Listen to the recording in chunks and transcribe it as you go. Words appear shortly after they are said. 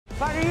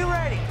Fighter, you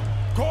ready?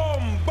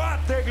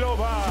 Combate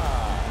Global.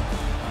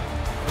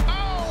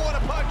 Oh, what a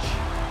punch.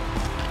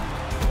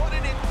 What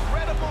an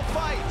incredible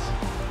fight.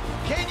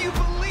 Can you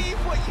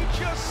believe what you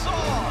just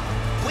saw?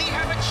 We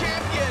have a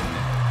champion.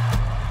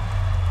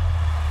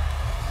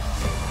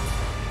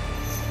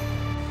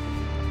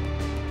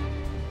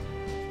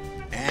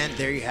 And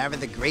there you have it,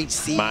 the great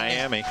scene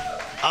Miami.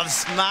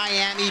 of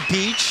Miami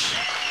Beach.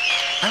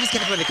 I was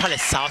gonna go to call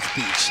it South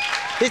Beach.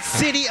 It's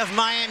city of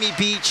Miami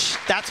Beach.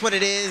 That's what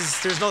it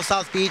is. There's no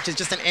South Beach. It's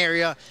just an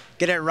area.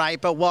 Get it right.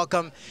 But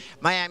welcome.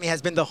 Miami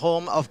has been the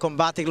home of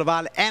Combate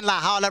Global and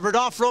La Jaula.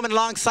 Rodolfo Roman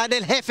alongside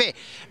El Jefe,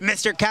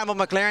 Mr. Campbell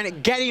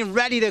McLaren, getting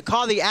ready to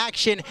call the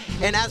action.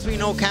 And as we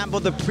know, Campbell,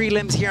 the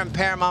prelims here on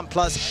Paramount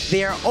Plus,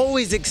 they are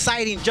always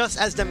exciting, just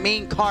as the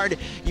main card.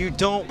 You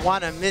don't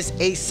want to miss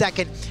a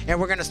second. And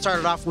we're going to start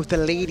it off with the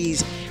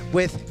ladies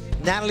with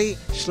Natalie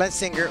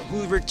Schlesinger,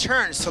 who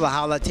returns to La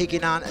Jaula,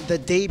 taking on the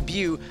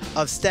debut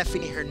of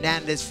Stephanie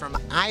Hernandez from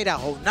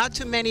Idaho. Not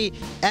too many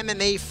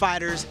MMA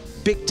fighters,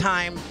 big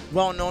time,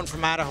 well known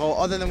from Idaho,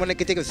 other than when I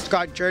could think of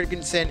Scott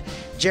Jurgensen,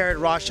 Jared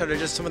Roshaw, are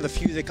just some of the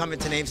few that come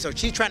into name. So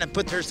she's trying to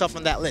put herself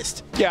on that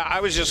list. Yeah,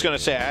 I was just going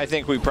to say, I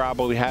think we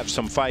probably have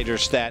some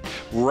fighters that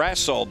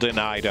wrestled in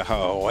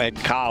Idaho at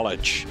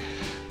college.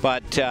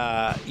 But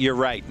you're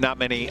right, not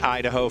many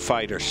Idaho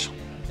fighters.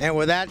 And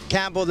with that,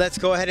 Campbell, let's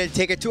go ahead and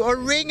take it to a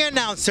ring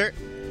announcer,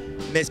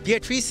 Miss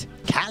Beatriz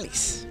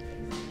Callis.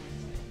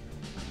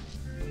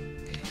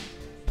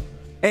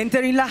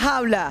 Entering La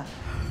Jaula,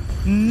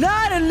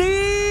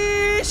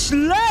 Natalie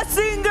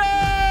Schlesinger!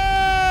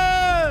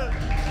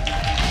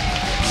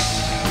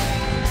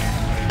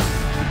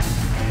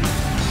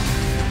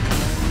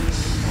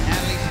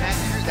 Natalie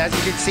Schlesinger, as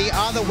you can see,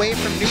 all the way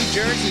from New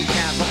Jersey,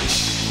 Campbell.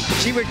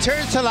 She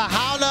returns to La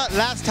Jaula.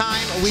 Last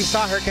time we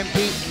saw her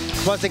compete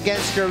was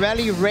against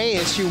Rogelio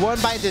Reyes. She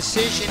won by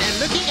decision. And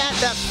looking at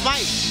that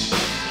fight,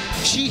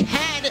 she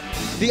had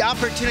the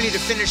opportunity to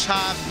finish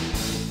off.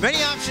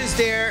 Many options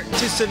there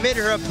to submit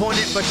her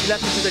opponent, but she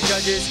left it to the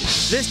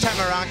judges. This time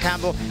around,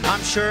 Campbell,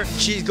 I'm sure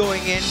she's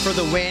going in for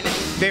the win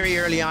very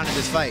early on in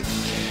this fight.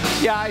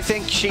 Yeah, I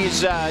think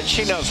she's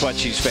she knows what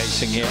she's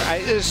facing here.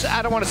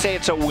 I don't want to say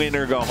it's a win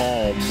or go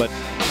home, but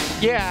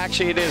yeah,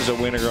 actually it is a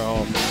win or go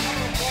home.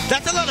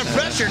 That's a lot of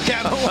pressure,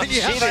 Campbell, when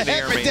you have a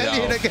head for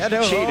telling you to get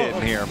home. She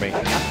didn't hear me.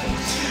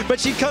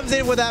 But she comes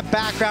in with that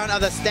background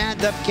of the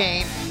stand-up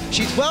game.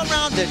 She's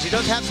well-rounded. She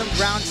does have some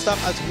ground stuff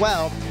as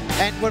well.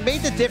 And what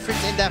made the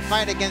difference in that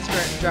fight against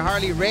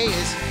Rogelio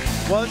Reyes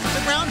was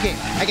the ground game.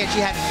 Again, she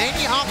had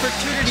many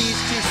opportunities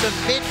to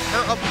submit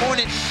her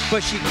opponent,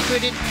 but she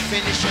couldn't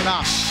finish it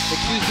off.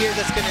 The key here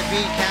that's going to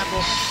be,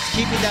 Campbell, is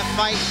keeping that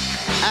fight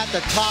at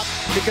the top,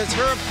 because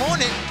her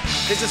opponent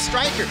is a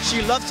striker.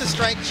 She loves to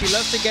strike. She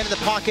loves to get in the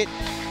pocket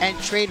and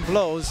trade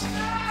blows.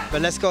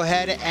 But let's go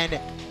ahead and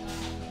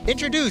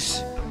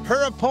introduce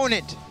her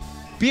opponent,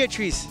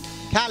 Beatriz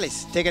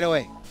Callis. Take it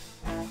away.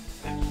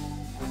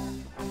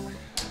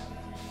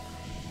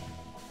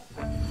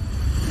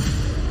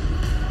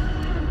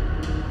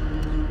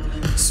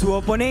 Su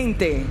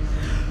oponente,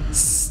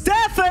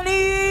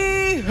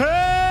 Stephanie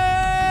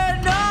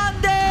Hernandez!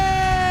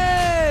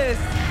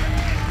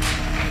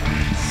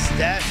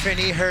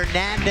 Stephanie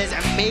Hernandez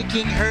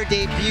making her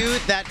debut.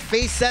 That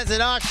face says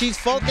it all. She's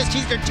focused.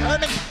 She's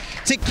determined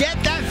to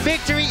get that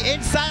victory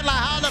inside La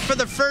Jaula for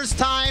the first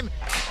time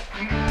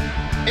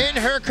in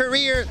her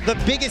career. The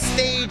biggest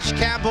stage,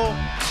 Campbell.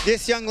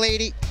 This young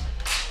lady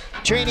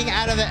training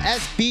out of the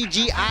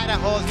SBG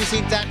Idaho. As we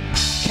see that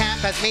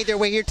camp has made their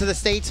way here to the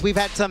States. We've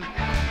had some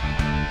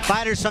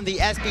fighters from the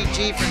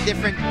SBG from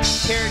different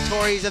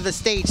territories of the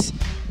States.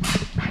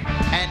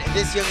 And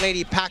this young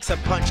lady packs a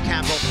punch,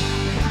 Campbell.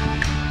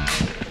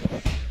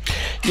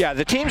 Yeah,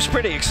 the team's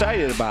pretty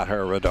excited about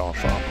her,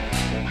 Rodolfo.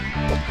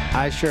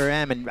 I sure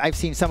am, and I've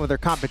seen some of their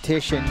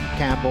competition,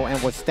 Campbell,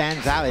 and what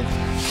stands out is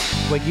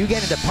when you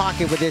get in the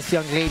pocket with this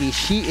young lady,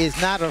 she is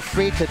not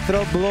afraid to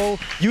throw blow.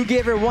 You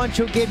give her one,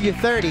 she'll give you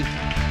 30.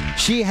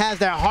 She has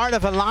the heart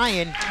of a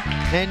lion,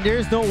 and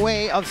there's no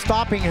way of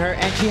stopping her,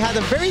 and she has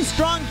a very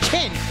strong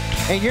chin,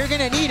 and you're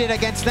gonna need it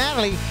against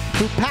Natalie,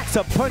 who packs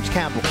a punch,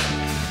 Campbell.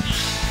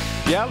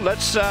 Yeah,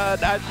 let's,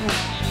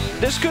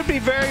 this could be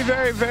very,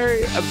 very,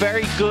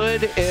 very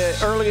good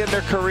early in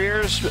their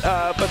careers,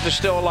 but there's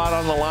still a lot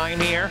on the line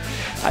here.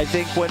 I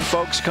think when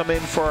folks come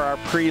in for our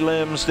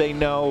prelims, they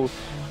know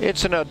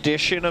it's an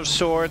audition of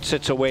sorts.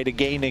 It's a way to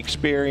gain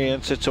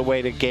experience. It's a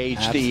way to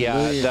gauge the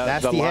line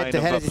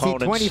of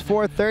opponents.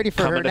 24-30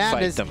 for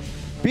Hernandez.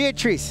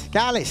 Beatriz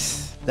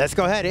Callis, let's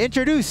go ahead and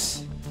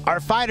introduce our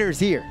fighters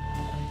here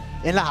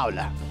in La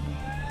Jaula.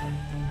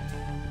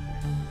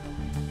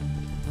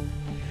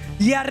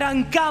 Y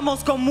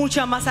arrancamos con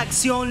mucha más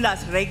acción.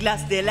 Las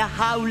reglas de La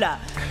Jaula.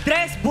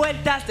 3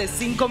 vueltas de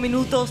 5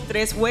 minutos,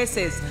 3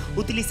 jueces,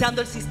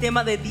 utilizando el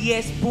sistema de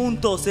 10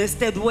 puntos.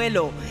 Este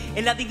duelo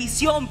en la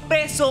división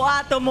peso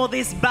átomo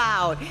this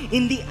bout.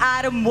 In the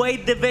atom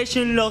weight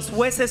division, los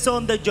jueces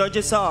son the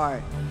judges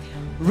are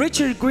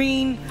Richard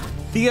Green,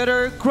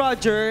 Theodore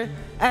Crutcher,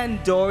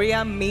 and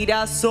Dorian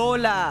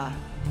Mirasola.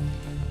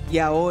 Y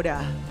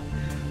ahora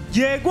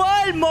llegó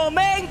el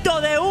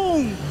momento de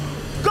un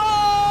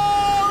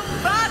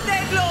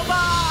combate global.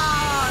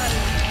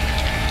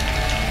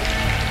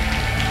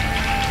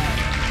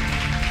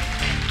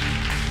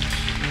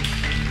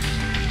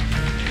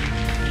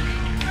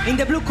 In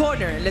the blue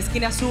corner, en la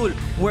esquina azul,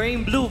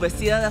 wearing blue,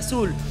 vestida de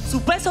azul.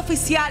 Su peso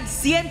oficial,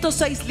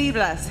 106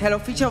 libras. Her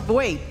official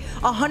weight,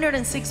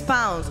 106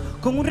 pounds.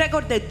 Con un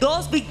récord de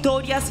 2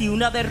 victorias y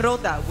 1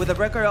 derrota. With a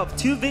record of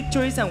 2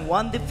 victories and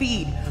 1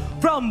 defeat.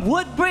 From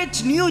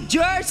Woodbridge, New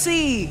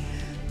Jersey,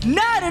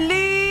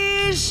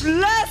 Natalie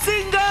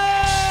Schlesinger.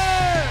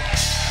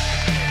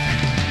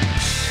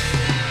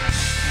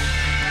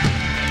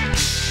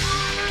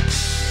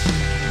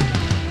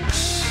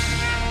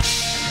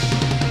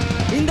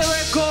 In the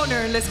red corner,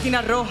 en la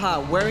esquina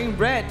roja, wearing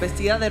red,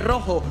 vestida de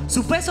rojo.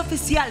 Su peso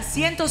oficial,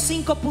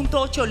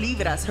 105.8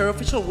 libras. Her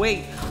official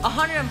weight,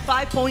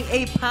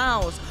 105.8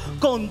 pounds.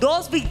 Con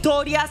 2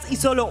 victorias y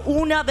solo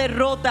 1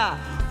 derrota.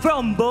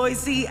 From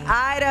Boise,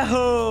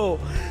 Idaho,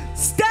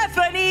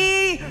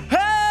 Stephanie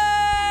Hernandez.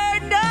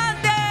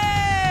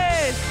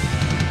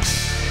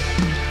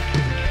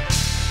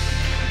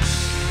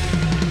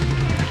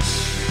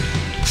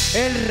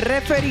 El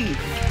referee,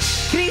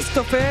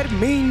 Christopher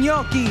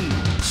Mignocchi.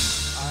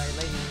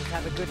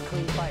 Have a good,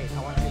 clean fight.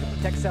 I want you to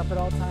protect yourself at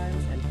all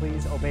times, and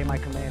please obey my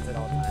commands at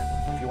all times.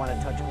 If you want to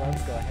touch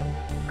gloves, go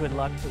ahead. Good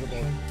luck to the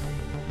both.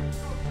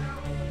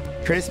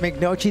 Chris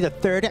Mignocchi, the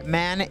third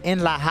man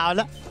in La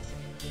Jaula.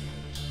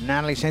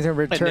 Natalie Schlesinger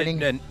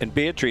returning. And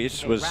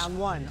Beatrice was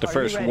the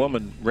first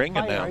woman ring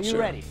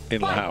announcer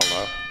in La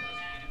Jaula.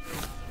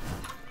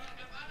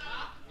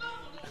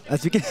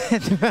 As we get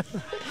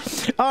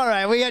all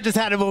right, we just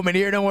had a moment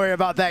here. Don't worry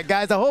about that,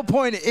 guys. The whole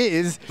point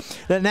is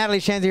that Natalie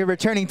Schlesinger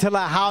returning to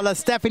La Jaula.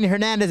 Stephanie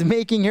Hernandez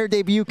making her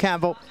debut,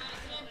 Campbell.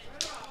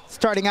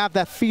 Starting off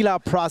that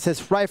feel-out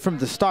process right from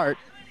the start.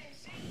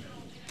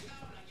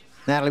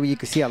 Natalie, you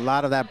can see a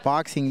lot of that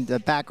boxing, the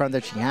background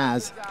that she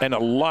has. And a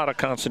lot of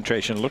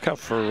concentration. Look how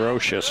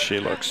ferocious she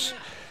looks.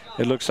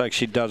 It looks like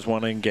she does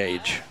want to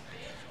engage.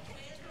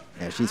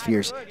 Yeah, she's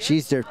fierce.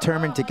 She's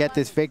determined to get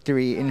this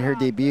victory in her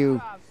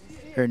debut.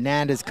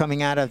 Hernandez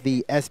coming out of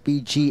the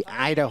SBG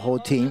Idaho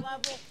team.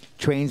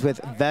 Trains with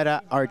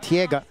Vera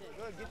Arteaga.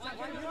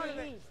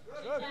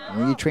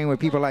 When you train with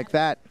people like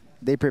that,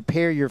 they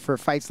prepare you for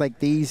fights like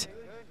these.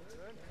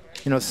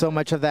 You know, so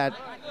much of that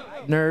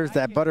nerves,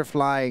 that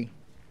butterfly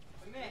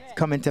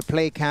come into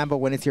play,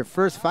 Campbell, when it's your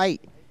first fight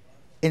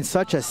in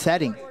such a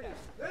setting.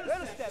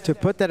 To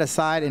put that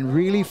aside and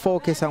really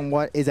focus on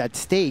what is at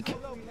stake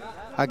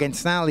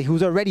against Natalie,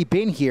 who's already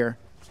been here,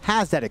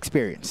 has that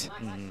experience.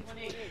 Mm-hmm.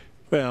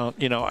 Well,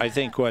 you know, I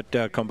think what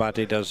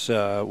Combate does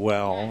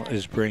well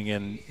is bring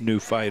in new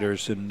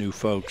fighters and new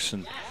folks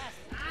and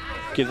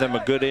give them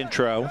a good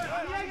intro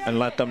and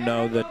let them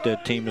know that the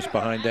team is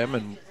behind them,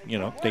 and you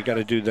know they got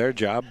to do their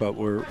job. But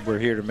we're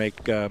here to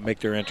make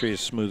their entry as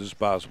smooth as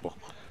possible.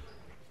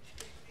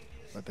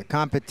 But the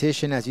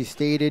competition, as you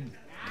stated,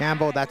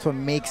 Campbell, that's what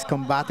makes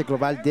Combate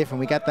Global different.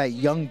 We got that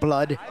young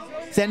blood.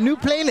 It's that new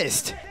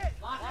playlist,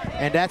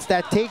 and that's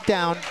that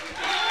takedown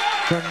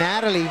for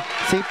Natalie.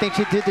 Same thing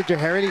she did to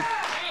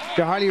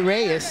Jaharli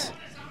Reyes.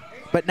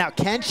 But now,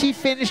 can she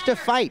finish the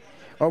fight,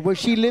 or will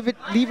she leave it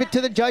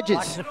to the judges?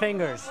 Watch the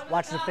fingers.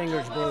 Watch the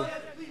fingers, Blue.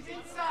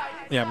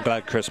 Yeah, I'm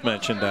glad Chris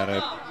mentioned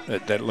that.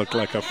 That looked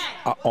like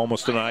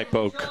almost an eye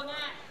poke.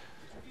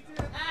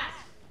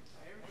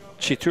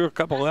 She threw a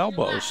couple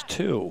elbows,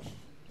 too.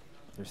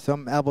 There's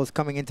some elbows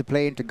coming into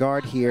play into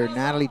guard here.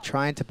 Natalie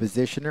trying to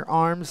position her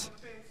arms.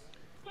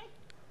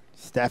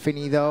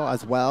 Stephanie, though,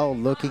 as well,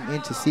 looking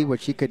in to see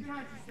what she could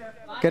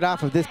get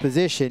off of this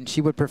position.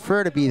 She would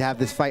prefer to have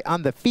this fight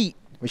on the feet,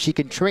 where she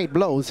can trade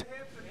blows.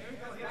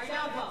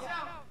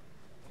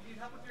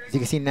 As you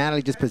can see,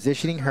 Natalie just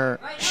positioning her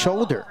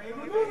shoulder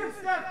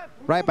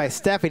right by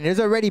Stephanie. There's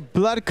already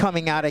blood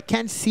coming out. I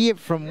can't see it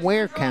from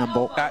where,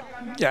 Campbell.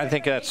 Yeah, I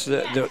think that's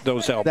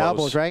those elbows. The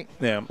elbows, right?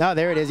 Yeah. Oh,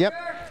 there it is, yep.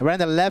 Right on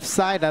the left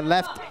side, the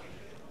left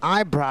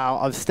eyebrow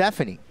of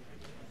Stephanie.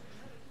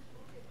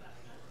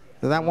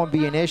 So that won't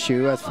be an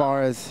issue as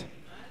far as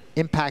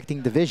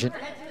impacting the vision.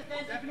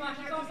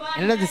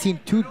 And it doesn't seem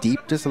too deep,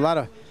 just a lot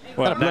of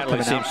blood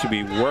Natalie coming out. seems to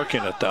be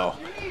working it, though.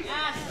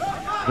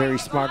 Very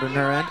smart on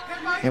her end.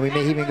 And we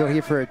may even go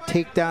here for a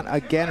takedown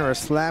again or a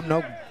slam.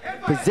 No,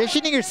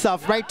 positioning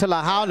herself right to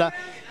La Jaula.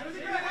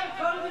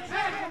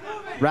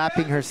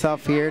 Wrapping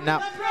herself here.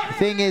 Now, the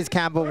thing is,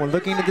 Campbell, when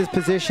looking at this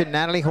position,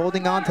 Natalie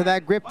holding on to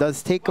that grip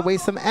does take away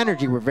some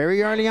energy. We're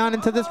very early on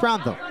into this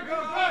round, though.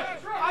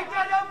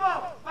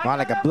 Wow,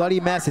 like a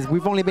bloody mess.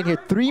 We've only been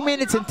here 3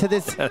 minutes into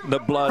this the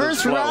blood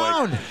first is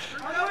round.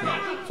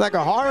 It's like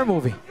a horror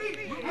movie.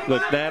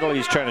 Look,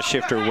 Natalie's trying to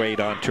shift her weight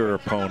onto her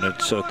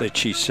opponent so that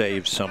she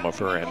saves some of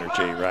her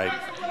energy, right?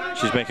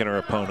 She's making her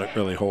opponent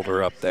really hold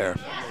her up there.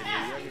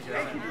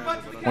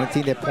 One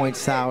thing that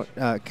points out,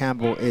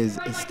 Campbell, is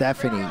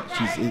Stephanie.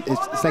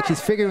 It's like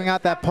she's figuring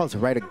out that puzzle,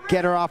 right? To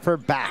get her off her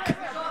back.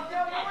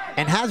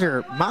 And has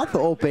her mouth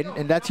open,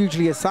 and that's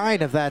usually a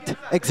sign of that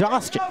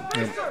exhaustion.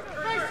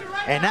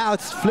 And now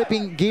it's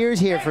flipping gears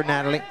here for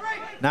Natalie.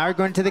 Now we're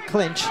going to the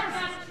clinch.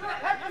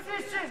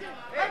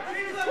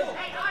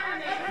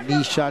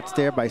 Knee shots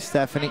there by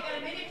Stephanie.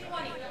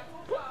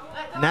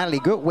 Natalie,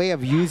 good way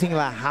of using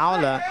La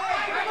Jaula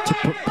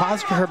to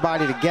posture her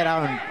body to get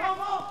out and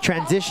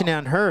transition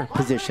on her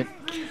position.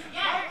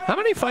 How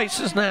many fights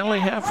does Natalie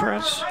have for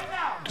us?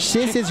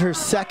 This is her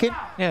second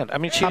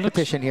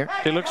competition here.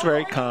 She looks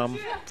very calm,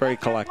 very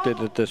collected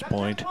at this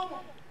point.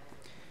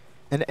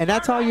 And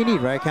that's all you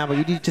need, right, Campbell?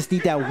 You just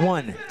need that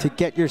one to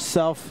get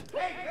yourself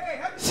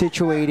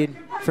situated,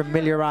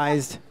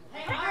 familiarized.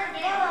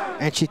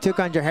 And she took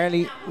on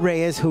Jaherly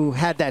Reyes, who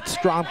had that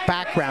strong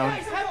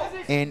background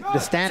in the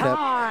stand-up.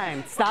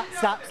 Time! Stop,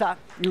 stop, stop.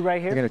 You right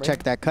here. You're going to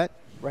check that cut?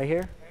 Right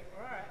here.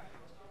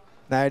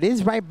 Now, it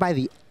is right by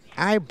the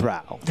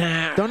eyebrow.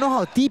 Don't know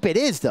how deep it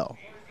is, though.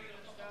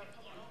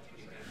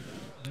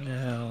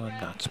 No, I'm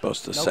not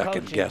supposed to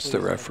second-guess the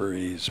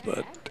referees,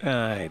 but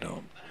I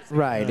don't.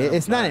 Right.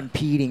 It's not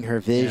impeding her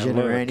vision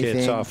or anything.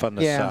 It's off on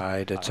the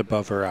side. It's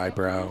above her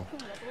eyebrow.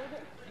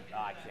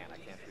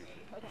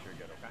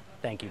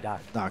 Thank you, Doc.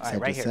 Doc said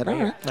right here. All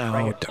right.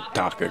 No,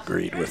 Doc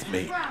agreed with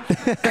me.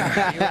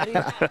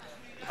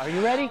 Are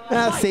you ready?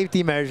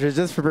 Safety measures,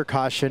 just for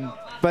precaution.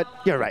 But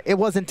you're right. It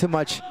wasn't too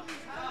much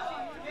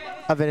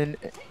of an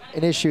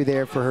issue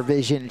there for her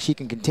vision. She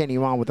can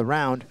continue on with the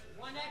round.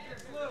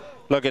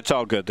 Look, it's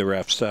all good. The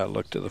refs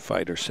look to the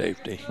fighter's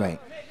safety.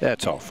 Right.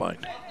 That's all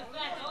fine.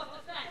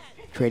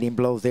 Trading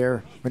blows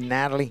there with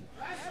Natalie.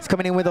 She's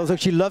coming in with those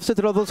hooks. She loves to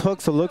throw those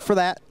hooks, so look for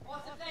that.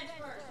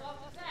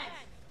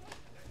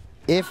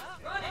 If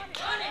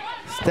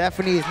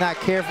Stephanie is not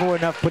careful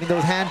enough putting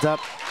those hands up,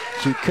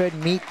 she could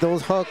meet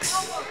those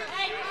hooks.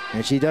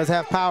 And she does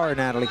have power,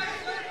 Natalie.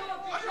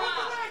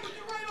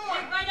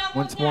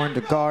 Once more in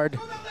the guard.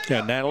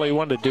 Yeah, Natalie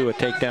wanted to do a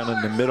takedown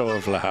in the middle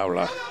of La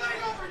Jaula,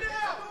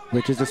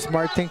 which is a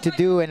smart thing to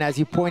do. And as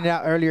you pointed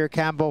out earlier,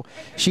 Campbell,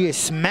 she is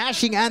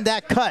smashing on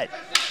that cut.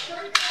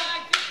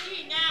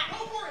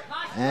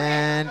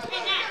 And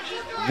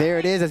there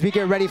it is as we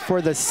get ready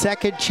for the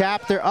second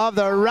chapter of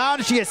the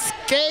round. She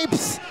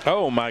escapes.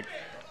 Oh, my.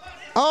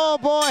 Oh,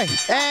 boy.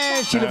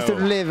 And she lives to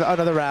live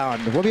another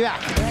round. We'll be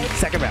back.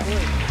 Second round.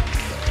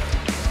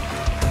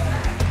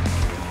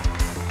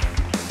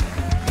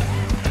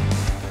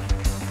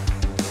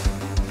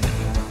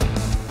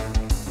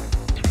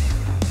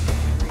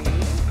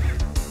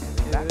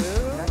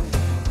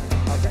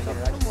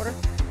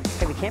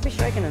 Okay, we can't be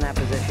striking in that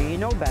position. You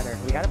know better.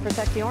 We got to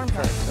protect the arm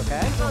first,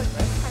 okay?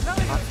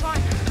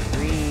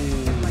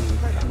 Breathe.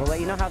 We'll let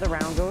you know how the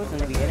round goes in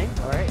the beginning.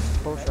 All right,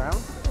 close round.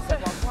 I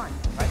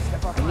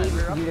need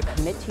you to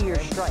commit to your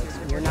strikes.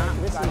 You're not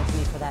listening to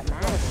me for that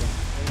Madison.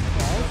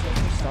 Okay?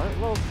 Start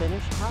low,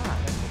 finish high.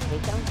 The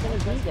takedown's going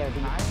to be there, but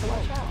you have to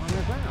watch out on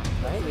the ground,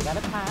 right? We got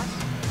to pass,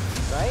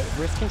 right?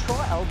 Wrist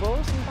control,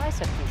 elbows, and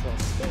bicep control.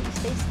 Stay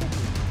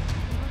sticky.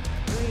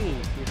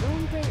 Breathe. You're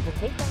doing great. The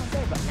takedown's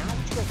there, but now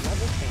it's your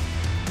level change.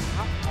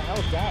 Top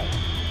L day,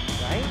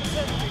 right?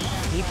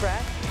 Deep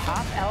breath.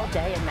 Top L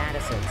day at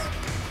Madison's.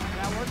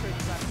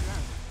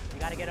 You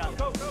got to get up.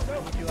 Go.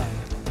 Lift you up.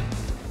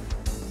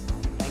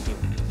 Thank you.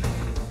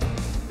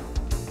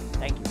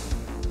 Thank you.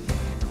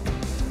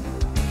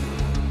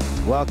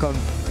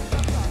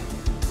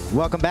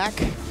 Welcome back.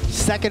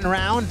 Second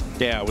round.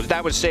 Yeah,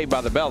 that was saved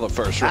by the bell the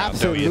first round.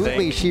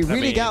 Absolutely. She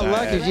really got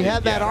lucky. She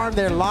had that arm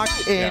there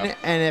locked in,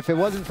 and if it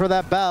wasn't for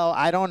that bell,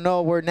 I don't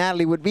know where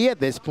Natalie would be at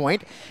this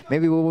point.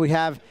 Maybe we would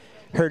have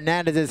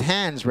Hernandez's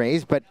hands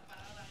raised, but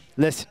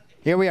listen,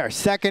 here we are,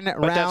 second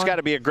round. But that's got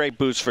to be a great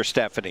boost for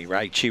Stephanie,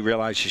 right? She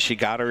realizes she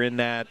got her in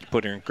that,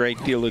 put her in a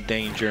great deal of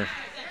danger.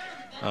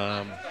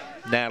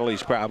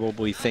 Natalie's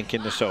probably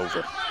thinking this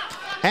over.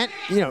 And,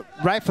 you know,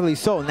 rightfully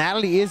so.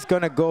 Natalie is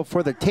going to go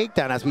for the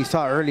takedown, as we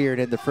saw earlier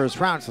in the first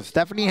round. So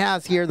Stephanie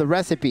has here the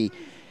recipe,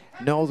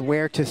 knows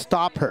where to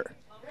stop her.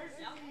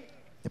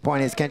 The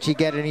point is, can she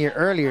get in here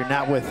earlier,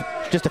 not with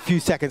just a few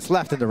seconds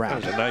left in the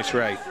round? That was a nice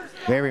right.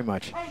 Very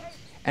much.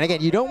 And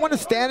again, you don't want to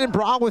stand and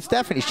brawl with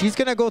Stephanie. She's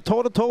going to go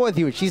toe-to-toe with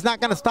you. She's not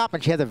going to stop,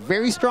 and she has a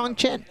very strong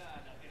chin.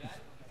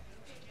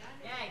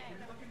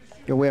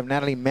 Good way of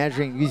Natalie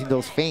measuring using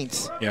those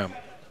feints. Yeah.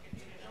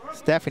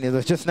 Stephanie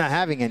was just not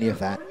having any of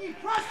that.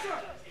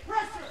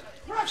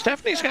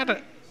 Stephanie's got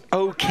an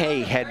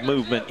okay head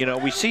movement. You know,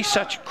 we see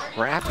such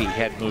crappy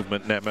head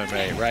movement in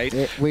MMA,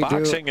 right?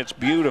 Boxing, it's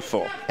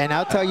beautiful. And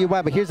I'll tell you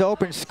why, but here's the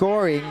open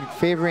scoring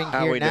favoring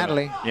here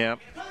Natalie. Yeah.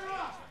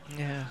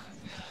 Yeah.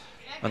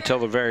 Until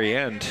the very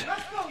end.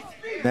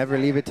 Never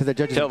leave it to the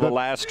judges. Until the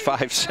last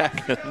 5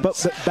 seconds.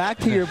 But back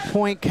to your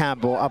point,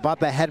 Campbell, about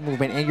the head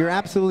movement, and you're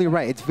absolutely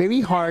right. It's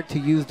very hard to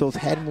use those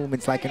head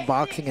movements like in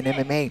boxing and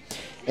MMA.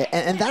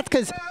 And that's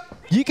because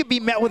you could be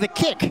met with a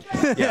kick.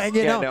 Yeah, and,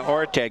 you know,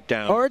 or a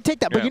takedown. Or a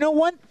takedown. But you know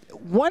what?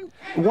 One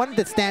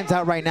that stands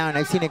out right now, and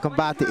I've seen in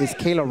Combate, is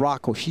Kayla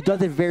Rocco. She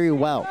does it very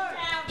well.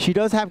 She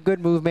does have good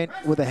movement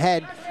with a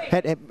head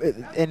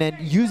and then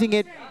using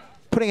it,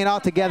 putting it all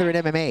together in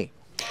MMA.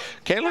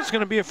 Kayla's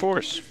going to be a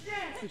force.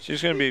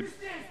 She's going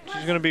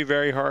to be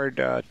very hard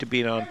to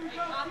beat on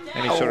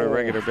any sort of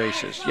regular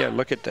basis. Yeah,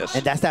 look at this.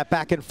 And that's that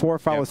back and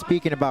forth I was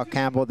speaking about,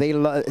 Campbell. They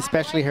love,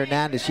 especially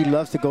Hernandez. She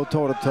loves to go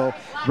toe-to-toe,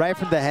 right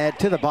from the head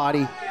to the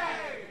body.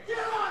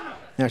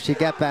 Now she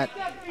got that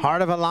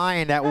heart of a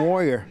lion, that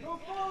warrior.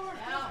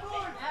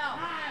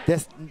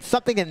 That's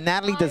something that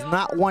Natalie does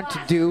not want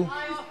to do.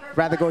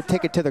 Rather go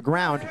take it to the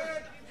ground.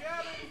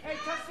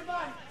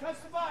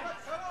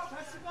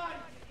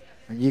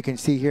 And you can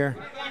see here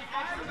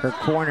her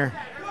corner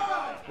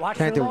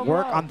trying to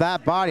work on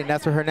that body, and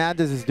that's what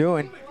Hernandez is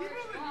doing.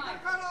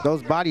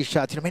 Those body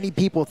shots, you know, many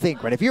people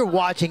think, right, if you're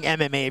watching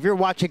MMA, if you're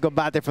watching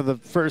Combate for the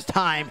first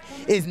time,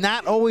 it's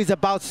not always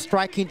about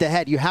striking the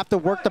head. You have to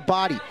work the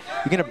body.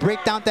 You're going to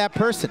break down that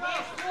person.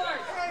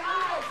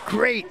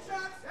 Great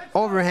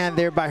overhand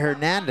there by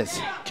Hernandez.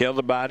 Kill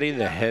the body,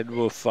 the head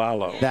will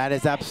follow. That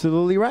is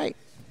absolutely right.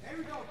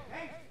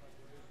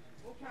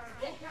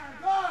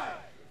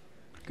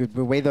 Good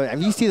way though. I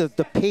mean, you see the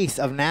pace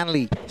of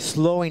Natalie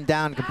slowing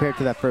down compared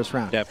to that first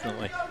round.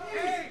 Definitely.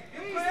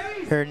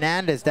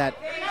 Hernandez, the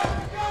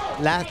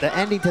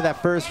ending to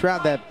that first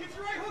round, that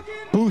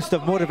boost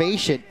of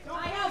motivation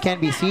can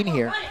be seen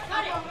here.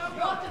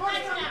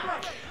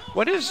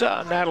 What is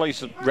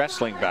Natalie's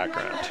wrestling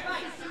background?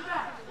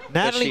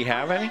 Does she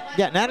have any?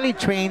 Yeah, Natalie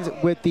trains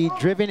with the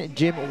Driven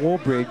Gym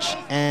Woolbridge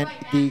and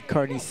the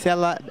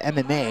Carnicella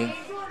MMA.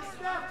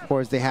 Of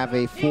course, they have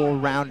a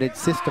full-rounded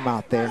system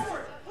out there.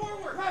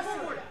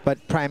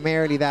 But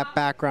primarily that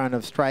background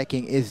of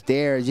striking is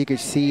there. As you can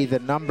see the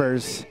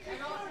numbers,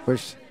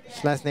 with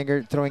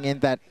Schlesinger throwing in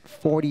that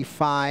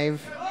 45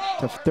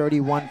 to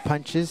 31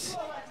 punches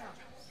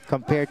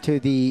compared to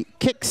the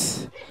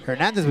kicks.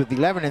 Hernandez with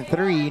 11 and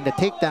 3, and the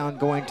takedown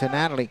going to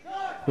Natalie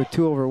with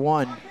 2 over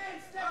 1.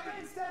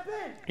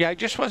 Yeah, I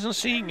just wasn't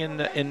seeing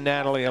in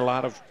Natalie a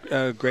lot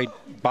of great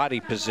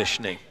body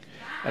positioning.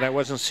 And I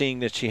wasn't seeing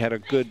that she had a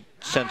good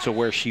sense of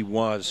where she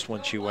was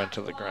when she went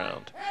to the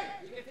ground.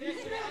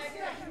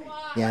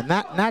 Yeah,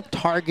 not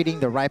targeting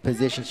the right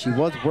position. She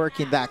was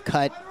working that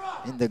cut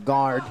in the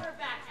guard,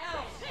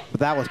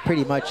 but that was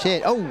pretty much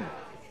it. Oh,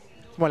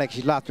 more like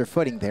she lost her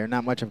footing there,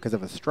 not much because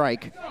of a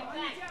strike.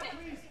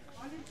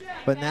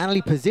 But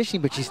Natalie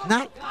positioning, but she's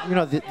not, you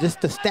know, just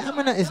the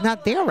stamina is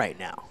not there right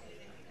now.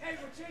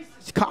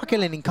 She's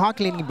calculating,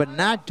 but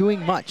not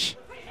doing much.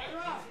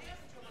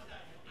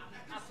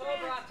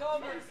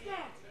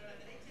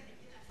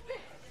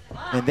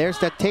 And there's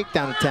that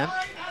takedown attempt.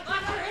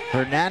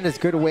 Hernandez,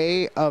 good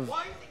way of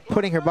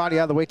putting her body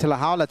all the way to La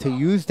Jaula to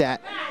use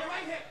that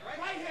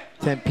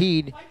to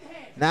impede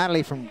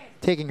Natalie from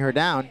taking her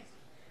down.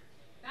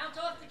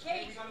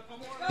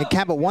 And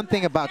Campbell, one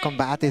thing about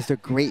Combate is the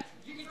great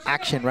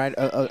action, right,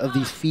 of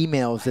these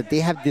females that they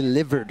have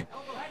delivered.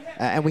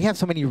 And we have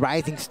so many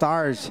rising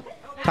stars.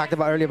 Talked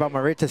about earlier about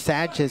Maritza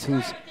Sanchez,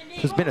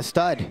 who's been a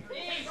stud.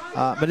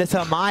 Melissa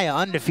Amaya,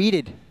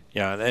 undefeated.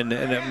 Yeah, and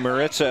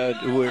Maritza,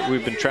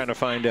 we've been trying to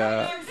find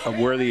a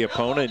worthy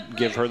opponent,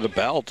 give her the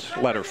belt,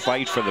 let her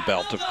fight for the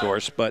belt, of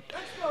course, but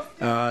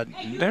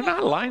they're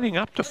not lining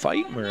up to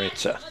fight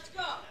Maritza.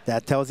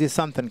 That tells you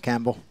something,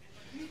 Campbell.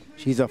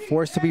 She's a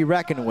force to be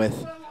reckoned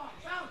with.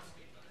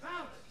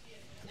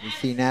 You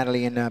see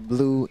Natalie in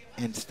blue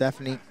and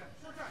Stephanie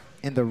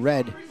in the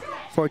red.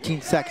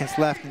 14 seconds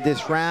left in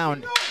this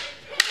round.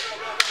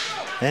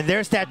 And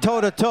there's that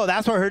toe-to-toe.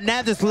 That's what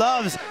Hernandez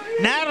loves.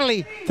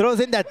 Natalie throws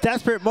in that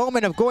desperate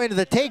moment of going to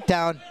the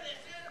takedown.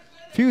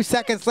 Few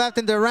seconds left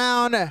in the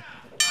round.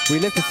 We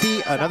live to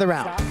see another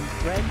round.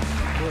 Red,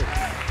 blue.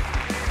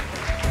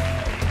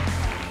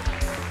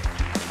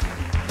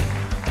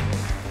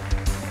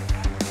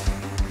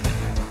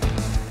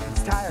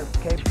 It's tired,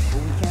 okay? But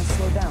we can't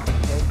slow down,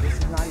 okay? This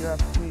is not your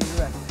opportunity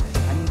to rest.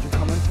 I need you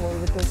coming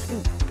forward with those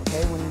feet,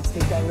 okay? When you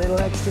take that little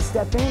extra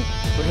step in,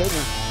 we're hitting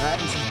her, all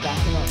right? And she's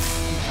backing up.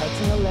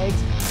 Touching the legs,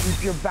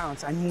 keep your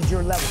bounce. I need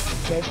your level,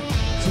 okay?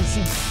 She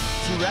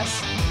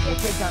rests, we'll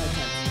take down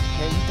attempts,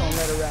 okay? We don't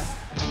let her rest,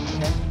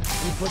 okay?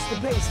 We push the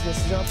pace,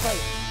 this is our fight,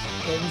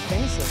 okay? We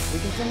finish her, we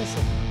can finish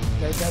her,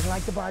 okay? Doesn't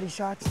like the body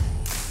shots.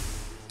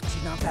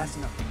 She's not fast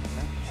enough,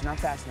 okay? She's not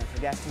fast enough.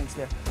 Her gas tank's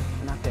there,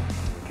 we're not there,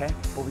 okay?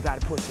 But we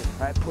gotta push it,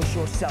 all right? Push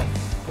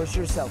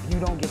yourself, you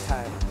don't get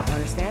tired, you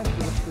understand?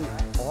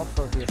 All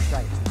for your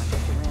strikes, not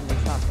just a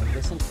random shot, but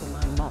listen to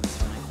my mums.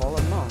 When I call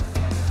her mum,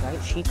 right?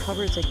 She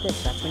covers like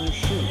this. That's when you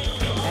shoot.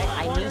 Okay?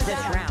 I need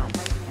this round.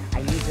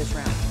 I need this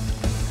round.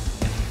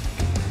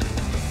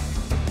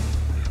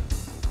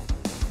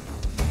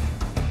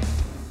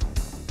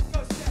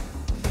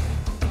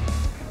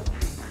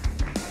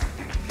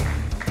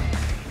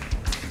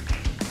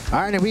 All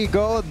right, and we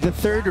go the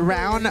third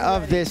round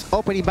of this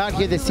opening bout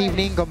here this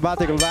evening.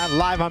 Combate Global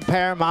live on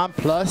Paramount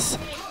Plus.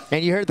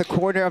 And you heard the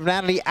corner of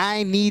Natalie.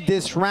 I need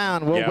this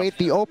round. We'll wait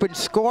the open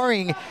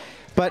scoring.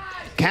 But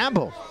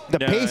Campbell, the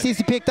pace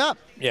is picked up.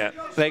 Yeah,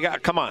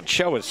 come on,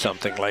 show us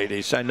something,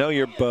 ladies. I know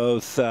you're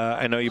both,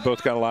 I know you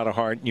both got a lot of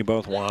heart and you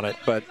both want it,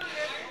 but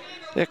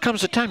there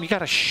comes a time you got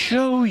to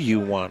show you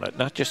want it,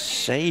 not just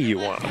say you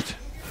want it.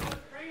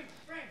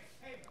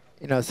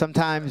 You know,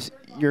 sometimes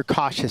you're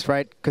cautious,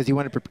 right? Because you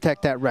want to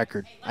protect that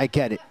record. I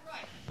get it.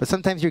 But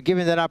sometimes you're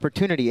given that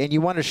opportunity and you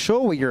want to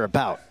show what you're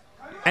about.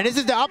 And this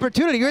is the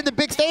opportunity. You're in the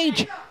big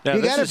stage. Yeah,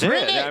 you got to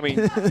bring it. I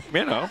mean,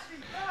 you know.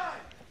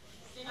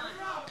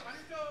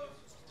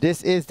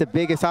 This is the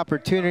biggest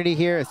opportunity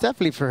here. It's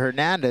definitely for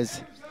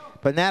Hernandez.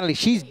 But Natalie,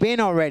 she's been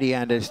already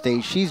on this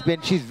stage. She's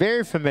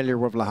very familiar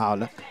with La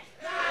Jaula.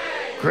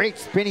 Great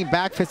spinning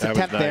back fist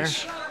attempt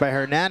nice. there by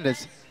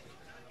Hernandez.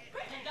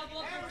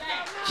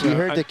 She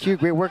heard the cue.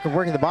 Great work of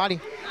working the body.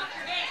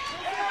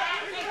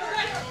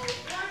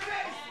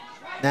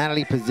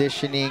 Natalie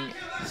positioning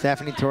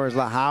Stephanie towards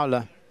La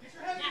Jaula.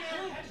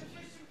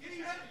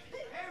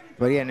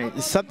 But yeah,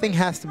 something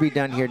has to be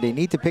done here. They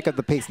need to pick up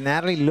the pace.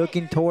 Natalie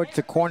looking towards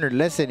the corner,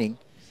 listening.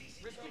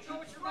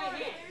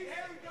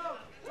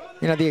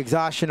 You know, the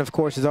exhaustion, of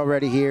course, is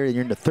already here.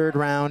 You're in the 3rd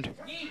round.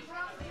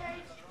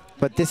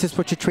 But this is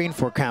what you train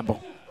for,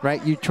 Campbell,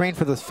 right? You train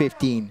for those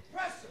 15,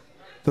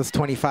 those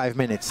 25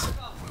 minutes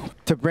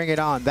to bring it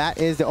on. That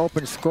is the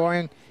open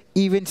scoring,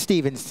 even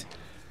Stevens.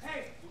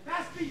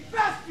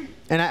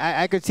 And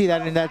I could see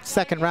that in that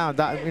 2nd round,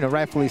 you know,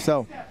 rightfully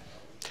so.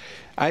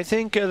 I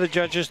think the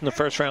judges in the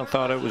 1st round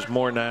thought it was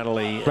more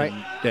Natalie, right.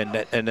 and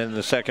then in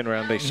the 2nd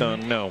round they saw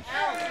no.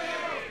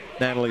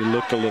 Natalie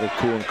looked a little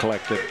cool and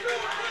collected.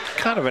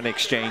 Kind of an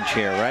exchange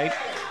here, right?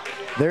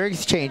 They're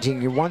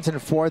exchanging. You're 1s and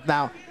 4th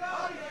now.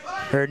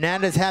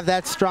 Hernandez have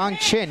that strong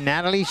chin.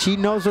 Natalie, she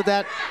knows what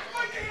that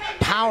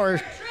power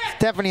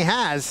Stephanie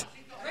has.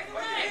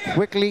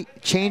 Quickly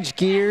change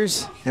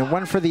gears and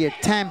went for the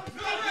attempt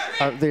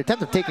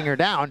of taking her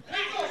down.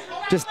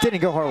 Just didn't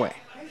go her way.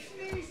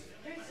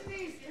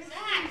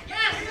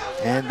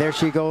 And there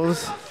she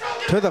goes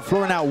to the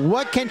floor. Now,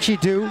 what can she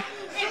do?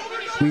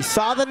 We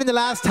saw that in the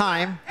last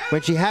time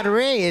when she had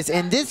Reyes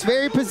in this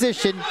very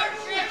position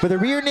with a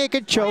rear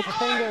naked choke.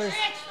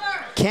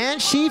 Can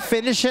she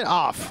finish it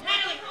off?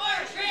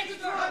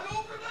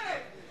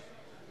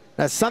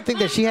 That's something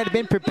that she had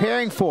been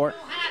preparing for.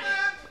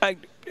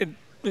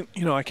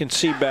 You know, I can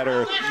see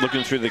better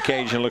looking through the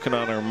cage and looking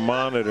on her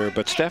monitor,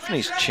 but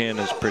Stephanie's chin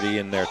is pretty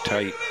in there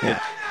tight.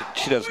 Yeah.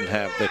 She doesn't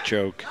have the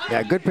choke.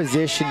 Yeah, good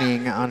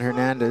positioning on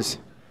Hernandez,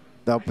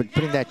 though, but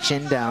putting that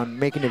chin down,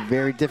 making it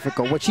very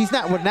difficult. What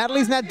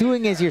Natalie's not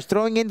doing is you're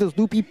throwing in those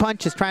loopy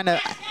punches, trying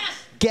to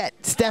get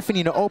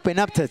Stephanie to open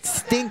up to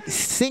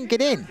sink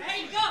it in.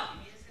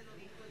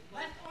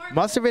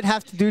 Most of it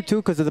has to do, too,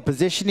 because of the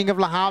positioning of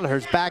La Jaula. Her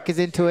back is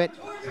into it.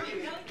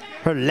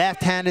 Her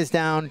left hand is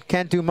down.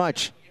 Can't do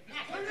much.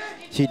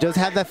 She does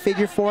have that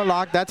figure 4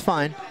 lock. That's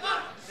fine.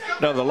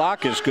 No, the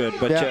lock is good,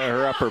 but yeah.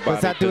 Her upper body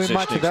it's not doing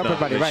much with the upper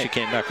body, right?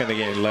 She not going to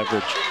get any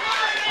leverage.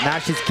 Now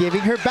she's giving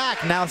her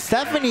back. Now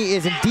Stephanie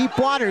is in deep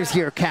waters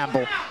here,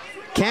 Campbell.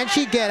 Can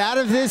she get out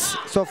of this?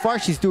 So far,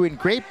 she's doing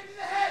great.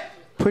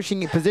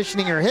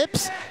 Positioning her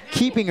hips,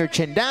 keeping her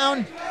chin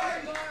down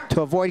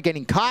to avoid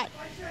getting caught.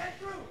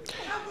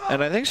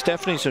 And I think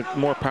Stephanie's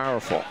more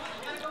powerful.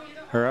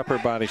 Her upper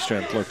body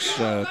strength looks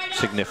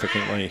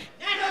significantly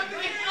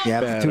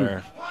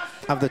better.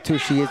 Of the two,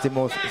 she is the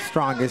most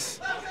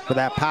strongest for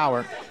that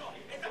power.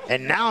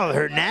 And now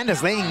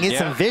Hernandez laying in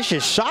some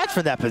vicious shots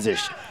for that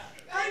position.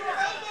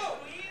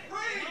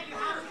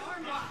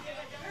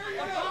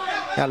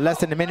 Got less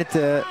than a minute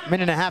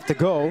and a half to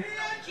go.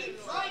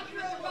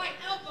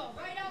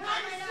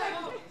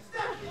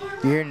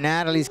 You hear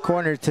Natalie's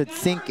corner to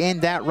sink in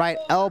that right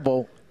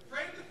elbow.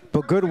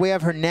 But good way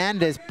of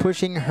Hernandez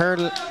pushing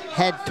her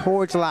head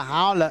towards La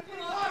Jaula.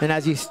 And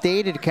as you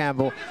stated,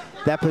 Campbell,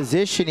 that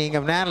positioning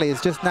of Natalie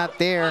is just not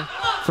there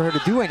for her to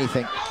do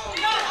anything.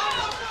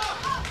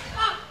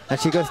 And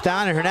she goes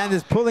down, and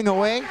Hernandez pulling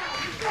away.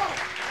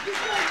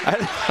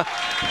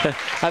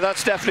 I thought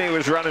Stephanie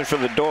was running for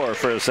the door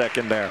for a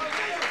second there.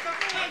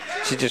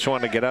 She just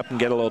wanted to get up and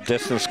get a little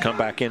distance, come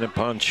back in and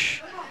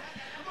punch.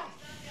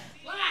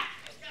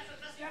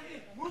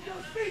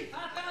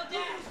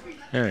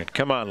 All right,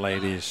 come on,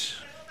 ladies.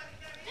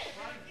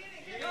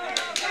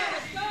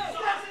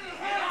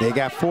 They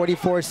got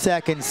 44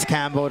 seconds,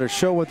 Campbell, to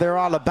show what they're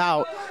all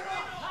about.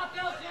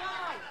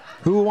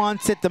 Who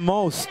wants it the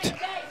most?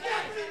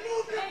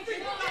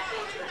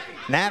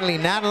 Natalie,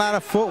 not a lot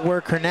of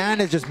footwork.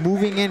 Hernandez just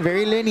moving in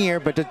very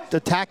linear, but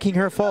attacking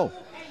her foe.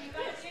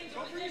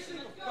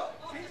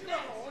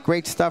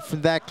 Great stuff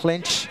from that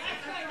clinch.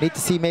 Need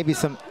to see maybe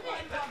some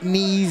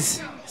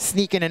knees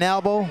sneaking an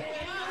elbow.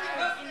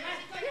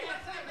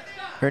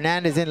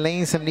 Hernandez in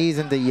laying some knees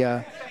in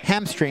the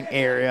hamstring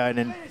area and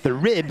in the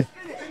rib,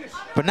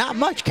 but not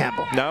much,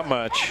 Campbell. Not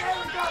much.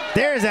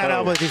 There's that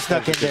elbow she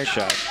stuck in there.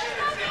 Shot.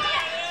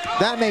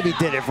 That maybe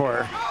did it for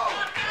her.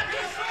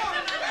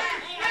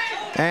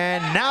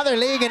 And now they're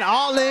laying it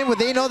all in, but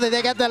they know that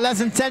they got that less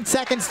than 10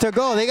 seconds to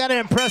go. They got to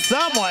impress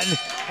someone.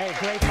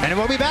 And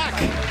we'll be back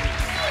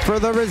for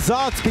the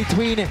results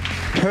between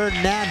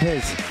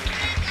Hernandez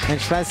and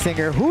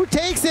Schlesinger. Who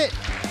takes it?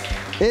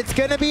 It's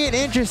going to be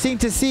interesting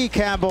to see,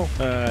 Campbell.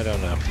 I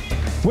don't know.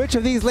 Which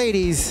of these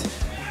ladies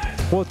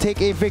will take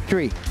a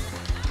victory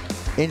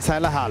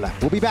inside La Jaula?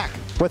 We'll be back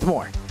with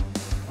more.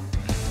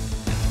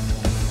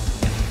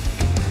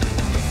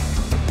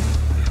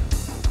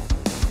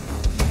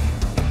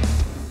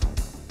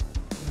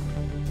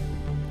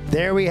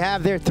 There we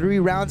have their 3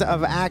 rounds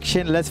of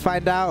action. Let's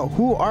find out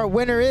who our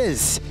winner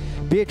is.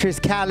 Beatriz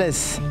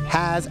Callis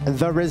has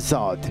the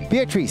result.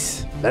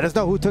 Beatriz, let us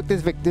know who took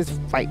this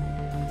fight.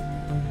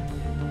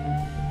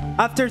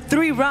 After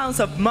 3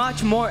 rounds of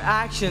much more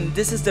action,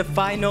 this is the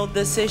final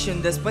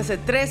decision. Después de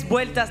 3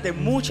 vueltas de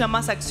mucha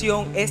más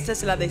acción, esta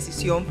es la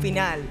decisión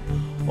final.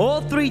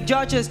 All 3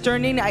 judges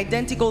turn in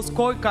identical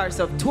scorecards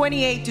of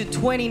 28 to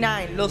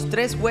 29. Los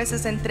 3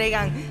 jueces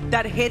entregan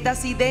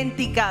tarjetas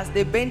idénticas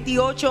de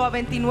 28 a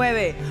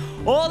 29.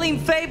 All in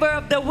favor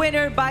of the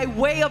winner by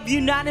way of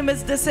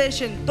unanimous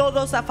decision.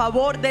 Todos a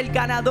favor del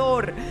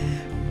ganador.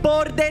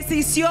 Por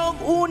decisión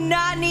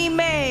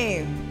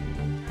unánime.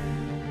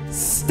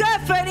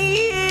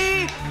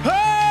 Stephanie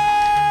Hernandez!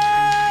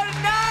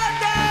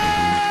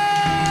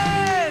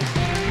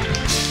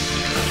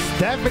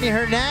 Stephanie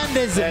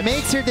Hernandez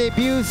makes her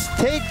debut,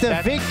 take the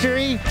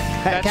victory.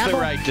 That's the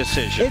right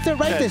decision. It's a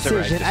right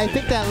decision. I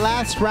think that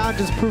last round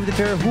just proved it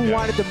to her who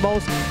wanted the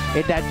most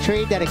in that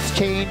trade, that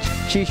exchange.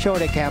 She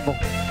showed it, Campbell.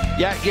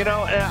 Yeah, you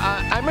know,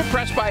 I'm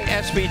impressed by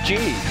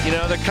SBG. You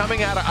know, they're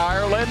coming out of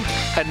Ireland,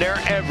 and they're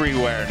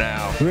everywhere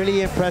now.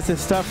 Really impressive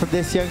stuff from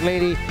this young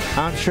lady.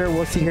 I'm sure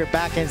we'll see her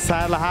back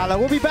inside La Jaula.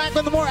 We'll be back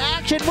with more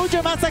action.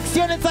 Mucha más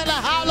acción inside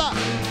La Jaula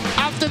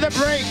after the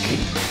break.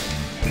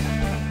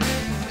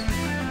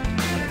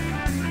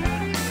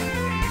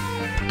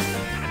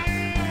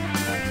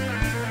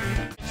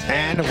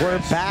 And we're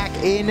back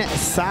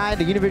inside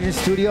the Univision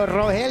studio.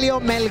 Rogelio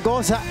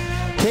Melgoza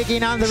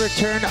taking on the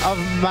return of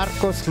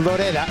Marcos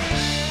Lloreda.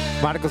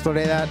 Marcos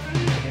Lloreda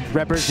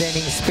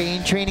representing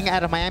Spain, training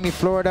out of Miami,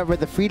 Florida with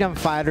the Freedom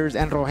Fighters,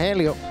 and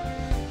Rogelio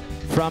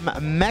from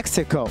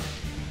Mexico,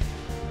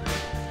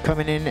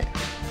 coming in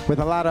with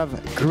a lot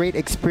of great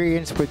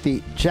experience with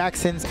the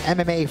Jackson's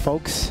MMA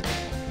folks.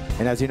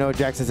 And as you know,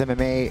 Jackson's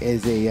MMA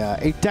is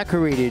a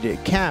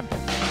decorated camp,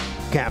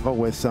 Campbell,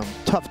 with some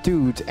tough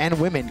dudes and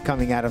women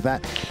coming out of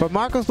that. But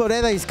Marcos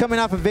Lloreda, he's coming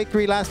off a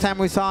victory. Last time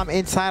we saw him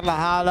inside La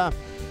Jaula,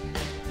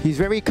 he's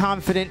very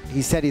confident.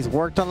 He said he's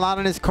worked a lot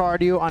on his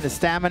cardio, on his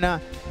stamina,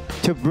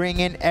 to bring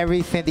in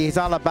everything that he's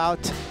all about.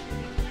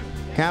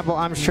 Campbell,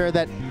 I'm sure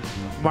that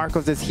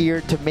Marcos is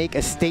here to make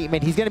a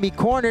statement. He's going to be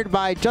cornered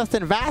by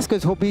Justin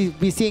Vasquez. We'll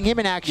be seeing him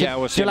in action. Yeah,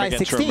 we'll see July him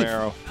against 16th.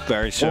 Romero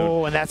very soon.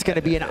 Oh, and that's going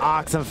to be an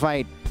awesome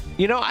fight.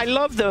 You know, I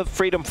love the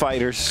Freedom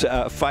Fighters,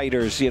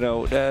 you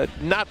know,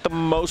 not the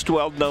most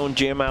well-known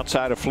gym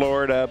outside of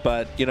Florida,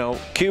 but, you know,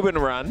 Cuban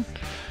run.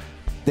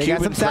 They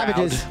Cuban got some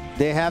savages.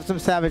 They have some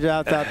savage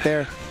out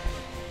there.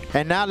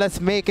 And now let's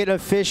make it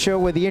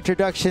official with the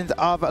introductions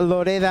of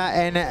Lloreda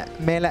and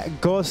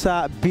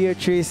Melgoza.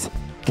 Beatriz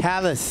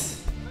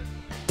Callis,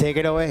 take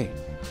it away.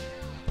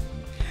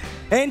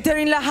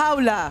 Entering La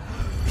Jaula,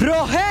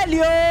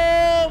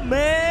 Rogelio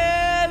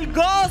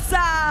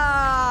Melgoza!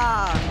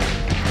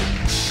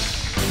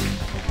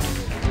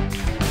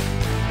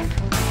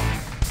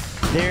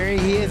 There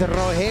he is,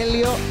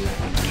 Rogelio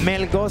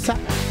Melgoza,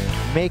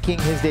 making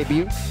his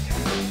debut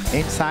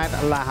inside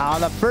La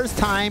Jaula. First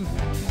time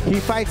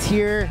he fights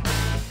here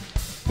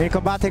in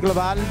Combate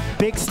Global.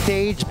 Big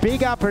stage,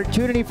 big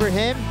opportunity for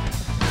him.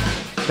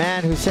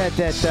 Man who said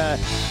that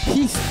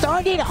he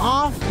started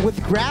off with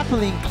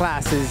grappling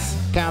classes,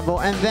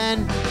 Campbell, and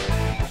then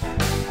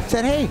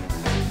said, hey,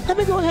 let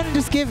me go ahead and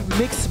just give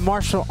mixed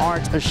martial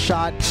arts a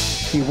shot.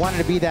 He wanted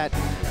to be that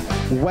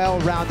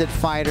well-rounded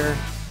fighter.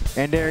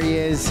 And there he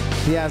is.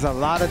 He has a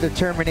lot of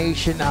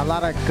determination, a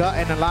lot of gut,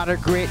 and a lot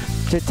of grit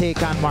to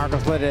take on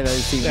Marcos Lloreda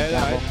this season.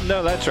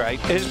 No, that's right.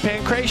 His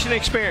pancration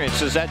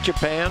experience, is that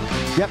Japan?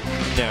 Yep.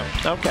 Yeah,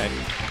 okay.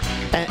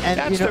 And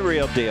that's the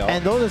real deal.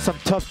 And those are some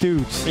tough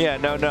dudes. Yeah,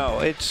 no,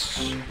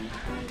 it's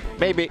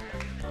maybe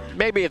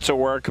it's a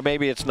work,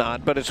 maybe it's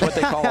not, but it's what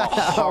they call a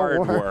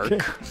hard work.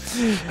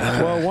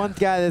 Well, one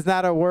guy that's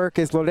not a work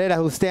is Lloreda,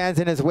 who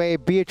stands in his way.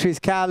 Beatriz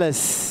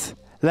Callis,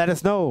 let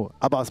us know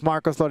about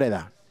Marcos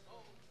Lloreda.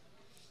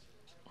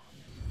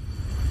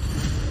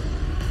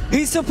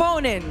 His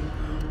opponent,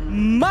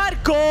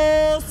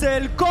 Marcos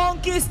el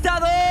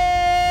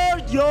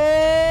Conquistador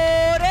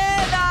Lloreda.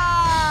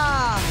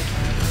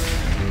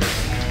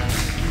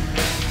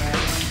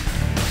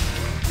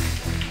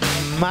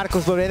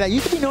 Marcos Lloreda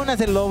used to be known as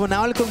El Lobo,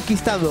 now El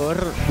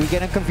Conquistador. We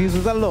get him confused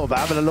with El Lobo,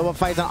 but El Lobo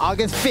fights on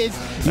August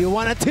 5th. You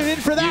want to tune in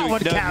for that one,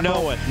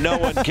 Campbell. No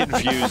one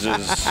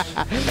confuses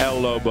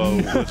El Lobo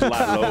with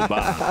La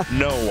Loba.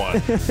 No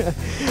one.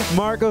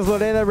 Marcos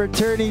Lloreda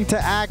returning to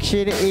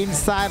action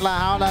inside La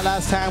Jaula.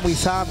 Last time we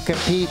saw him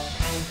compete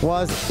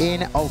was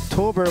in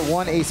October,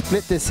 won a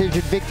split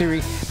decision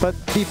victory. But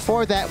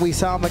before that, we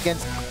saw him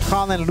against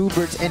Colin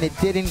Luberts, and it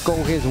didn't go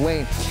his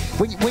way.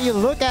 When you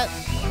look at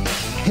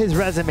his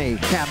resume,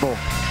 Campbell,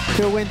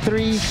 he'll win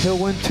 3, he'll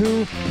win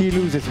 2, he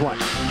loses 1.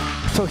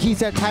 So he's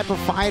that type of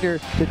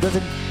fighter that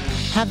doesn't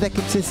have that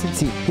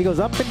consistency. He goes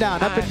up and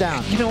down, up and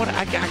down. You know what?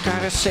 I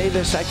gotta say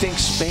this. I think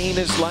Spain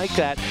is like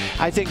that.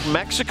 I think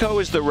Mexico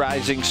is the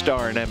rising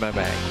star in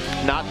MMA.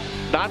 Not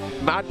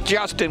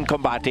just in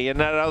Combate and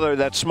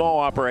that small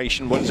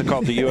operation. What is it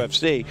called? The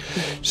UFC.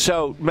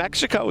 So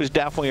Mexico is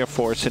definitely a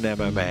force in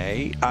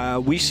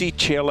MMA. We see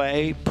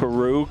Chile,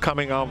 Peru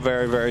coming on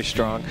very, very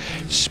strong.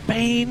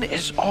 Spain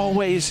is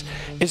always,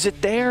 is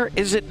it there?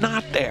 Is it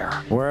not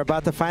there? We're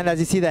about to find out.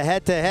 You see the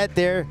head-to-head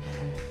there.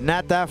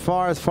 Not that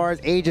far as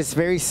age. It's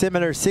very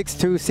similar.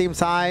 6'2", same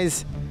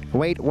size.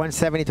 Weight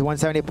 170 to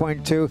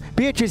 170.2.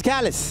 Beatriz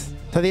Calles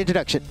to the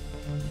introduction.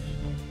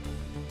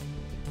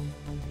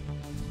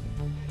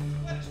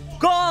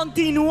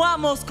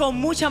 Continuamos con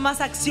mucha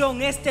más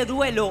acción este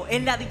duelo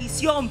en la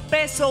división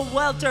peso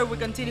welter. We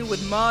continue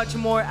with much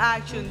more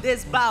action.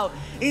 This bout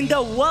in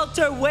the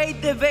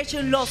welterweight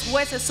division. Los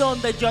jueces son,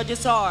 the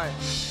judges are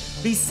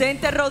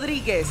Vicente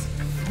Rodríguez,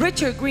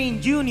 Richard Green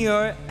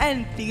Jr.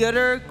 and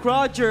Theodore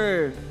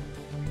Crutcher.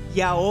 Y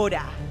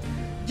ahora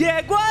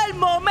llegó el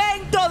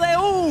momento de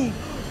un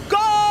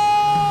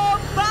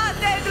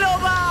combate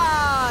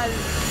global.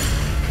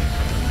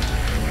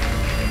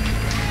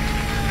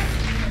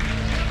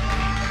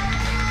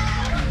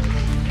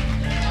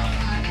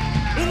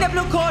 In the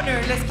blue corner,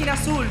 en la esquina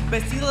azul,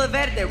 vestido de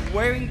verde,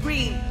 wearing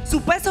green. Su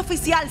peso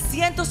oficial,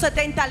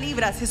 170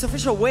 libras. His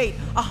official weight,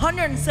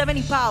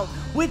 170 pounds.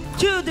 With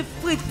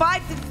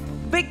 5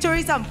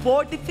 victories and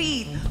 4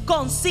 defeats.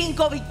 Con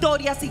 5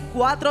 victorias y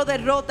 4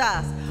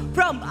 derrotas.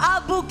 From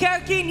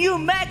Albuquerque, New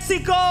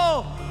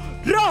Mexico,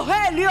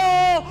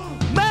 Rogelio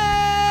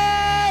Melgoza.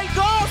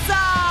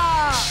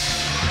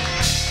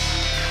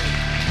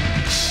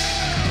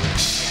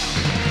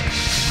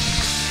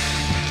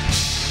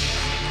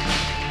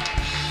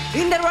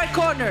 In the right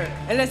corner,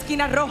 en la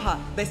esquina roja,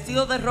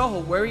 vestido de rojo,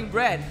 wearing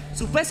red.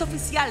 Su peso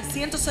oficial,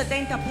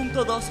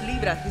 170.2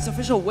 libras. His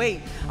official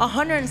weight,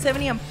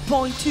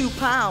 170.2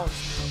 pounds.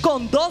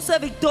 Con 12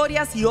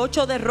 victorias y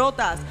 8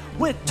 derrotas.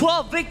 With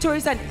 12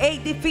 victories and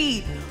 8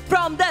 defeats.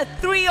 From the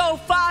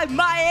 305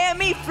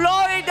 Miami,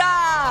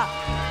 Florida,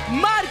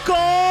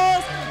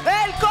 Marcos,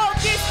 el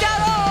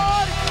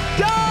Conquistador,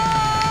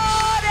 Lloreda.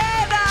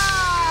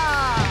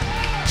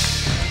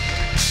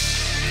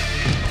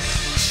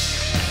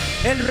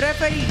 El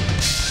referee,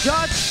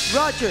 Judge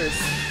Rogers.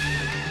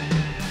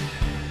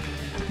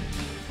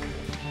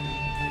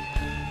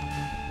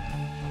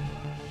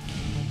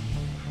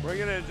 Bring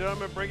it in,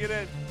 gentlemen, bring it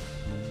in.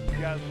 You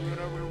guys went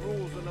over the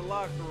rules in the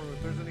locker room.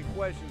 If there's any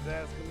questions,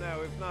 ask them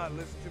now. If not,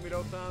 listen to me at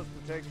all times,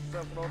 protect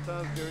yourself at all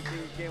times, do everything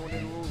you can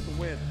within the rules to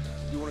win.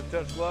 If you want to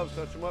touch gloves,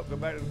 touch them up, go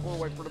back to the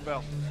corner, wait for the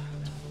bell.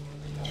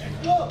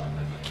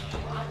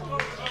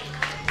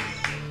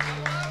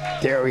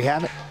 There we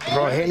have it.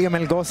 Rogelio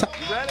Melgoza.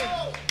 You ready?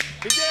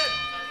 Begin.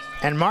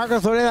 And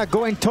Marcos Lloreda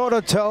going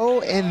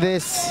toe-to-toe in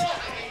this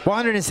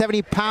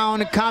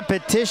 170-pound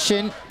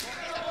competition.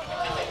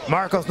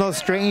 Marcos no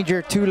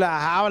stranger to La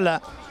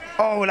Jaula.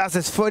 Oh, lost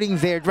his footing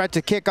there. Tried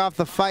to kick off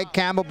the fight,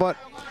 Campbell, but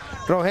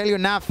Rogelio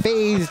not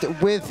phased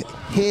with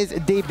his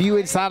debut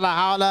inside La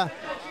Jaula.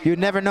 You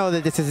never know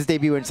that this is his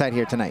debut inside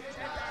here tonight.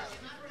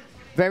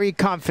 Very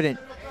confident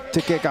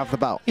to kick off the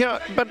bout. You know,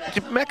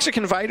 but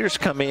Mexican fighters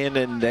come in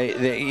and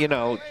they you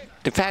know,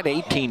 they've had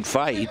 18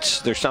 fights.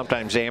 They're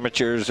sometimes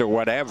amateurs or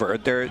whatever.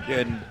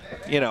 And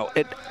you know,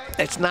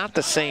 it's not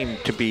the same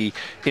to be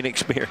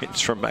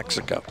inexperienced from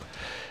Mexico.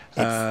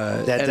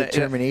 That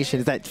determination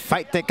is that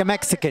fight like a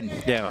Mexican.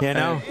 Yeah,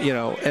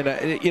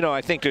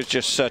 I think there's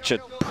just such a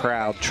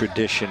proud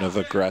tradition of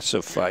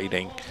aggressive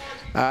fighting.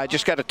 I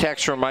just got a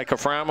text from Mike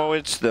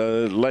Aframowitz,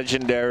 the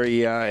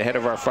legendary head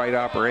of our fight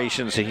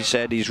operations. He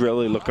said he's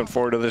really looking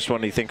forward to this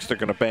one. He thinks they're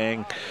going to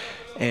bang,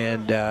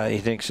 and he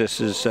thinks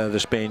this is the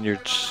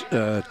Spaniards'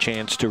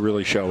 chance to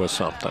really show us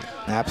something.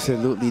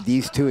 Absolutely,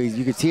 these two,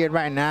 you can see it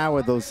right now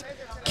with those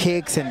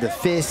kicks and the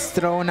fists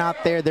thrown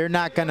out there. They're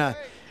not going to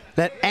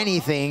let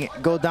anything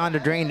go down the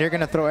drain. They're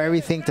going to throw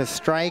everything to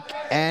strike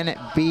and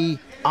be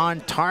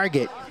on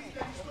target.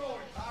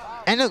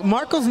 And look,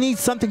 Marcos needs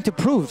something to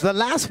prove. The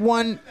last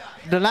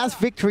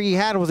victory he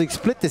had was a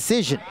split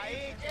decision,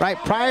 right?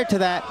 Prior to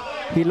that,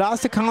 he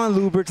lost to Colin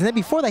Luberts, and then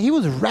before that, he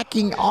was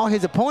wrecking all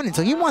his opponents,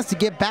 so he wants to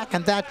get back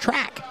on that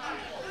track.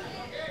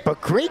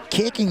 But great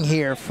kicking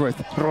here for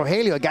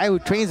Rogelio, a guy who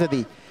trains with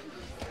the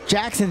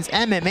Jackson's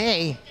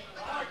MMA.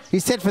 He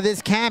said for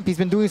this camp, he's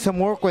been doing some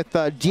work with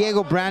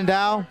Diego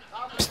Brandao,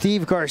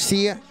 Steve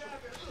Garcia.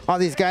 All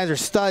these guys are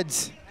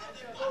studs.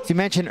 As you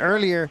mentioned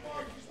earlier,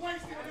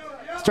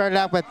 started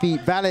out at the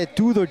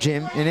Valetudo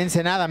gym in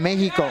Ensenada,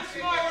 Mexico,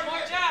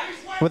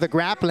 with a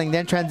grappling,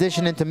 then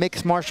transitioned into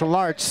mixed martial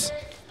arts.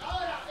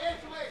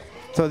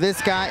 So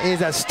this guy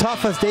is as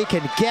tough as they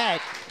can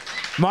get.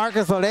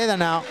 Marcos Lloreda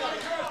now,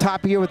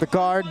 top here with the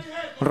guard,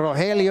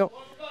 Rogelio.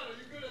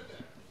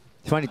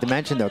 It's funny to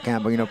mention though,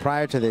 Campbell, you know,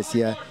 prior to this,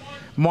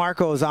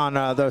 Marcos on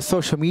the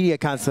social media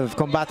accounts of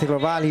Combate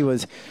Global, he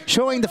was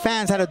showing the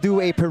fans how to do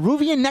a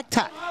Peruvian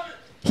necktie.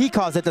 He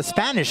calls it the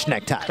Spanish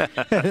necktie.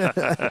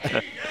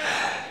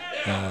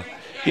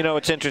 You know,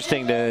 it's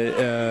interesting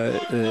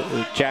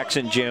to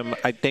Jackson Jim.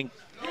 I think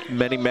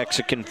many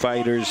Mexican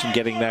fighters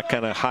getting that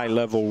kind of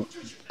high-level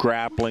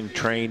grappling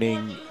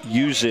training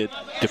use it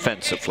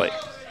defensively.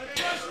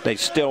 They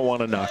still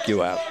want to knock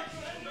you out.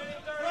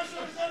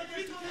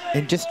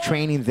 And just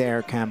training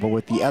there, Campbell,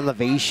 with the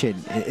elevation,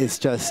 it's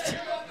just,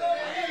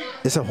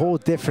 it's a whole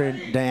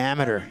different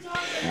diameter.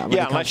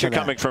 Yeah, unless you're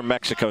coming from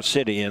Mexico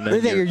City. And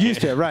then you're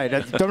used to it, right.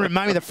 Don't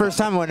remind me the first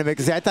time I went to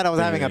Mexico City. I thought I was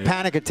having a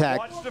panic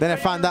attack. Then I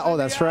found out, oh,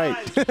 that's right.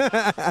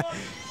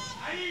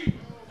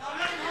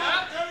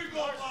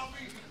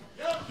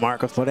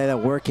 Marcos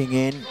Lloreda working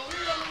in.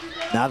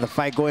 Now the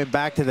fight going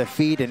back to the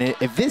feet. And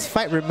if this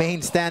fight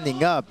remains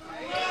standing up,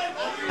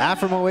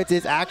 Afromowitz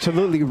is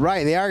absolutely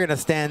right. They are going to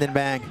stand and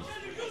bang.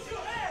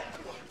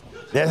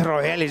 There's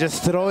Rogelio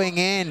just throwing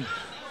in.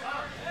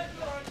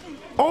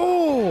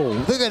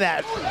 Oh, look at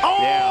that.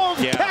 Oh,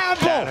 yeah,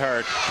 Campbell. That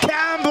hurt.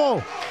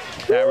 Campbell.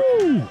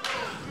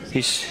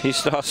 He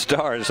saw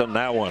stars on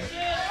that one.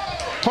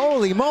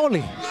 Holy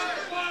moly.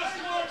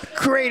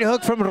 Great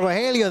hook from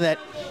Rogelio that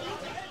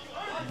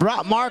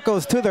brought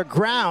Marcos to the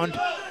ground.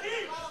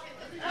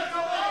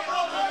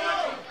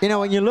 You know,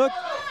 when you look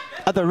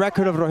at the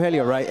record of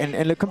Rogelio, right,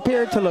 and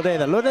compare it to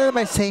Lloreda, Lloreda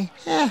might say,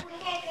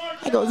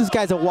 I go, this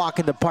guy's a walk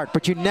in the park,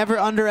 but you never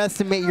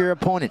underestimate your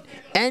opponent.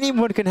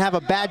 Anyone can have a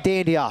bad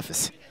day in the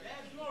office.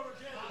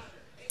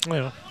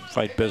 Well,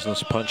 fight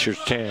business, puncher's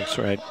chance,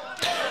 right?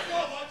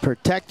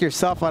 Protect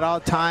yourself at all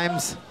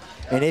times.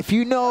 And if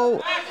you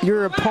know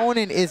your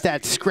opponent is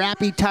that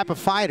scrappy type of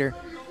fighter,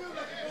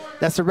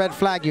 that's a red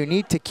flag. You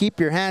need to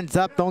keep your hands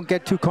up. Don't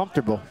get too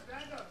comfortable.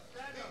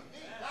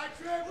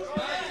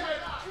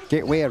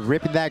 Great way of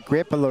ripping that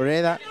grip of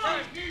Lloreda,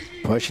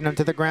 pushing him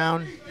to the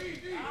ground.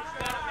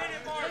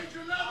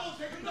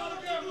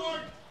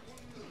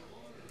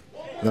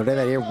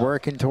 Lloreda here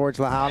working towards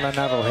La Jaula,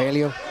 now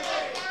Rogelio.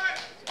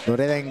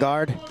 Lloreda in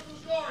guard.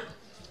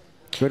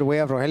 Good way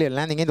of Rogelio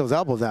landing in those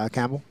elbows,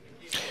 Campbell.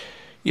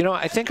 You know,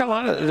 I think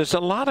there's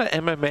a lot of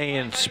MMA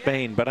in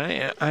Spain, but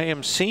I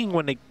am seeing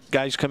when the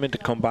guys come into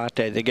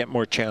Combate, they get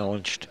more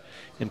challenged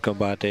in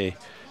Combate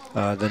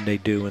than they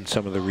do in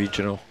some of the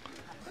regional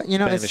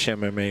Spanish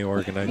MMA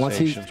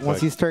organizations.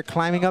 Once you start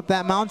climbing up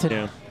that mountain.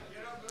 Yeah.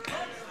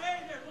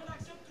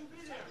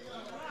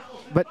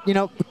 But, you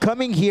know,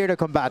 coming here to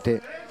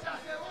Combate,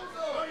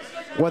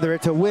 whether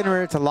it's a win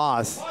or it's a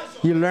loss,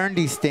 you learn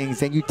these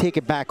things and you take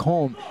it back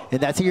home,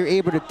 and that's how you're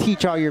able to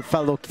teach all your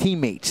fellow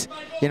teammates,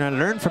 you know,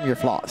 learn from your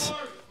flaws.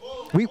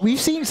 We've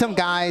seen some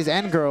guys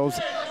and girls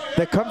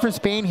that come from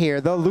Spain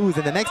here, they'll lose,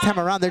 and the next time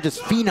around they're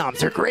just phenoms,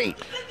 they're great.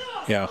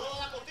 Yeah.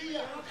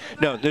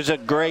 No, there's a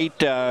great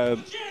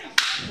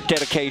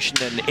dedication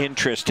and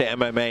interest to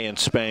MMA in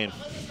Spain.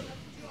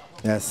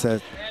 Yes,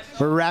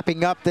 we're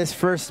wrapping up this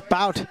first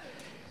bout.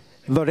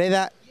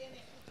 Lloreda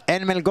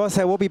and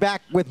Melgoza will be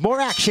back with more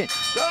action.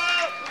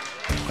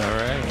 All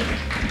right.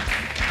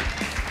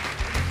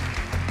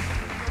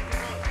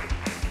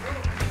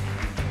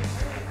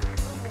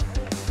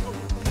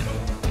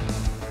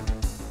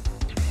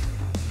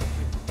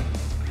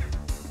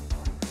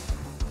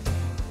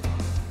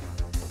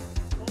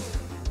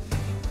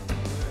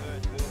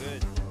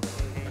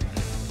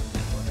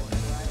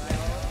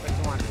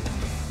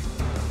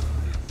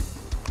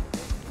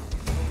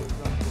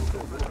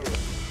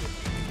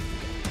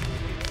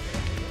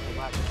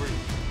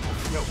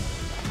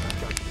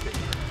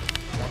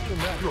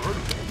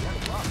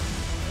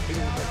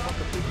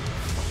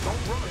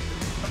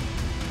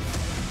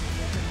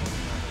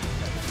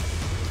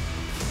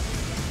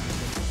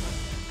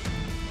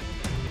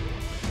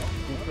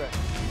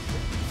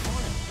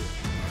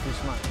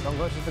 Don't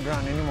go to the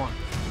ground anymore.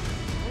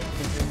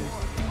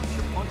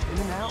 Punch in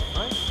and out,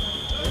 right?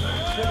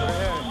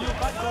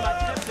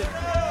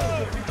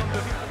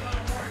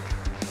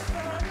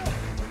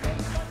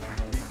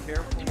 Be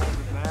careful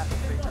with that.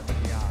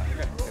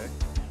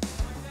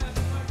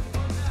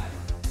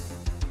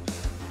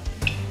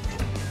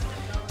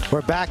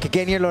 We're back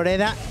again here,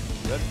 Lloreda.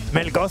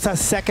 Melgoza's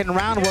second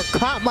round. What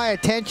caught my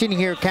attention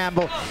here,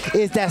 Campbell,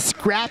 is that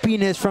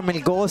scrappiness from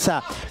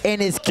Melgoza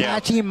and is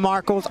catching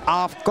Marcos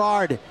off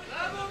guard.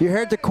 You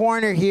heard the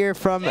corner here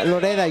from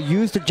Lloreda,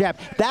 use the jab.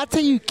 That's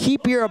how you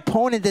keep your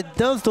opponent that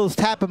does those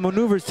type of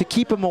maneuvers to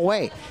keep him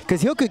away.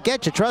 Because he could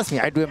get you, trust me.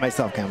 I do it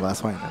myself, Campbell,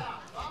 that's why I know.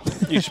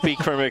 You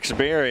speak from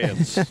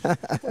experience.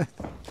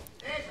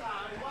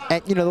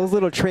 And, you know, those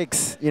little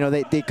tricks, you know,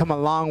 they come a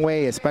long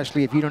way,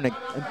 especially if you don't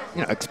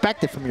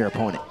expect it from your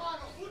opponent.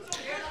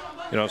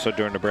 And also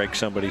during the break,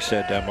 somebody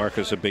said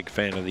Marco's is a big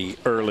fan of the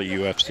early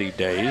UFC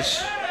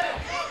days.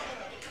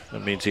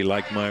 That means he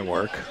liked my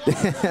work.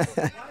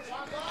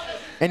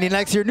 And he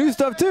likes your new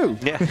stuff, too.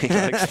 Yeah, he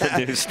likes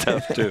the new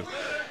stuff, too.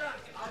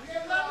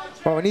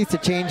 Well, it needs to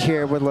change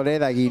here with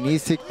Lloreda. He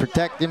needs to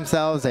protect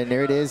himself, and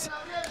there it is.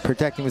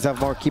 Protecting himself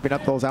more, keeping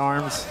up those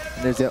arms.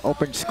 There's an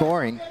open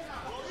scoring.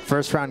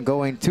 First round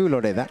going to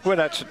Lloreda.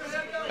 Well,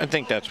 I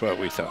think that's what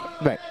we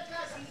thought. Right.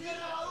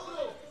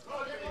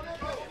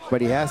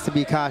 But he has to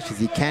be cautious.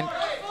 He can't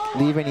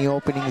leave any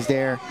openings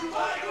there.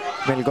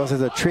 Melgoza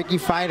is a tricky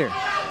fighter.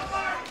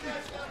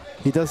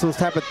 He does those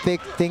type of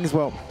thick things.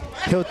 Well,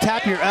 he'll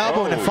tap your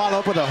elbow and then follow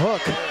up with a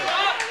hook.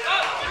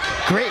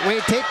 Great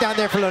weight takedown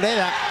there for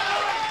Lloreda.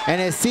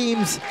 And it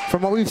seems,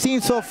 from what we've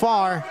seen so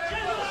far,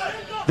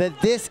 that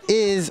this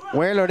is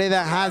where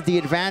Lloreda has the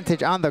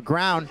advantage on the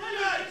ground.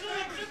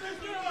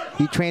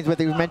 He trains with,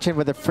 we mentioned,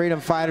 with a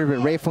freedom fighter, with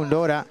Ray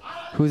Fundora,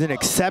 who's an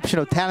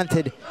exceptional,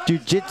 talented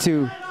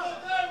jiu-jitsu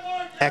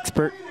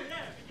expert.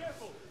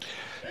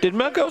 Did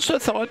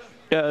Melgoza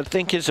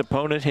think his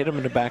opponent hit him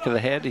in the back of the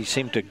head? He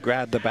seemed to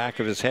grab the back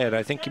of his head.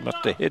 I think he must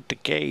have hit the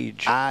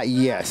cage.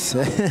 Yes.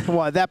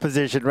 Well, that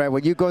position, right?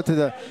 When you go to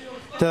the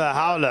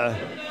jaula,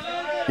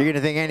 you're going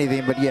to think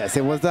anything, but yes,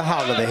 it was the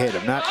jaula that hit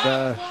him, not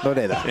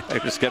Lloreda. He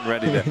was getting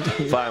ready to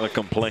file a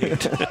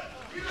complaint.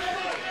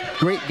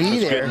 Great knee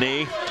there. Good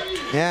knee.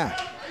 Yeah.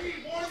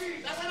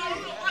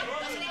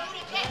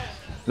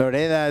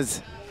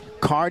 Lloreda's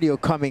cardio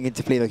coming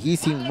into play. He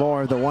seemed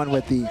more the one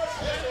with the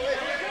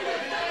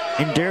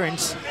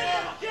endurance.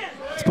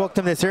 Spoke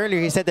to him this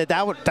earlier. He said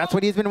that's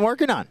what he's been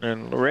working on.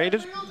 And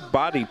Lloreda's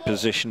body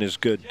position is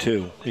good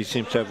too. He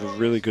seems to have a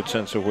really good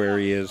sense of where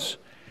he is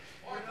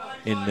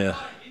in the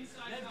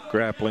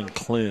grappling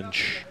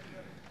clinch.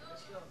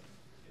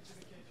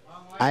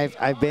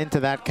 I've been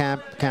to that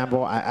camp,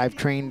 Campbell. I've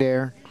trained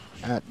there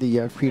at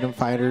the Freedom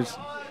Fighters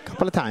a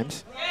couple of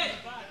times,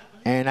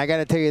 and I got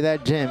to tell you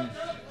that gym.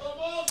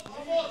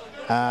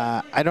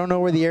 I don't know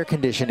where the air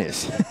condition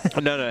is.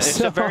 No, it's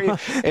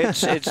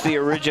it's the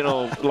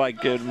original,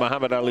 like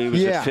Muhammad Ali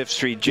was at Fifth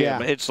Street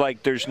Gym. Yeah. It's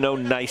like there's no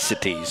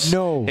niceties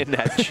in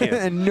that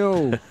gym.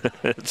 No.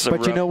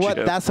 But you know what?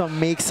 Gym. That's what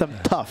makes them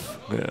tough.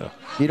 Yeah.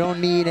 You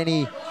don't need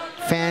any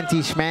fancy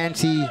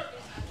schmancy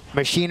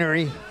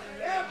machinery.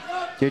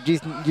 You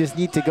just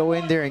need to go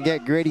in there and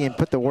get gritty and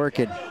put the work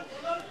in.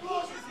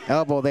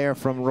 Elbow there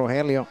from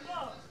Rogelio.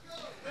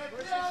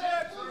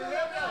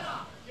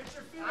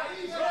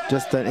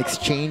 Just an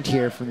exchange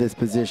here from this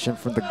position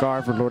from the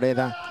guard for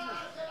Lloreda.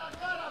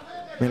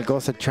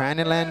 Melgoza trying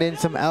to land in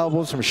some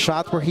elbows, some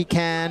shots where he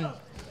can.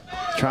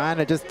 Trying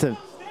to just to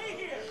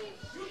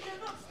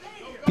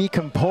be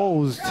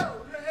composed.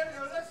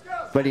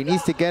 But he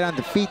needs to get on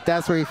the feet.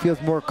 That's where he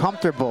feels more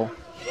comfortable.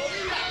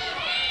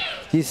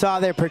 You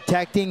saw there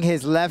protecting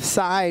his left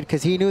side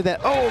because he knew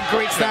that,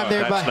 great stab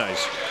there by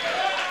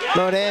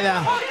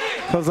Lloreda.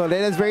 Because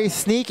Lloreda's very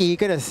sneaky. He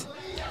could have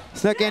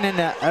snuck in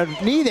a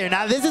knee there.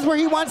 Now this is where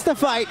he wants to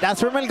fight.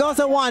 That's where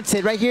Melgoza wants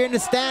it, right here in the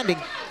standing.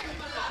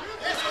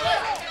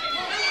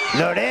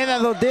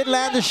 Lloreda, though, did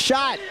land a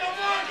shot.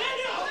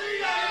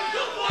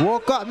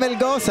 Woke up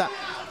Melgoza.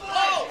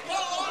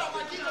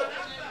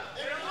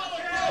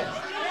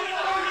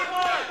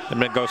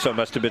 And Melgoza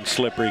must have been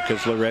slippery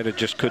because Lloreda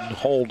just couldn't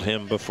hold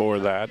him before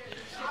that.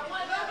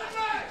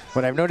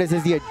 What I've noticed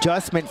is the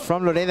adjustment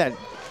from Lloreda,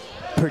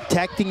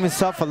 protecting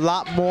himself a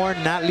lot more,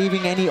 not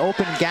leaving any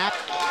open gap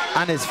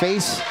on his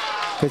face,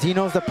 because he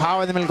knows the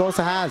power that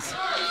Melgoza has.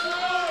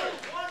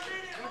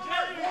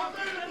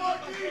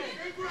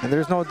 And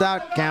there's no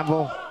doubt,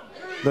 Campbell,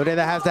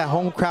 Lloreda has that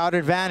home crowd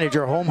advantage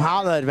or home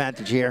jaula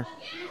advantage here.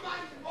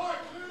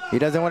 He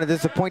doesn't want to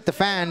disappoint the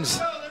fans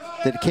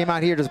that came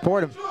out here to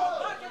support him.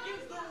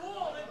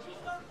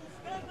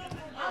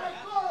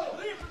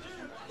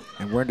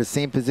 And we're in the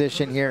same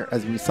position here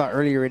as we saw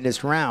earlier in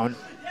this round.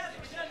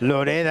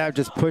 Lloreda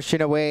just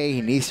pushing away.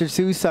 He needs to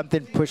do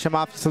something, push him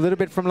off just a little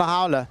bit from La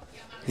Jaula.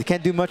 He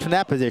can't do much from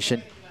that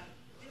position.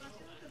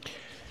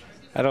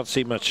 I don't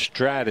see much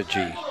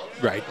strategy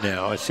right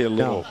now. I see a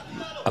little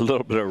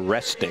bit of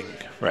resting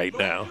right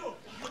now.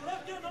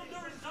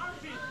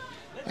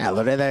 Yeah,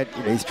 Lloreda,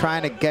 he's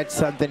trying to get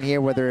something here,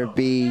 whether it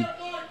be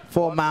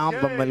full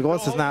mount, but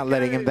Melgoza's not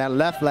letting him. That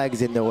left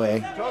leg's in the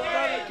way.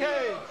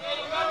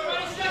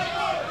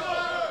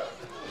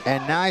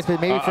 And now he's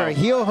maybe for a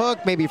heel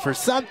hook, maybe for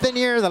something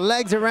here. The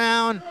legs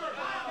around.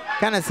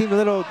 Kind of seemed a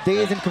little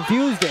dazed and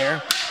confused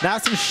there. Now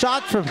some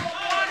shots from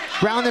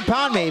ground and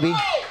pound, maybe.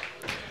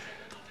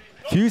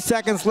 Few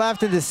seconds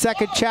left in the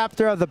second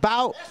chapter of the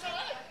bout.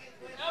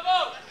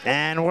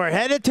 And we're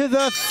headed to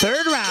the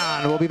third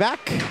round. We'll be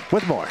back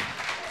with more.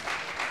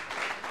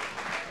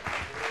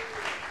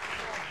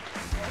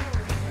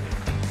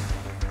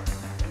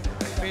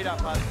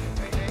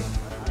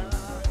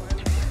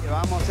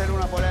 Vamos a hacer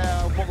una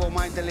pelea un poco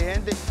más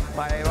inteligente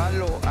para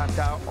llevarlo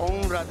hasta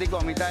un ratico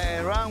a mitad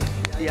de round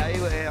y ahí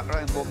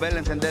volver a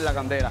encender la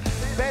candela.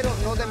 Pero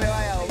no te me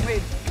vayas a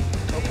dormir,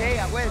 ¿ok?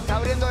 Acuérdate, está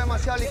abriendo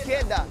demasiado a la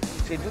izquierda.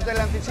 Si tú te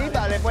la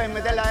anticipas, le puedes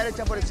meter la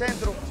derecha por el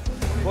centro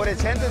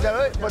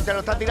y te lo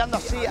está tirando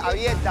así,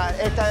 abierta.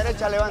 Esta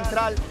derecha le va a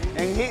entrar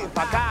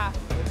para acá,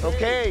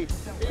 ¿ok?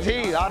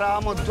 Sí, ahora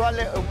vamos a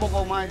actuarle un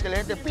poco más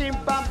inteligente. Pim,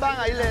 pam, pam,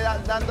 ahí le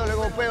dándole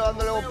golpeo.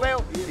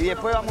 Y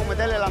después vamos a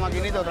meterle la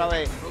maquinita otra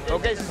vez.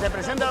 Ok, si se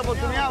presenta la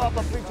oportunidad, va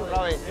para el picho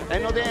otra vez.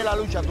 Él no tiene la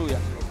lucha tuya.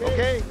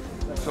 Ok,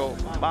 so,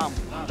 vamos,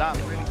 dame.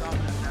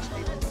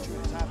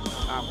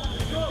 Vamos.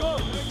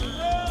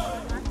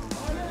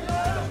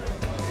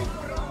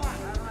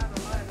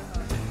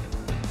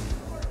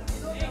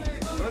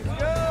 Let's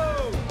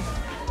go!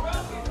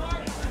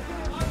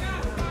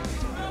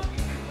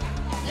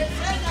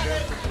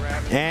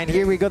 And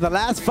here we go, the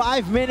last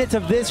 5 minutes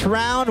of this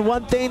round.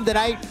 One thing that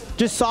I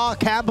just saw,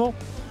 Campbell,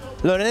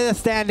 Lloreda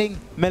standing,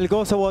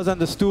 Melgoza was on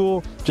the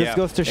stool. Just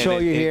goes to show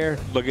you here.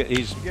 Look at,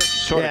 he's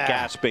sort of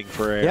gasping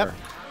for air. Yep.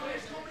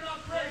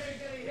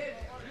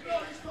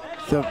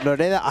 So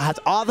Lloreda has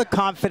all the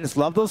confidence.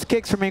 Love those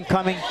kicks from him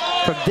coming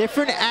from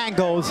different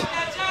angles.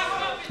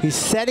 He's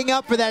setting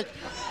up for that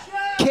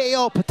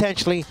KO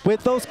potentially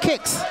with those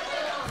kicks.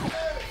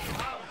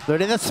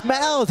 Lloreda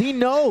smells, he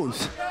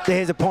knows that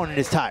his opponent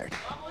is tired.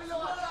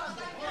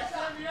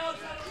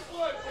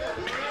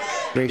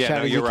 Great shot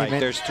no, you're right.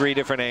 There's 3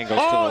 different angles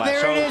to the left.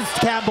 Oh, there it is,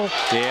 Campbell.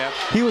 Yeah.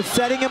 He was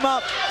setting him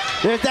up.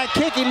 There's that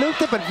kick. He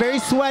looped it, but very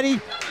sweaty.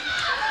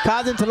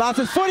 Caused him to lose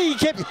his footing.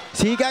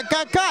 See, he got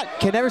caught.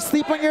 Can never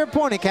sleep on your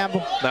opponent,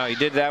 Campbell. No, he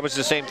did. That was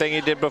the same thing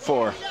he did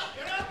before.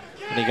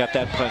 And he got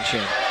that punch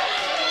in.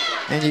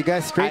 And you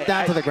guys straight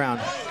down to the ground.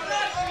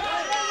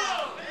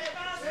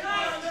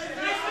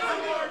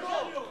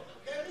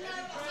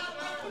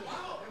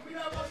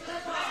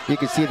 You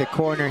can see the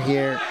corner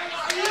here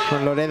for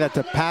Lloreda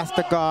to pass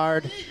the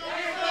guard.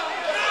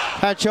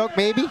 Head choke,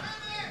 maybe.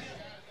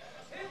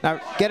 Now,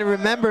 gotta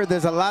remember,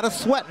 there's a lot of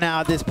sweat now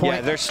at this point.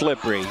 Yeah, they're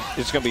slippery.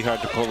 It's gonna be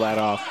hard to pull that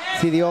off.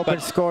 See the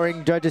open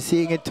scoring, judges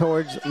seeing it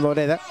towards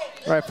Lloreda,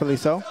 rightfully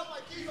so.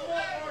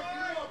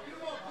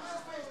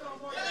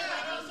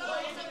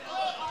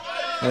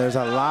 There's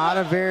a lot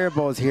of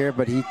variables here,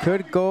 but he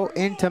could go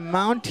into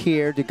mount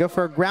here to go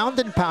for a ground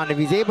and pound if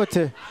he's able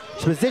to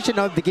position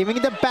of the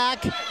giving the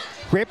back.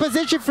 Great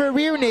position for a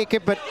rear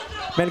naked, but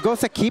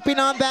Melgoza keeping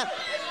on that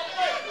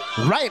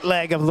right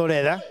leg of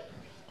Lloreda.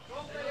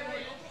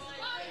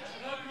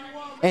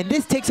 And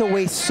this takes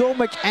away so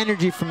much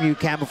energy from you,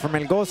 Campbell, from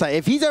Melgoza.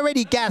 If he's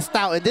already gassed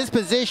out in this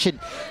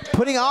position,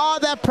 putting all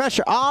that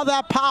pressure, all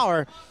that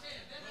power.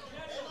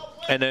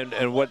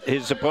 And what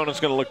his opponent's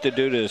going to look to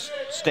do to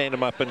stand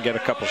him up and get a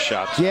couple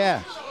shots.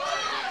 Yeah.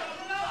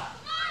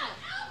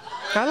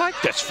 I like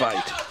this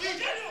fight.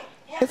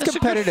 It's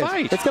competitive.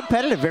 It's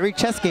competitive, very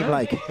chess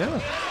game-like.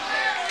 Yeah.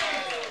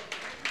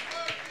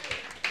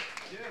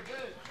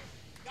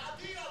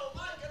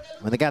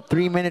 When they got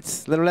 3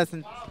 minutes,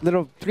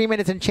 3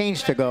 minutes and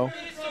change to go.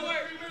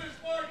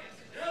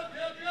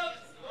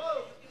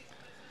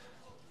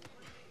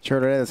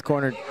 Lloreda's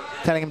corner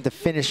telling him to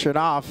finish it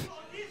off.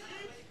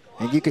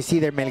 And you can see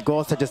there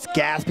Melgoza just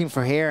gasping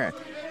for air.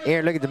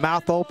 Look at the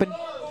mouth open.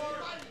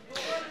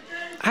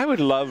 I would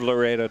love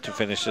Lloreda to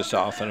finish this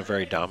off in a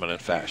very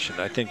dominant fashion.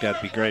 I think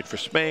that'd be great for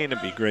Spain.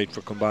 It'd be great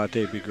for Combate.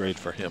 It'd be great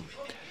for him.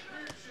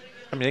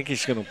 I mean, I think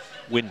he's going to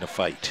win the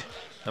fight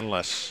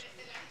unless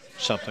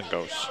something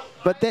goes.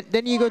 But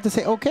then you go to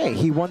say, okay,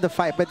 he won the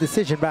fight by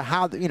decision, but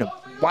how,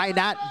 why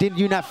not, did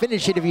you not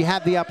finish it if you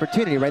had the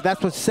opportunity, right?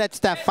 That's what sets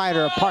that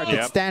fighter apart,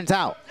 that stands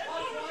out.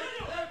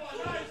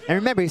 And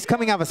remember, he's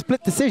coming out of a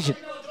split decision.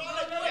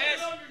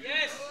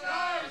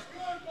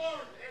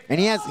 And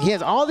he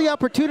has all the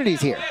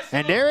opportunities here.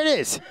 And there it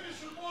is.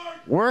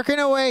 Working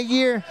away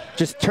here,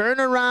 just turn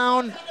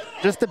around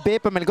just a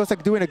bit, but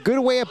Melgoza doing a good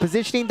way of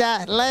positioning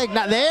that leg.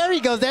 Now, there he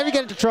goes, there he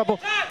gets into trouble.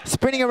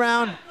 Spinning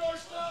around.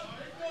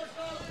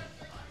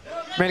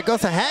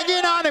 Melgoza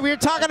hanging on that we were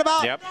talking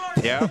about.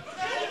 Yep.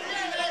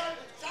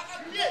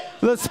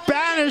 The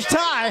Spanish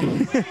tie.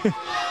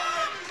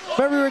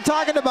 But we were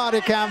talking about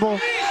it, Campbell.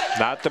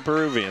 Not the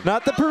Peruvian.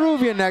 Not the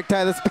Peruvian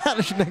necktie, the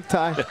Spanish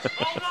necktie.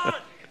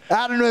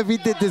 I don't know if he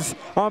did this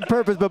on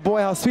purpose, but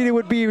boy, how sweet it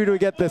would be to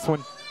get this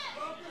one.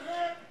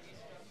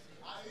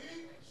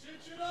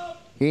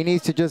 He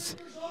needs to just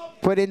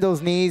put in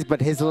those knees,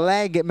 but his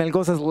leg,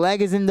 Melgoza's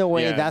leg is in the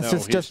way. Yeah,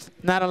 That's just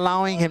not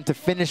allowing him to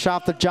finish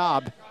off the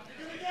job.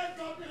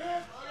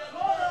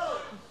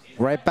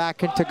 Right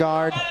back into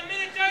guard.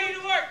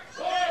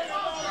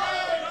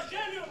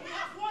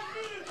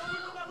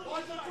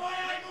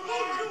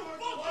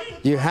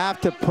 You have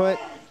to put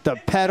the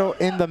pedal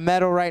in the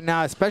metal right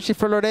now, especially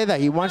for Lloreda.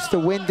 He wants to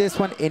win this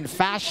one in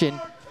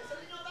fashion,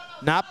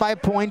 not by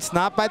points,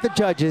 not by the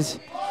judges.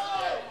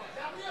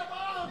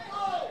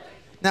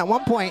 Now, at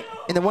one point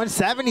in the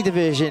 170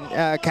 division,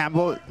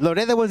 Campbell,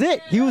 Lloreda was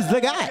it. He was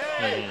the guy.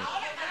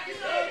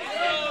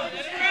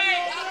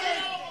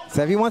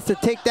 So if he wants to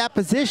take that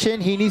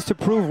position, he needs to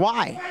prove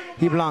why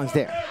he belongs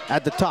there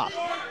at the top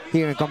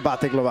here in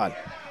Combate Global.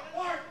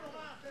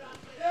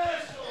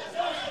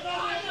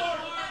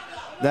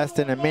 Less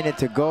than a minute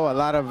to go. A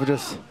lot of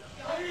just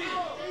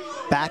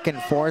back and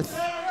forth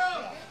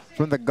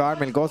from the guard.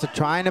 Melgoza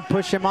trying to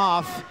push him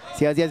off.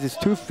 See how he has his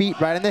 2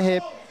 feet right in the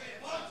hip.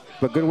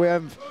 But good way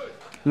of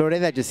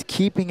Lloreda just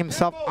keeping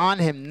himself on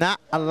him, not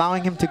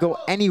allowing him to go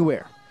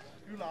anywhere.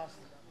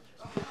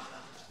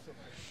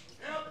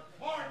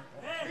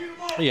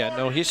 Yeah,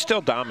 no, he's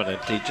still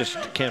dominant. He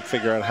just can't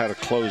figure out how to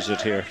close it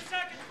here.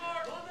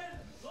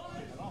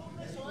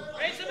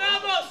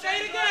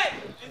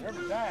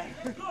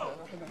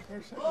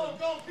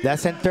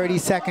 Less than 30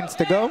 seconds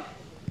to go.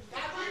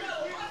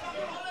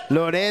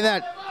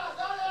 Lloreda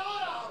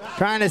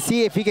trying to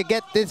see if he could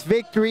get this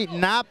victory,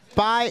 not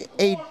by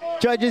a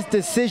judge's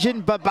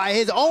decision, but by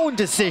his own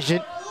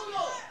decision.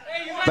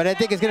 but I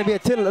think it's going to be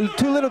too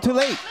little too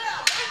late.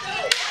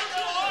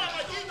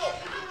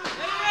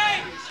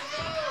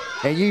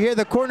 And you hear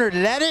the corner,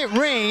 let it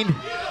rain,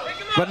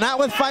 but not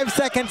with 5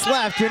 seconds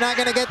left. You're not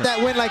going to get that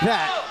win like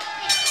that.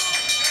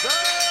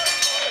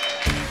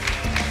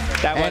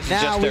 That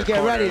wasn't just their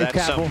corner.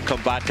 That's some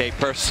Combate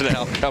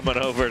personnel coming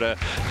over to...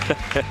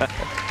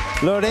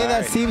 Lloreda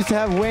right. seems to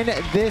have won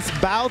this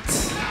bout.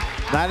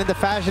 Not in the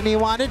fashion he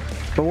wanted,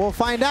 but we'll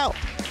find out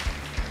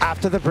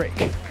after the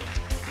break.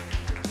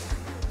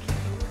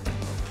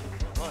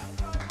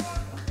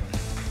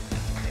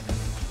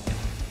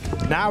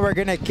 Now we're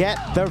gonna get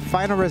the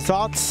final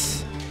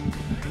results.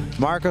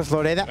 Marcos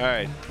Lloreda. All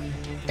right.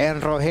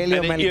 And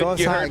Rogelio Melgoza.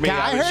 You heard me.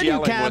 I heard you,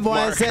 Campbell.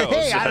 I said,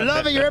 hey, I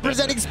love it. You're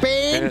representing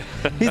Spain.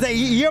 He's like,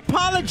 you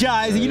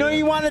apologize. You know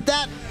you wanted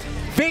that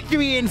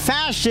victory in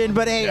fashion,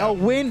 but hey, a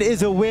win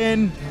is a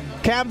win.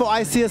 Campbell,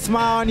 I see a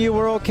smile on you.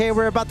 We're okay.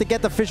 We're about to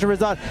get the official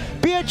result.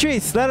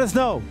 Beatrice, let us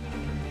know.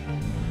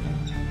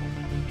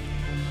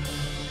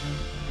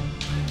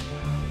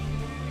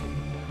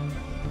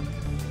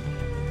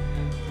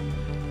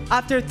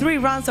 After 3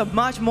 rounds of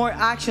much more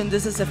action,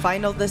 this is the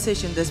final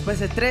decision. Después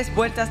de 3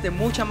 vueltas de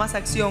mucha más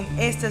acción,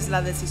 esta es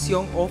la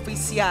decisión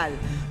oficial.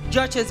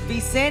 Judges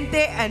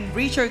Vicente and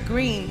Richard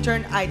Green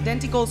turned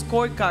identical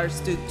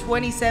scorecards to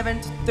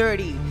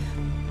 27-30.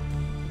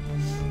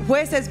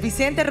 Jueces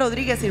Vicente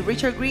Rodríguez y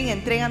Richard Green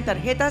entregan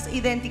tarjetas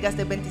idénticas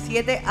de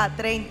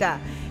 27-30.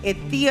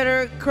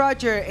 Theodore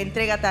Crutcher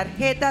entrega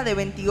tarjeta de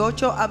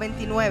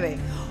 28-29.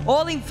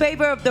 All in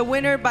favor of the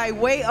winner by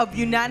way of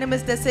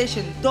unanimous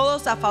decision.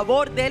 Todos a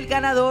favor del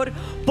ganador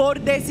por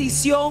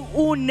decisión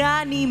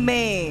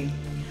unánime.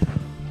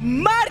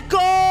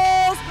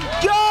 Marcos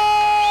Lloreda!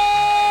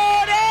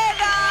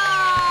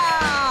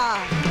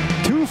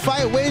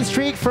 2-fight win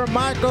streak for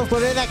Marcos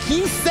Lloreda.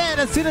 He said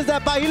as soon as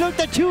that bout, he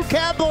looked at you,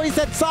 Campbell, he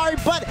said, sorry,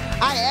 but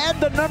I am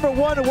the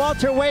 #1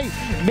 welterweight.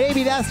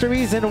 Maybe that's the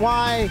reason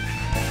why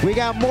we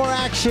got more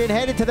action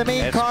headed to the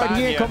main card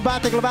here in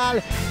Combate Global.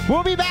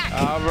 We'll be back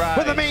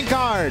with the main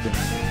card.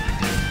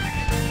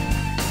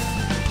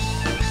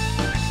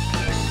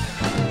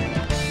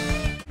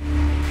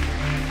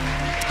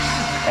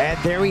 And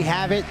there we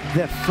have it,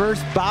 the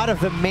first bout of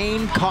the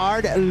main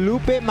card.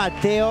 Lupe,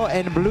 Mateo,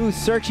 and Blue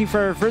searching for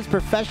her first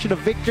professional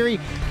victory.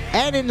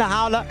 And in the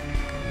jaula,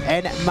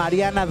 and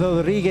Mariana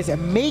Rodriguez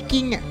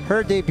making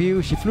her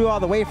debut. She flew all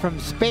the way from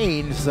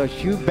Spain, so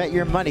you bet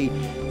your money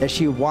that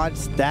she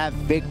wants that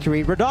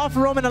victory.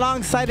 Rodolfo Roman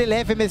alongside El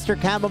Jefe, Mr.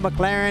 Campbell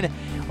McLaren.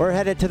 We're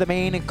headed to the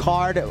main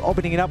card,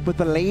 opening it up with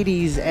the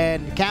ladies.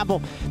 And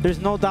Campbell, there's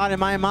no doubt in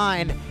my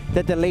mind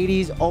that the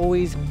ladies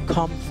always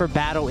come for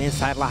battle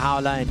inside La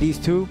Jaula, and these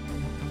two,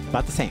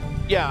 about the same.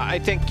 Yeah, I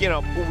think, you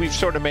know, we've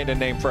sort of made a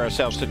name for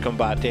ourselves to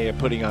Combate,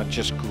 putting on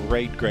just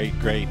great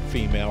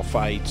female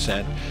fights,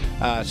 and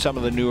some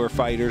of the newer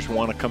fighters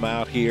want to come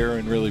out here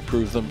and really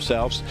prove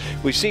themselves.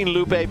 We've seen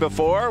Lupe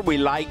before. We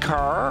like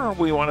her.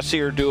 We want to see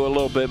her do a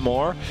little bit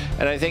more,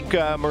 and I think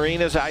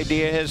Marina's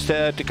idea is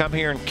to come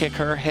here and kick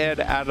her head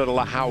out of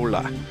La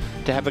Jaula,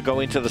 to have it go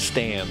into the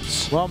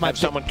stands. Well, have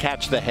someone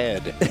catch the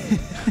head.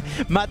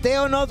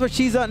 Mateo knows what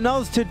she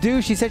knows to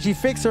do. She said she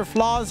fixed her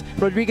flaws.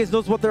 Rodriguez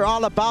knows what they're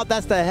all about.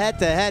 That's the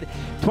head-to-head.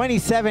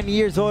 27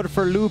 years old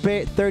for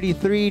Lupe,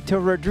 33 to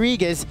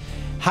Rodriguez.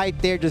 Height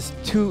there, just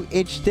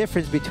 2-inch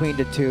difference between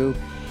the two.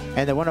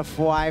 And the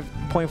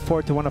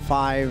 105.4 to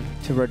 105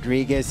 to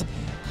Rodriguez.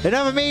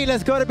 Enough of me,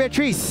 let's go to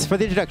Beatriz for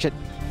the introduction.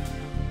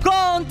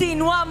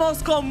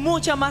 Continuamos con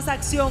mucha más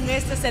acción.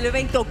 Este es el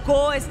evento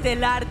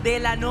coestelar de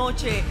la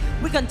noche.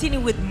 We continue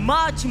with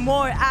much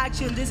more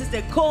action. This is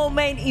the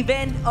co-main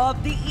event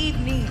of the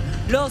evening.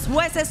 Los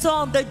jueces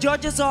son, the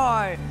judges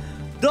are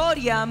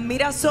Dorian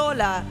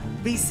Mirasola,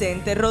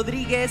 Vicente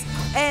Rodríguez,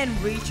 and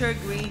Richard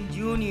Green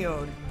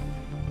Jr.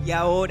 Y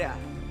ahora,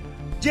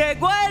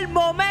 llegó el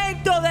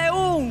momento de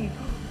un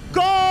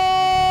combate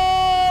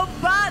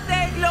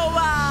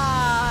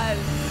global.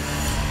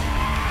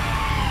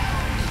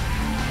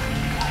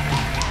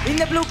 In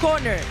the blue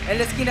corner, en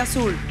la esquina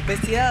azul,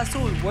 vestida de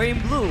azul, wearing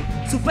blue.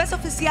 Su peso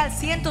oficial,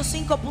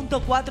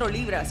 105.4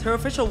 libras. Her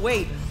official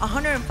weight,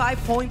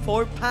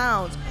 105.4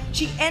 pounds.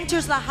 She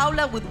enters la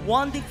jaula with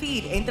 1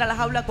 defeat. Entra a la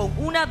jaula con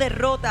una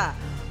derrota.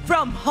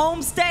 From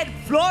Homestead,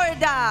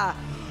 Florida,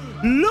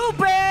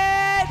 Lupe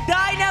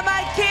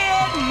Dynamite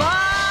Kid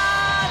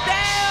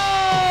Mateo.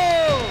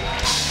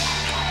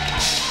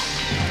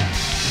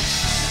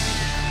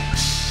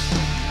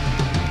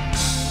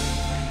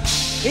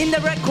 In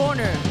the red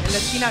corner, en la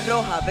esquina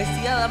roja,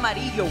 vestida de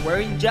amarillo,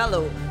 wearing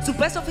yellow. Su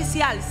peso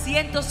oficial,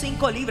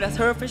 105 libras.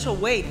 Her official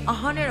weight,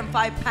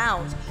 105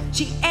 pounds.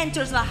 She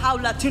enters la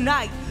jaula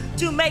tonight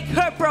to make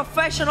her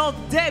professional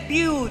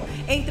debut.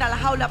 Entra a la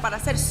jaula para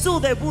hacer su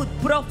debut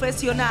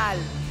profesional.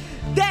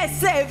 De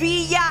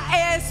Sevilla,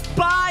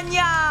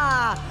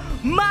 España,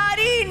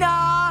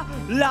 Marina,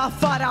 la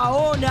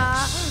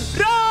faraona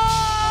Rodríguez.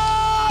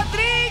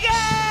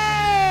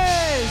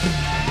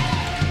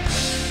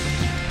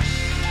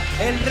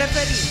 El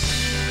referee,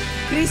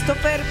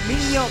 Christopher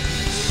Miño.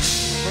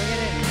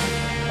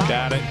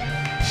 Got it.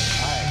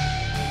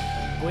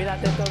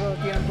 Cuídate todo el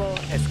tiempo,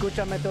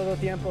 escúchame todo el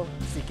tiempo.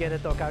 Si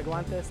quieres tocar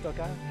guantes,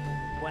 tocar.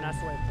 Buena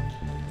suerte.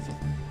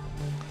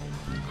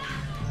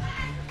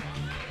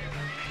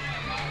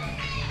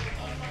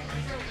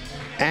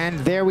 And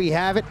there we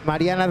have it.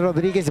 Mariana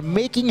Rodriguez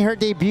making her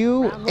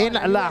debut in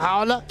La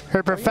Jaula,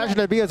 her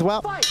professional debut as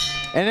well.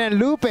 And then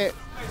Lupe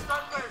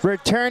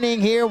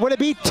returning here. Would it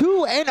be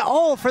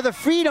 2-0 for the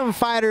Freedom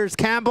Fighters,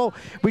 Campbell?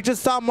 We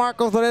just saw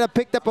Marcos Lloreda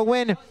picked up a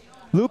win.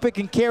 Lupe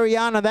can carry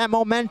on that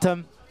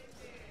momentum.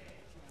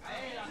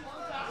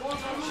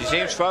 She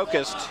seems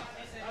focused.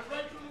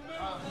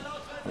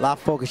 A lot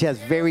of focus. She has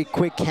very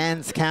quick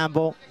hands,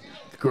 Campbell.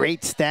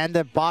 Great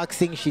stand-up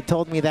boxing. She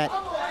told me that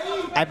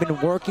I've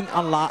been working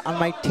a lot on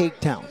my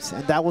takedowns,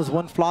 and that was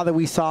one flaw that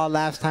we saw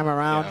last time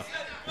around. Yeah.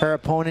 Her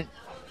opponent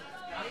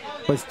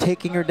was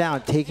taking her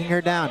down, taking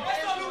her down.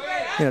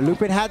 You know,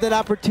 Lupe had that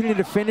opportunity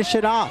to finish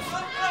it off.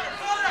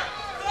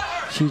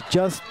 She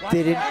just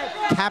didn't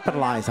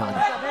capitalize on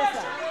it.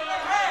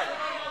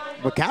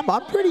 But Campbell,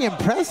 I'm pretty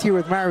impressed here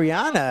with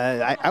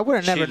Mariana. I would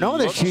have never known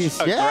that she's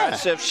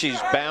aggressive. Yeah. She's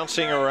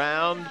bouncing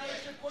around.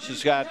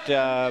 She's got,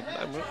 I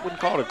wouldn't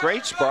call it a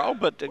great sprawl,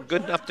 but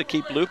good enough to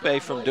keep Lupe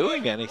from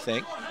doing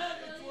anything.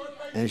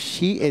 And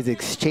she is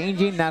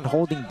exchanging, not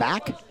holding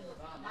back.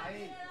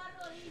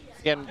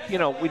 And, you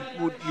know,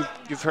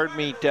 you've heard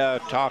me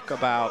talk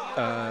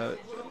about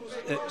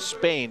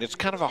Spain. It's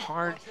kind of a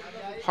hard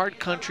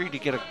country to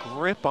get a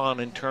grip on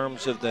in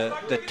terms of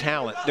the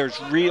talent.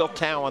 There's real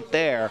talent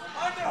there.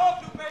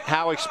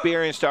 How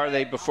experienced are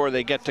they before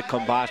they get to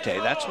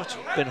Combate? That's what's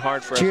been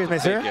hard for us to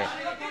figure.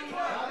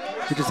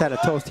 You just had a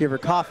toast here for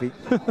coffee.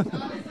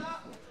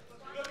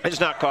 It's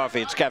not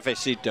coffee, it's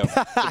cafecito. It's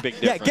a big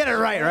difference. Yeah, get it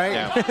right?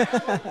 Yeah.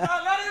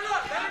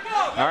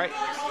 All right.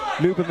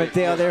 Lupe and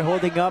Mateo there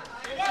holding up,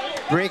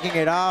 breaking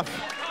it off.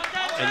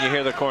 And you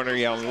hear the corner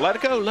yelling, let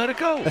it go, let it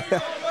go.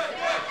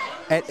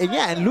 and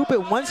yeah, and Lupe,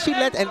 once she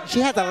and she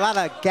has a lot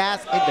of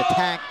gas in the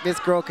tank, this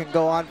girl can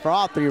go on for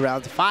all 3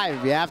 rounds, 5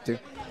 if you have to.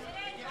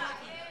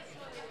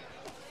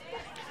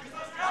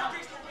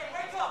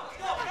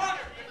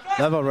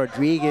 Level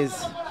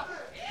Rodriguez.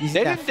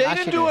 They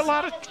didn't do a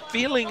lot of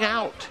feeling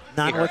out.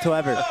 None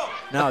whatsoever.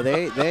 No,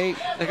 they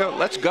go,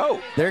 let's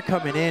go. They're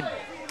coming in.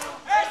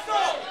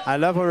 I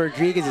love how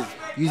Rodriguez is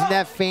using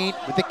that feint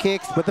with the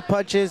kicks, with the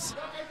punches,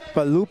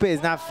 but Lupe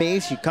is not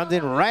phased. She comes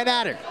in right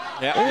at her.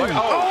 Yeah.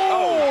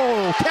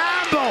 Oh,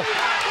 Campbell!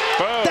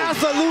 Boom.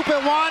 That's what Lupe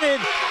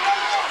wanted.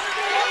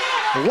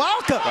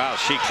 Welcome. Wow,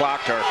 she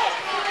clocked her.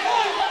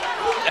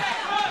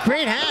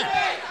 Great hand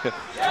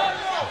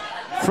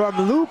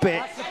from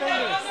Lupe.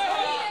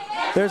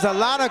 There's a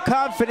lot of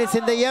confidence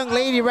in the young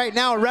lady right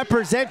now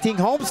representing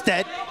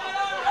Homestead.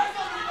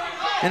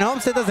 And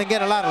Homestead doesn't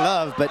get a lot of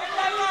love, but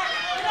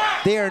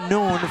they are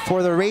known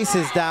for the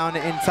races down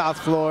in South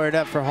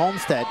Florida for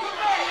Homestead.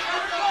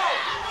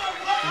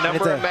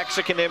 Number of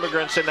Mexican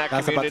immigrants in that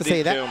community, about to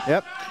say that. too.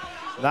 Yep.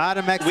 A lot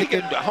of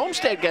Mexican.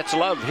 Homestead gets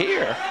love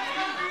here.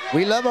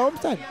 We love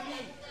Homestead.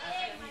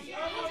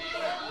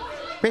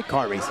 Great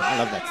car racing. I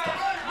love that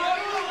stuff.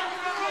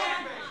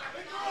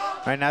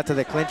 Right now to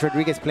the clinch.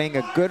 Rodriguez playing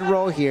a good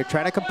role here.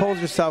 Trying to compose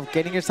herself,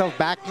 getting herself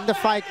back in the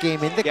fight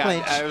game, in the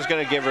clinch. I was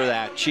going to give her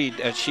that. She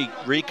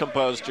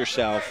recomposed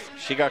herself.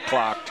 She got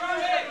clocked.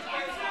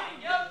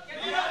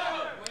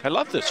 I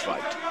love this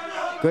fight.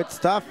 Good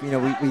stuff. You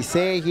know, we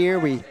say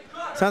here,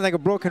 sounds like a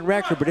broken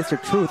record, but it's the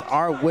truth.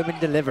 Our women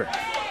deliver.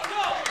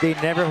 They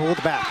never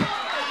hold back.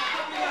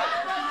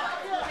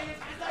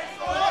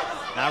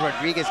 Now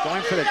Rodriguez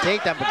going for the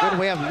takedown, but good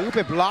way of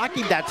Lupe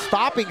blocking that,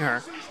 stopping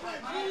her.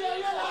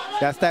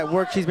 That's that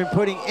work she's been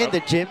putting in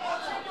the gym.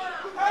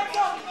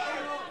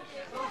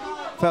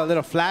 Felt a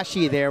little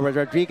flashy there with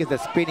Rodriguez, the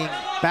spinning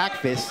back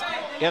fist.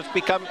 Yeah, it's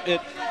become,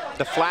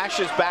 the flash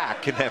is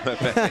back in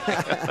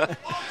MMA.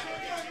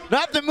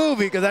 Not the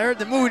movie, because I heard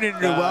the movie didn't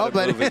do well,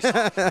 but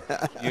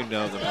you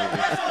know the movie.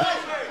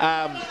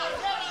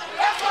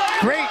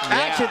 Great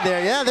action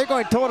there. Yeah, they're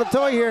going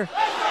toe-to-toe here.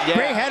 Yeah.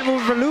 Great head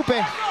move for Lupe.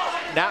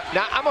 Now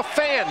I'm a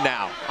fan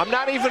now. I'm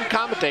not even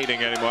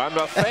commentating anymore. I'm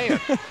a fan.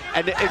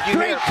 And if you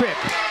Great trip.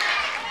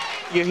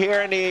 You hear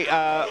any,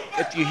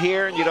 if you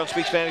hear and you don't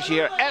speak Spanish, you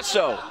hear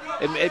eso.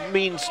 It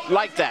means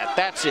like that.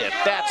 That's it.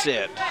 That's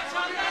it.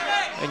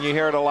 And you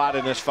hear it a lot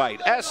in this fight.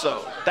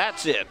 Eso.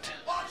 That's it.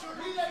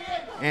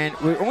 And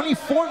we're only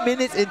 4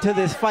 minutes into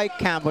this fight,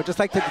 Campbell. Just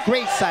like the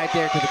great side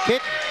there to the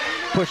kick.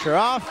 Push her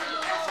off.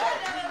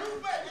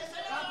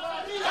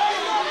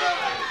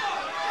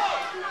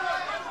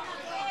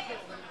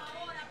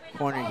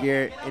 Corner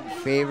here in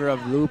favor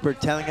of Lupe,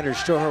 telling her to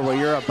show her what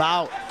you're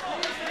about.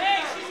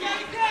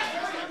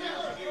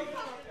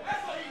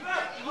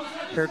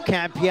 Her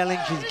camp yelling,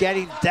 she's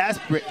getting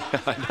desperate.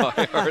 I know,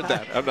 I heard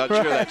that. I'm not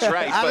sure that's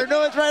right. I don't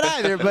know it's right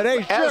either, but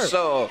hey, sure.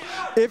 So,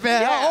 if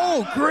it,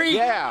 oh, great.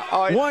 Yeah.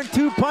 Oh,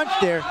 1-2 punch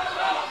there.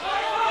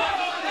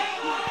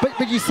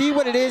 But you see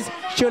what it is?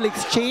 She'll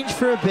exchange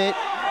for a bit.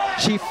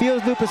 She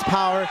feels Lupe's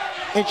power,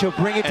 and she'll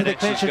bring it to the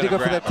clinch to go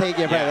for the take.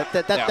 Yeah,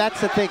 right.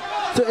 That's the thing.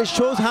 So it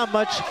shows how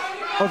much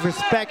of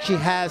respect she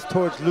has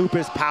towards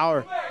Lupe's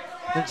power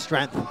and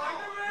strength.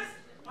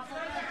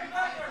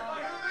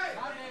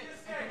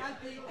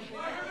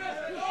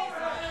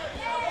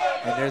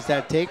 There's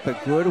that take,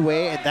 but good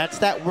way. And that's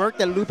that work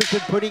that Lupe's been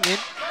putting in.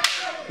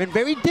 Been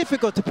very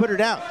difficult to put her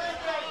down.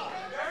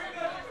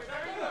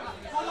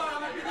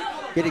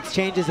 Good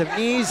exchanges of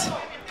knees.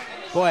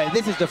 Boy,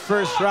 this is the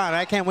first round.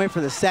 I can't wait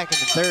for the second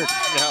and third.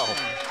 No.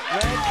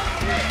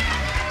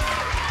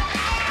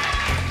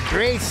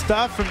 Great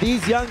stuff from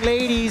these young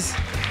ladies.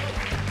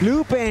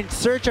 Lupe in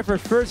search of her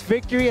first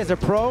victory as a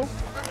pro.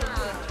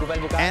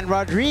 And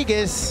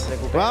Rodriguez,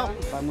 well,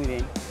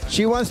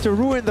 she wants to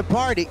ruin the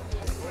party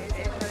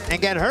and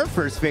get her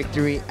first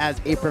victory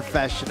as a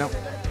professional.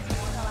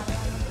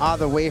 All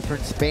the way from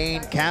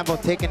Spain. Campbell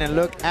taking a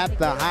look at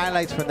the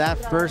highlights from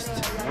that first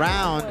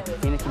round.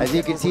 As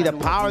you can see, the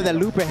power that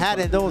Lupe had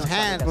in those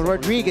hands. But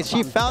Rodriguez,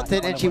 she felt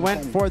it and she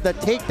went for the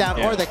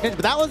takedown or the clinch.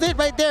 But that was it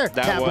right there,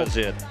 That Campbell. was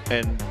it.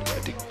 And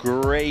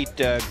great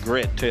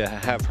grit to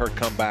have her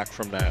come back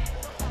from that.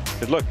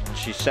 But look,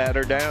 she sat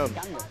her down.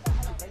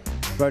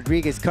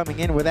 Rodriguez coming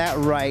in with that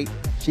right.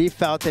 She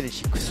felt it and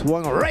she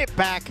swung right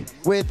back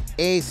with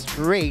a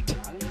straight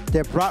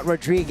that brought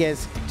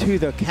Rodriguez to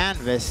the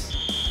canvas.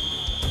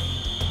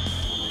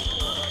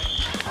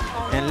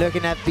 And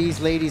looking at these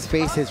ladies'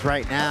 faces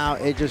right now,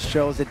 it just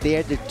shows that they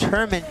are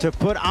determined to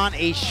put on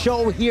a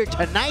show here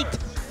tonight.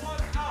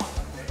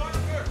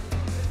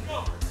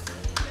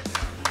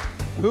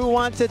 Who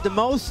wants it the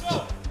most?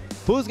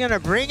 Who's gonna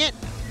bring it?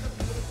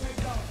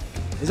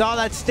 Is all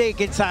at stake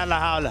inside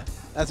La Jaula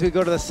as we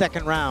go to the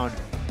second round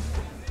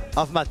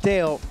of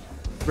Mateo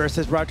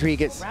versus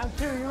Rodriguez. Round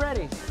 2, you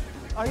ready?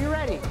 Are you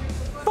ready?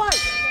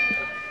 Fight!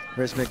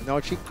 Here's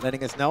McNulty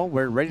letting us know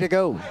we're ready to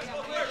go.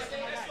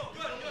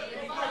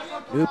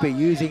 Lupe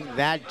using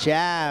that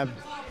jab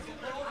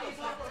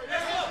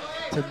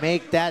to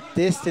make that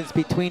distance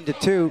between the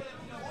two.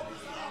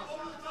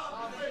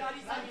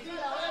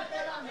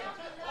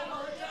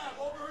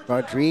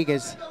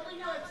 Rodriguez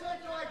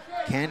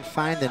can't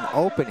find an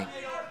opening.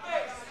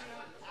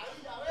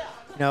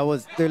 You know, it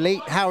was the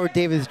late Howard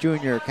Davis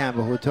Jr.,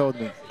 Campbell, who told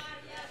me,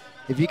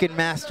 if you can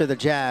master the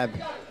jab,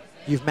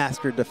 you've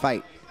mastered the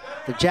fight.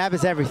 The jab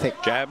is everything.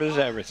 Jab is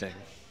everything.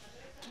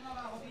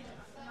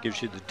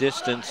 Gives you the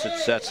distance, it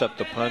sets up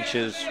the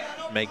punches,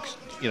 makes,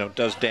 you know,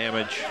 does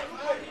damage.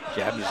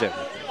 Jab is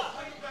everything.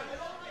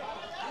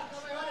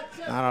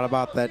 Not all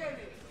about that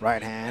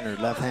right hand or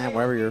left hand,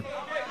 wherever your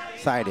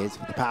side is.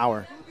 The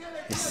power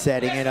is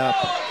setting it up.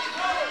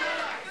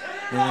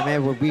 In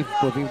MMA,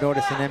 what we've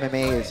noticed in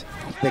MMA is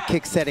the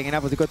kick setting it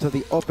up as we go to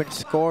the open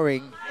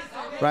scoring.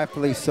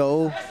 Rightfully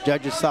so.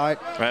 Judges saw it.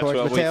 That's what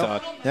Mateo. we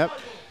thought. Yep.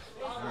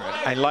 All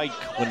right. I like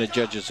when the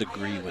judges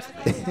agree with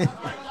me.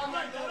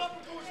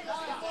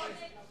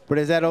 But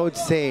as that old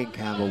saying,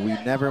 Campbell, we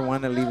never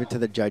want to leave it to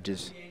the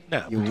judges.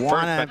 No, you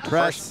want to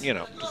impress.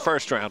 The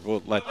first round,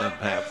 we'll let them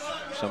have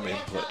some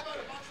input.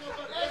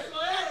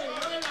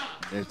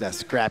 There's that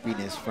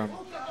scrappiness from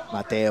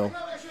Mateo.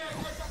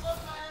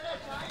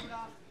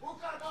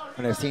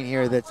 And I've seen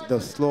here that they'll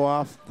slow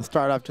off, they'll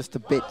start off just a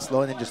bit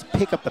slow and then just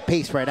pick up the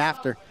pace right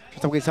after.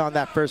 Just like we saw in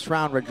that first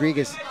round,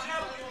 Rodriguez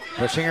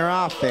pushing her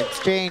off, the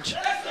exchange.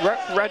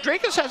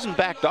 Rodriguez hasn't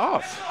backed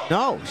off.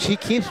 No, she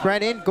keeps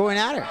right in, going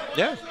at her.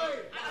 Yeah.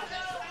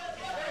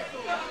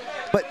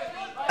 But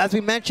as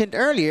we mentioned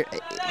earlier,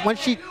 when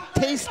she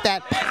tastes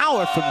that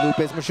power from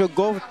Lupe, she'll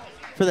go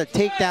for the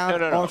takedown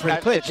or for the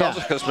clinch. It's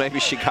also because maybe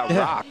she got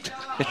rocked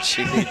and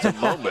she needs a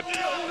moment.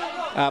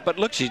 But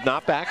look, she's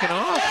not backing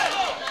off.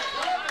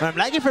 But I'm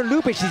liking for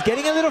Lupe. She's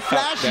getting a little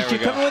flashy.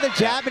 She's coming with a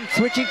jab and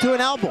switching to an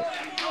elbow.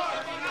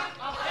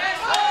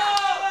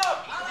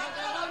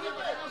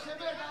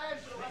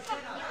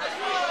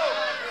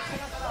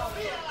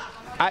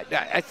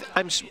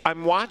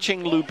 I'm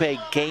watching Lupe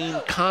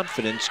gain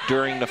confidence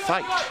during the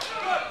fight.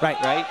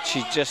 Right?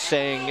 She's just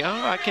saying,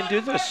 oh, I can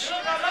do this.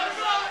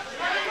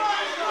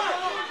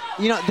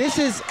 You know, this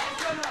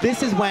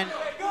is when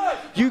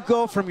you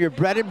go from your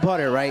bread and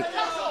butter, right?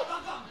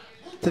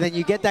 So then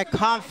you get that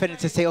confidence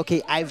to say,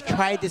 okay, I've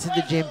tried this in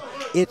the gym.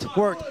 It's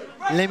worked.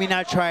 Let me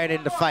now try it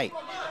in the fight.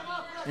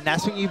 And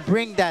that's when you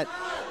bring that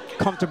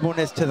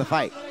comfortableness to the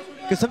fight.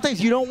 Because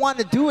sometimes you don't want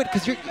to do it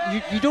because you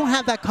don't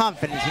have that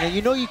confidence.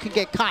 You know you can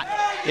get caught.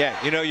 Yeah,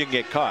 you know you can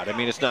get caught. I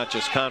mean, it's not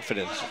just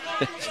confidence.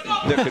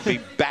 There could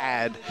be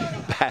bad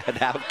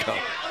outcome.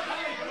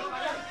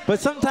 But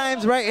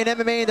sometimes, right, in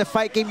MMA, in the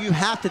fight game, you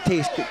have to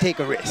take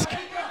a risk.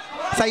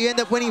 That's how you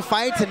end up winning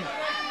fights in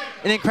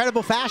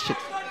incredible fashion.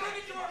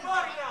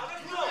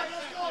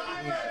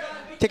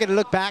 Taking a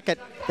look back at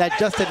that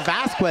Justin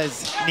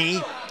Vasquez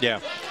knee. Yeah.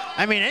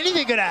 I mean,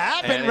 anything could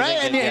have happened, right?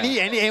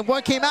 And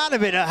what came out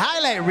of it? A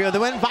highlight reel that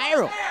went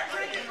viral.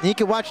 And you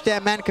can watch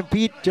that man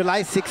compete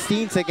July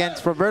 16th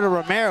against Roberto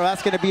Romero.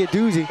 That's going to be a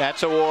doozy.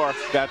 That's a war.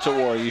 That's a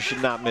war. You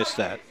should not miss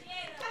that.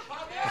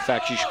 In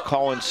fact, you should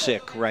call in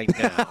sick right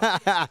now.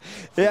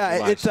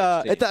 Yeah, it's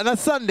on a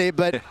Sunday,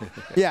 but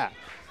yeah.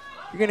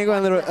 You're going to go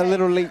a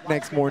little late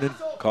next morning.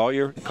 Call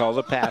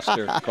the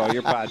pastor. Call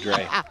your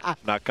padre.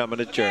 Not coming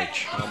to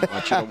church. I'm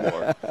watching a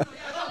war.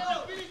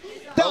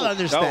 They'll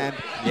understand.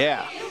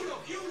 Yeah.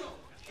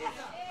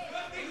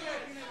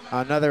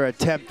 Another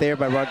attempt there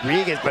by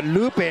Rodriguez, but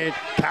Lupe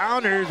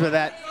counters with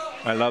that.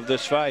 I love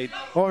this fight.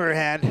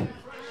 Overhand.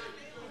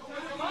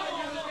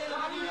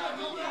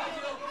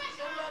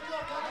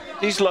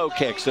 These low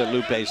kicks that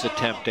Lupe's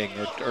attempting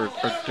or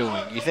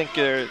doing, you think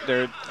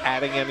they're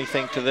adding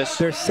anything to this?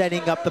 They're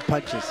setting up the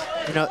punches.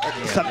 You know,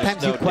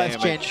 sometimes no you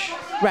question, damage.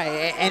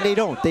 right? And they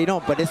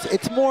don't, but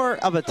it's more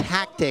of a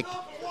tactic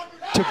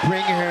to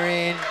bring her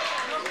in,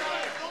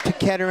 to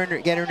get her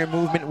in her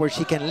movement where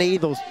she can lay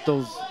those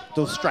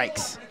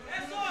strikes.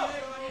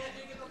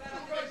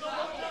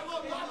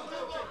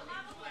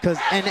 Because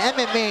in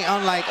MMA,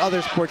 unlike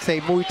other sports,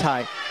 say Muay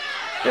Thai,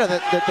 you know,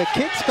 the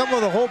kicks come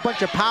with a whole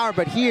bunch of power,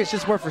 but here it's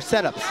just more for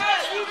setups.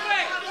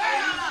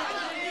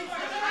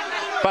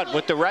 But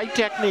with the right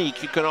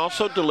technique, you can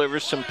also deliver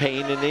some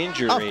pain and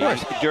injury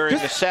during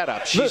the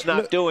setup. She's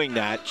not doing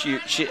that.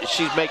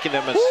 She's making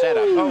them a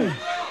setup.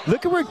 Oh.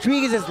 Look at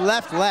Rodriguez's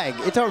left leg.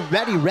 It's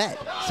already red.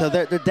 So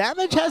the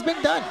damage has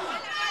been done.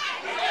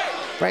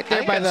 Right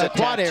there by the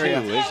quad area.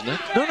 Isn't it?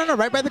 No,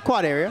 right by the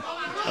quad area.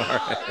 All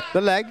right.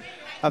 The leg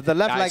of the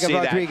left leg of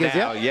Rodriguez.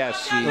 Now. Yep.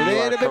 Yes, a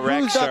little bit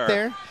bruised up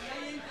there.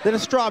 Then a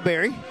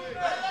strawberry.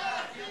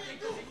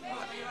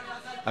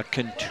 A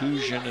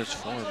contusion is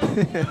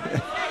forming.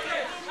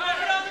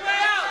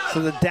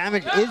 So the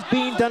damage is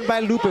being done by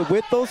Lupe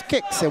with those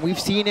kicks, and we've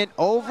seen it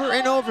over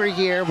and over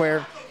here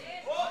where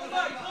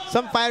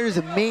some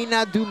fighters may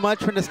not do much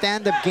from the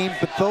stand-up game,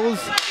 but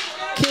those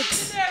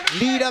kicks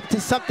lead up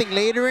to something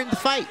later in the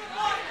fight.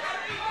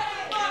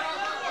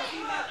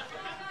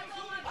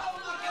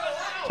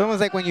 It's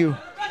almost like when you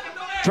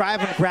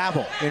drive on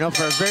gravel, you know,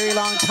 for a very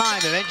long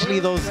time, eventually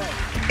those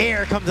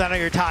air comes out of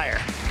your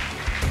tire.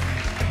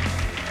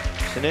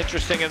 It's an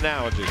interesting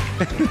analogy.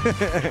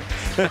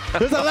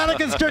 There's a lot of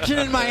construction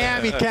in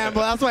Miami,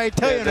 Campbell. That's why I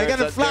tell you, they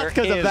got a flat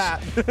because of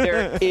that.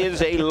 There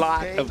is a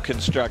lot of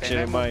construction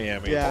in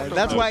Miami. Yeah,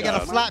 that's why I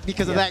got a flat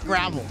because of that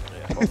gravel.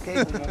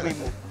 Here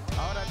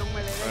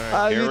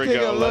we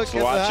go. Let's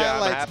watch it.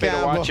 I'm happy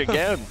to watch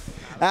again.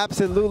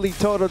 Absolutely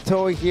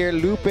toe-to-toe here.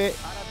 Lupe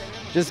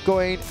just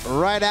going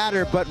right at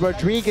her, but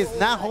Rodriguez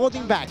not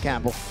holding back,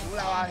 Campbell.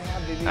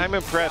 I'm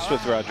impressed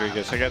with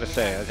Rodriguez, I gotta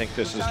say. I think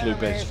this is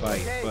Lupe's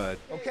fight, but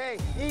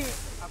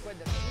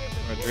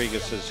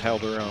Rodriguez has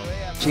held her own.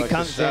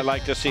 I'd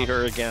like to see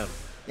her again.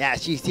 Yeah,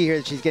 you see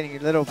her, she's getting a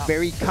little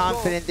very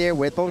confident there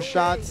with those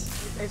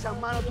shots,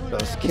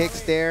 those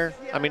kicks there.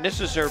 I mean,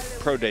 this is her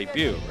pro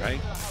debut,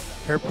 right?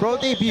 Her pro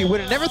debut,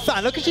 would have never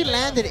thought. Look at she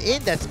landed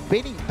in that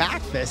spinning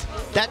back fist.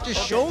 That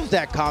just shows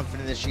that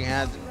confidence that she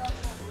has.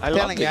 I'm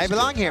telling you, I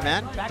belong here,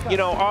 man. You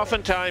know,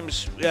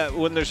 oftentimes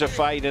when there's a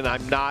fight and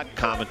I'm not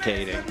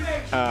commentating,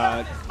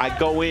 I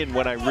go in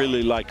when I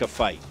really like a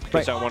fight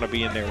because I want to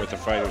be in there with the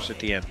fighters at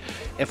the end.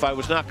 If I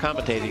was not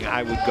commentating,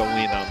 I would go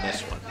in on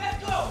this one.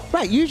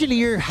 Right, usually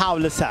you're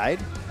howler side,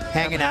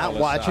 hanging out,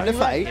 watching the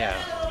fight.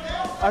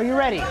 Yeah. Are you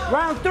ready?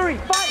 Round 3,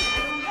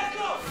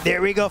 fight!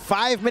 There we go,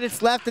 5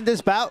 minutes left in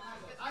this bout.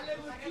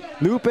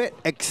 Lupe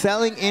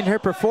excelling in her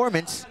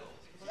performance.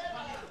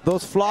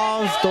 Those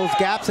flaws, those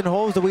gaps and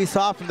holes that we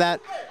saw from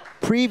that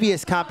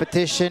previous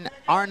competition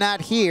are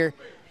not here.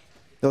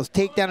 Those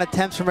takedown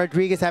attempts from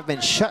Rodriguez have been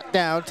shut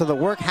down, so the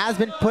work has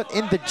been put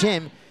in the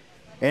gym,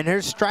 and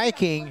her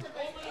striking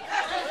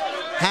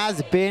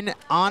has been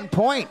on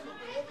point.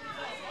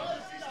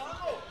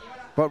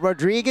 But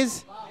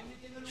Rodriguez,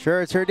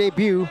 sure, it's her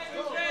debut,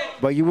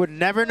 but you would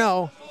never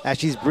know as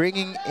she's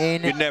bringing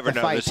in You'd never the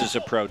know fight. This is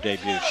a pro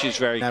debut. She's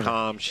very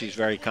calm, she's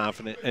very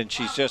confident, and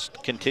she's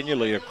just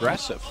continually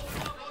aggressive.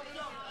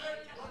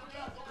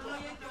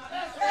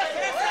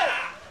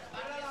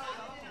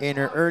 In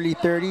her early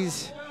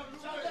 30s,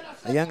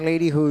 a young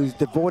lady who's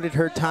devoted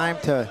her time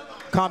to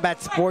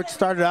combat sports,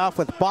 started off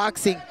with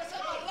boxing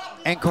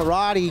and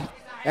karate,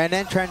 and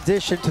then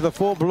transitioned to the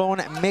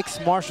full-blown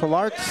mixed martial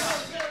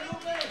arts.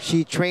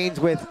 She trains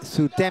with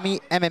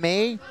Sutemi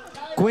MMA.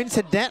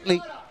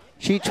 Coincidentally,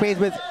 she trains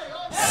with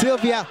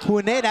Silvia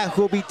Hernandez,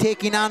 who will be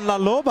taking on La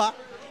Loba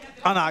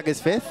on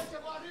August 5th.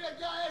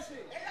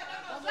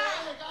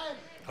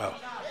 Oh,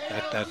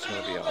 that's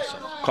going to be awesome.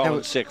 Call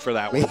in sick for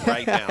that one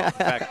right now. In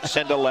fact,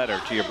 send a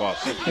letter to your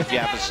boss if you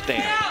have a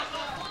stamp.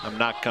 I'm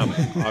not coming,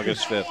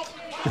 August 5th.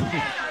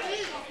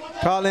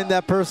 Call in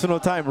that personal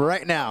time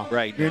right now.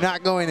 Right. You're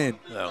not going in.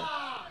 No.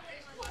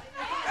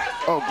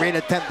 Oh, great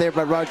attempt there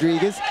by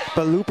Rodriguez.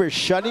 But Lupe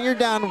shutting her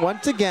down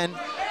once again.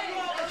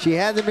 She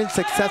hasn't been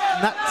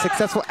not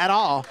successful at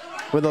all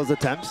with those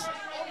attempts.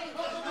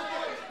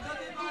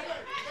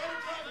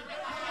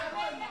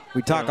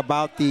 We talk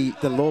about the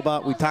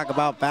Loba. We talk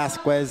about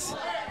Vasquez.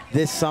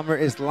 This summer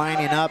is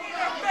lining up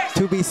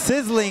to be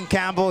sizzling,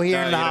 Campbell, here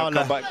in the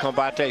Jaula.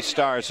 Combate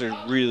stars are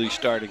really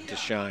starting to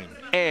shine.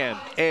 And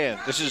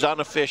this is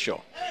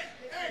unofficial.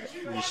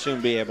 We'll soon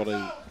be able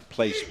to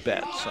place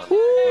bets on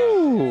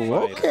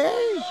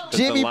okay.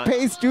 Jimmie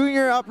Pace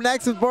Jr. up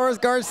next with Boris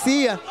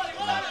Garcia.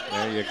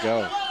 There you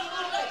go.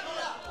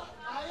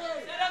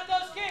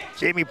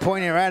 Jimmie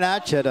pointing right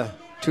at you to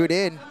tune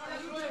in.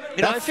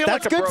 You know, I feel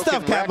like a good broken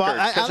stuff, Campbell. record,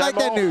 I 'cause like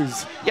that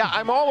news. Yeah,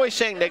 I'm always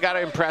saying they got to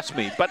impress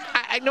me. But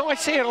I know I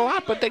say it a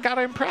lot, but they got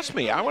to impress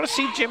me. I want to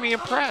see Jimmie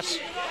impress.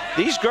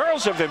 These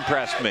girls have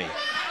impressed me.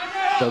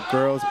 The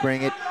girls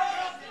bring it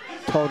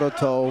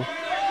toe-to-toe.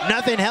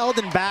 Nothing held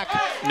in back.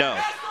 No.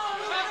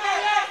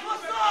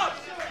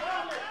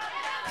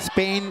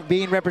 Spain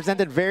being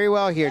represented very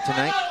well here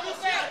tonight.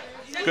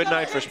 Good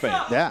night for Spain.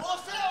 Yeah.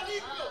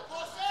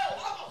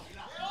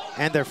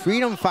 And the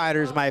Freedom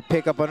Fighters might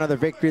pick up another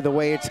victory the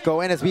way it's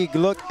going as we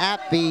look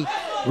at the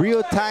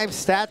real-time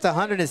stats.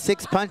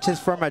 106 punches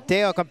for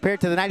Mateo compared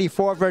to the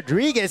 94 of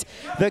Rodriguez.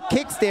 The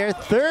kicks there,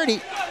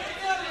 30.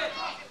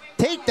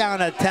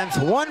 Takedown attempts,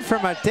 1 for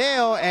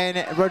Mateo,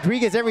 and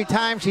Rodriguez every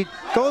time she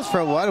goes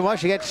for one, well,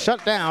 she gets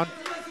shut down.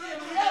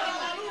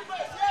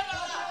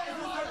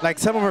 Like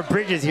some of her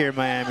bridges here in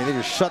Miami, they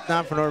just shut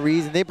down for no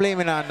reason. They blame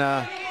it on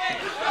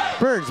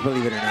birds,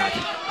 believe it or not.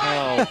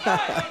 Oh.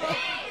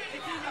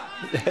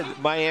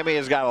 Miami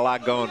has got a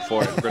lot going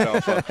for it,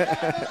 Rodolfo.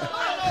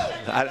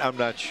 I'm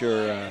not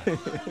sure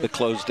the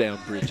closed down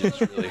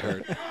bridges really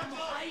hurt.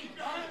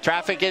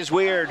 Traffic is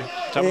weird.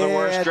 Some of the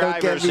worst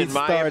drivers, in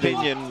my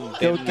opinion,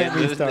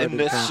 in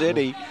this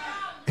city,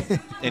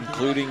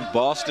 including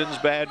Boston's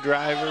bad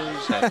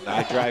drivers. And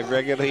I drive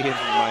regularly in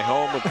my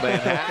home of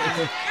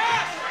Manhattan.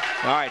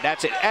 All right,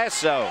 that's it.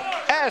 Eso.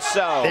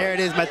 There it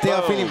is. Mateo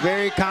Boom. feeling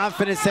very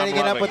confident, setting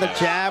it up with a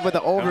jab, with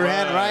the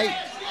overhand right.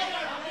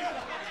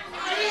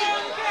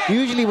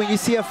 Usually when you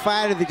see a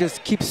fighter that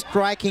just keeps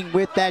striking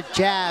with that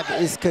jab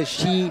is because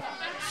she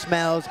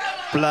smells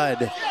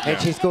blood. And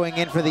she's going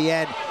in for the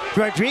end.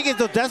 Rodriguez,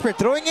 though desperate,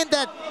 throwing in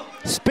that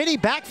spinny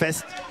back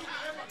fist.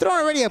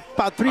 Throwing already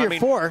about 3 or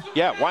 4.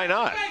 Yeah, why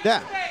not?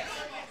 Yeah.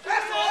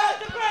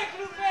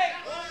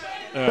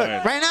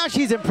 But right now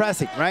she's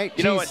impressing, right?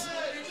 You know what?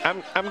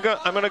 I'm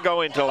going to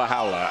go into La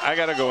Jaula. I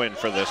got to go in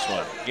for this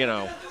one, you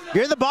know.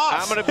 You're the boss.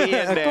 I'm going to be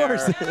in there.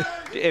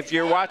 If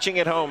you're watching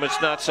at home,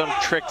 it's not some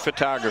trick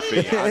photography.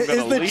 I'm going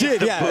to leave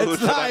the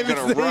booth and I'm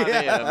going to run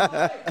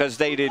in because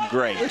they did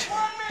great.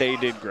 They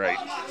did great.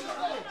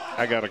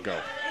 I got to go.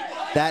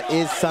 That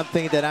is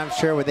something that I'm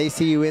sure when they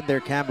see you in there,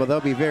 Campbell, they'll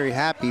be very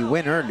happy,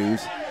 win or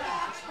lose.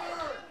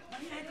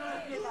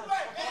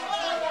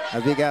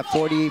 As we got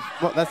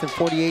less than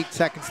 48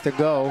 seconds to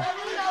go.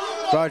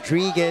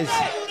 Rodriguez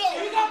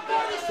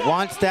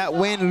wants that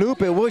win. Lupe,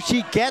 will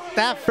she get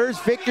that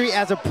first victory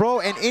as a pro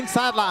and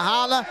inside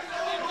La Jaula?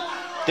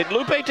 Did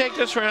Lupe take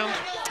this round?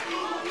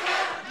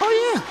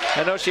 Oh,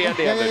 yeah. I know she had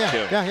the other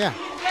two. Yeah.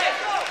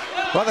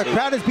 Well, the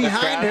crowd is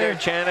behind her. They're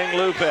chanting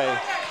Lupe.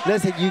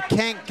 Listen, you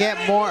can't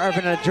get more of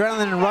an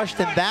adrenaline rush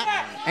than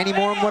that. Any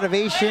more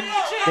motivation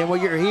than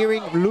what you're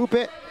hearing. Lupe,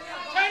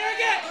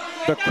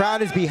 the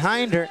crowd is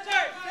behind her.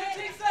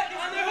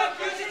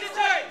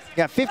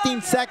 Got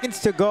 15 seconds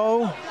to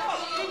go.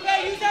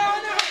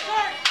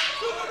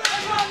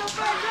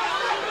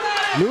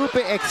 Lupe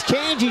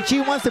exchanging.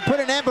 She wants to put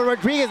an end, but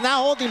Rodriguez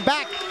now holding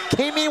back.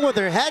 Came in with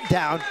her head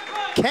down.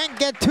 Can't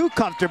get too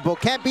comfortable.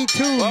 Can't be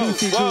too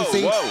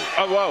loosey-goosey. Whoa.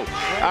 All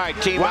right,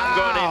 team, wow. I'm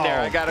going in there.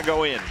 I got to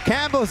go in.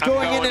 Campbell's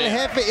going in, and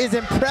Jefe is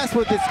impressed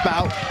with this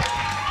bout.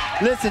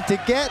 Listen, to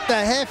get the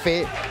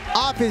Jefe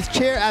off his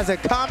chair as a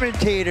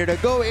commentator to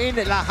go in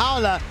at La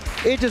Jaula,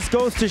 it just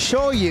goes to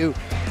show you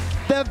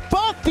that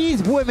both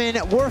these women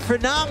were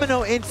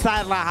phenomenal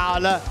inside La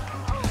Jaula.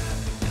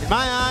 In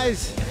my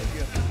eyes,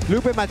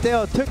 Lupe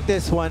Mateo took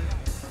this one.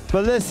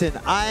 But listen,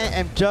 I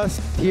am just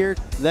here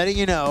letting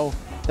you know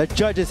the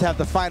judges have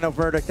the final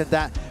verdict in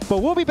that. But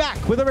we'll be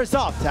back with the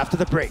results after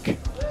the break.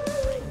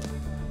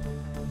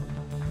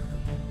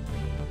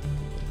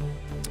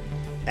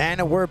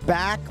 And we're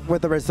back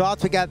with the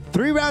results. We got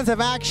 3 rounds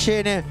of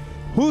action.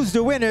 Who's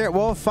the winner?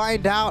 We'll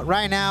find out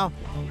right now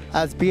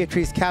as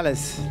Beatriz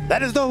Calles.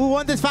 Let us know who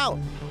won this bout.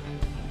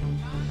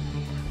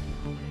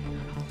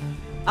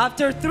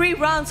 After 3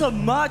 rounds of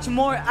much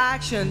more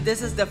action,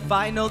 this is the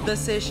final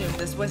decision.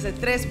 Después de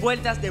 3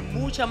 vueltas de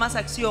mucha más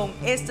acción,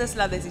 esta es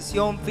la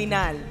decisión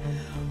final.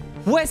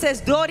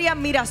 Jueces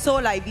Dorian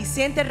Mirasola y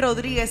Vicente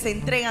Rodríguez se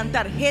entregan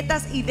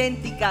tarjetas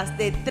idénticas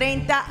de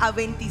 30 a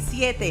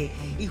 27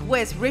 y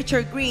juez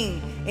Richard Green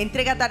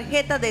entrega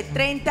tarjeta de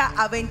 30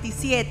 a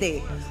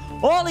 27.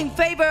 All in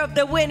favor of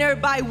the winner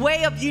by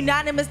way of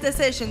unanimous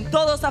decision.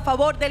 Todos a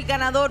favor del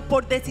ganador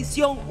por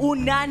decisión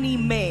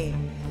unánime.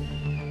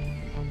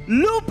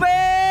 Lupe Mateo!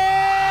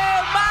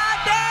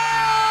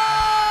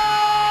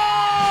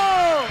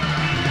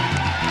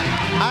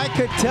 I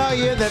could tell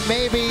you that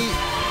maybe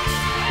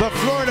the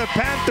Florida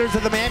Panthers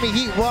of the Miami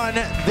Heat won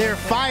their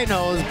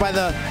finals by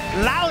the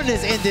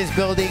loudness in this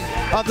building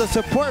of the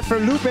support for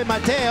Lupe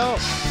Mateo.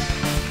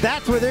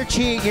 That's where they're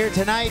cheering here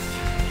tonight.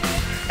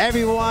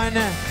 Everyone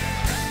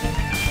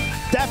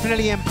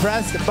definitely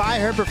impressed by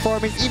her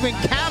performance. Even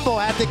Campbell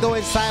had to go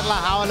inside La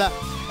Jaula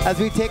as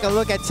we take a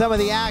look at some of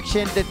the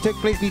action that took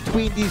place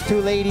between these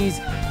two ladies.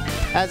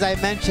 As I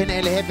mentioned,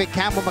 El Jefe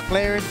Campbell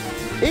McLaren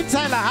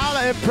inside La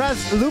Jaula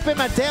impressed Lupe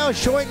Mateo,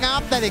 showing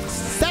off that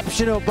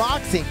exceptional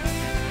boxing.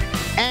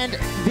 And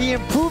the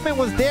improvement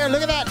was there.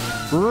 Look at that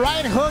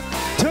Right hook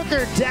took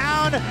her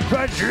down.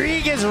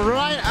 Rodriguez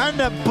right on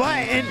the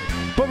button.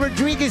 But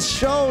Rodriguez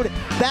showed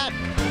that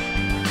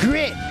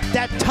grit,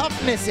 that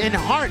toughness and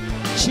heart.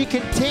 She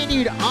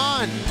continued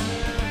on.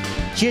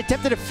 She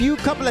attempted a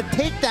couple of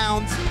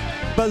takedowns,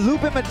 but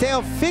Lupe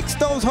Mateo fixed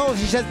those holes.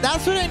 She says,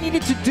 that's what I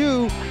needed to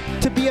do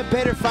to be a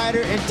better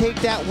fighter and take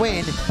that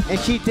win. And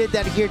she did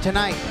that here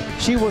tonight.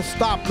 She will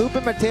stop. Lupe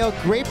Mateo,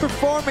 great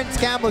performance,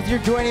 Campbell. You're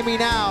joining me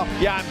now.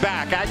 Yeah, I'm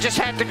back. I just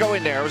had to go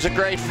in there. It was a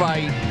great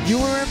fight. You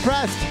were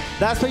impressed.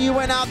 That's why you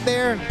went out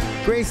there.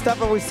 Great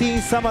stuff, and we're seeing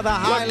some of the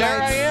highlights. Look,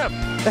 there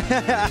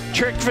I am.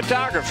 Trick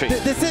photography.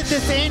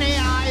 This ain't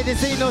AI.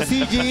 This ain't no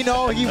CG.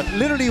 No, he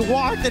literally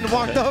walked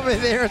over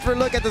there as we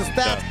look at the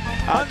stats.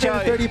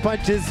 130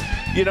 punches.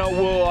 You know,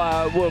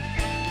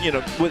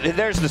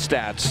 there's the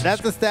stats.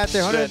 That's the stat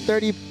there.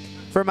 130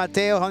 for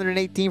Mateo,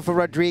 118 for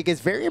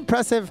Rodriguez. Very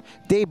impressive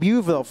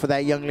debut, though, for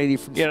that young lady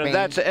from Spain.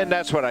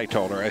 That's what I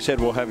told her. I said,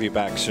 we'll have you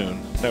back soon.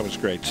 That was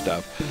great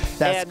stuff.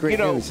 That's great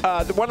news.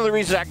 One of the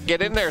reasons I can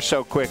get in there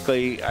so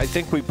quickly, I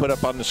think we put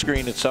up on the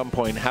screen at some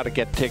point how to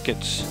get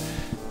tickets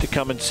to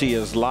come and see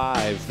us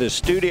live. The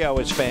studio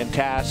is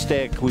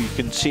fantastic. We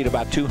can seat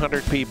about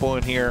 200 people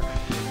in here.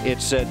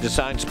 It's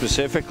designed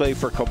specifically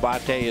for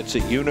Combate. It's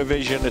at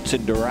Univision. It's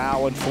in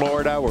Doral in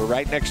Florida. We're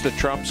right next to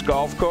Trump's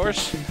golf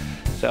course,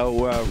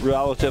 so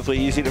relatively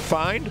easy to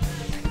find.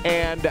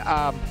 And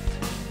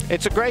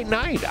it's a great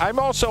night. I'm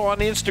also on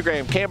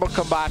Instagram, Campbell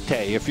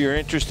Combate. If you're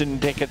interested in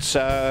tickets,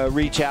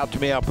 reach out to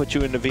me. I'll put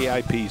you in the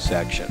VIP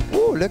section.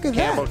 Ooh, look at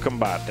Campbell that.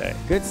 Combate.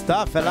 Good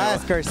stuff.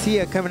 Elias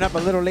Garcia coming up a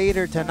little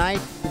later tonight.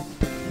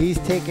 He's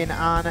taking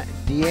on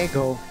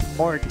Diego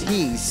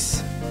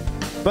Ortiz.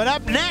 But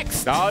up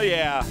next. Oh,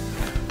 yeah.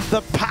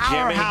 The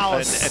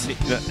powerhouse. Jimmie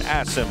and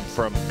ask him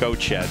from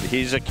Goat Shed.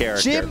 He's a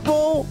character.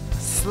 JIMBO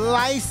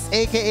Slice,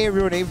 a.k.a.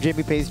 real name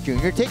Jimmie Pace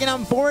Jr. Taking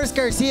on Boris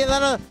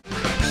Garcia.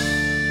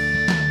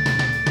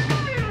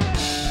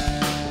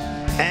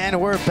 And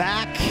we're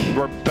back.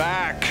 We're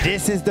back.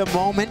 This is the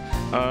moment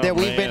that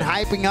we've been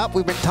hyping up.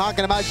 We've been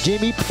talking about.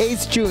 Jimmie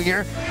Pace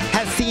Jr.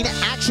 has seen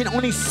action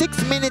only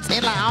 6 minutes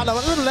in La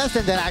Jaula, a little less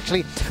than that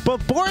actually.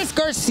 But Boris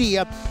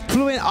Garcia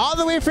flew in all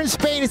the way from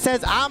Spain and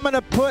says, I'm going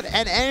to put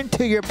an end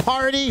to your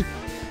party.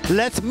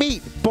 Let's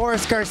meet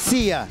Boris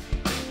Garcia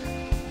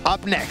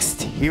up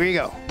next. Here we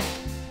go.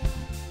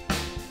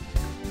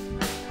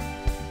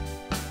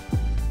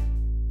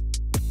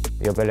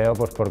 Yo peleo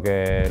pues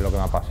porque lo que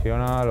me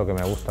apasiona, lo que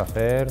me gusta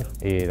hacer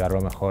y dar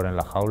lo mejor en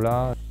la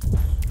jaula.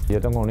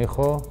 Yo tengo un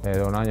hijo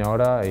de 1 año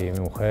ahora y mi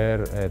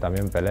mujer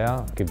también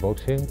pelea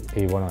kickboxing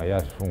y bueno, ella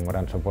es un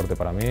gran soporte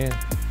para mí.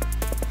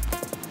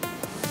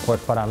 Pues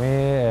para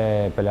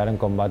mí pelear en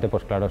combate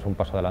pues claro es un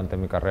paso adelante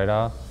en mi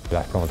carrera.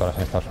 Las promotoras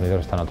en Estados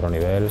Unidos están a otro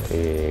nivel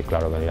y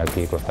claro venir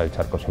aquí Costa del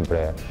Charco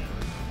siempre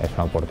es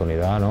una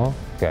oportunidad, ¿no?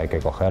 Que hay que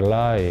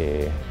cogerla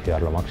y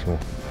dar lo máximo.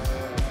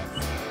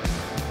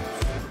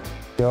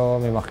 Yo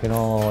me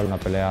imagino una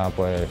pelea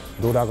pues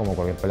dura como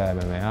cualquier pelea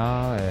de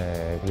MMA,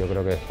 yo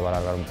creo que se va a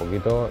alargar un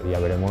poquito y ya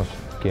veremos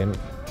quién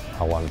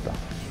aguanta.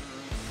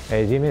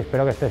 Jimmie,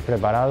 espero que estés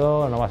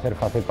preparado, no va a ser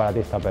fácil para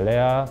ti esta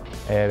pelea,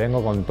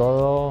 vengo con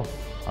todo,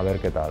 a ver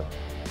qué tal.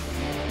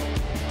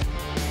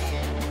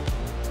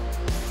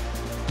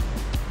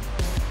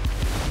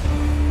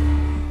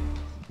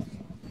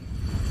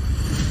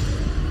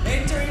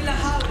 Entering la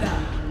jaula,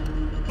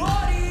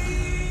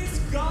 Boris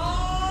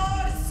Garcia!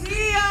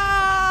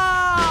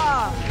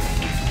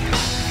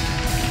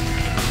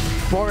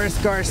 Boris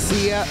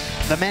Garcia,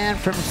 the man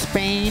from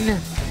Spain,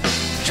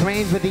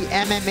 trains with the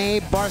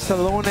MMA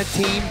Barcelona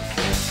team.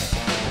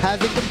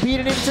 Hasn't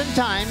competed in some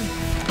time.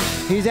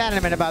 He's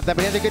adamant about that,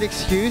 but he has a good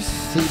excuse.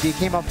 He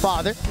became a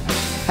father.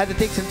 Had to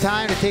take some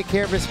time to take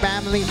care of his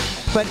family.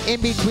 But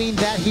in between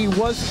that, he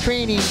was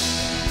training.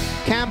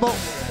 Campbell,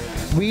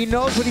 we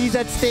knows what he's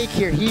at stake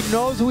here. He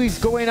knows who he's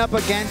going up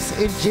against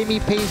in Jimmie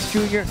Pace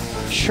Jr.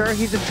 Sure,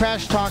 he's a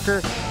trash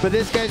talker, but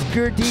this guy's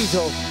pure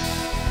diesel.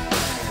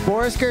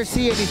 Boris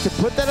Garcia needs to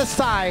put that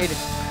aside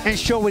and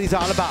show what he's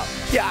all about.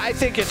 Yeah, I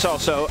think he's going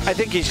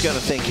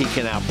to think he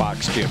can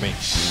outbox Jimmie.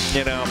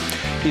 You know,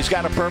 he's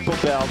got a purple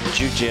belt in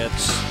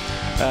jiu-jitsu,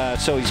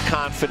 so he's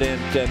confident,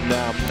 and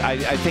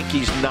I think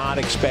he's not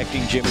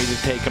expecting Jimmie to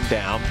take him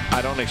down.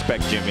 I don't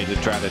expect Jimmie to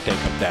try to take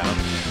him down,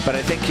 but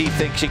I think he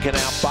thinks he can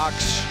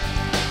outbox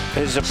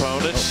his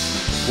opponent.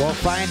 We'll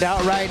find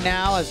out right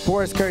now as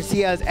Boris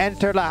Garcia has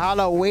entered La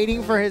Jaula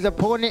waiting for his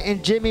opponent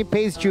in Jimmie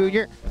Pace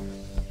Jr.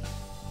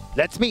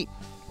 Let's meet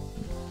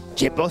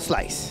JIMBO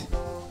Slice.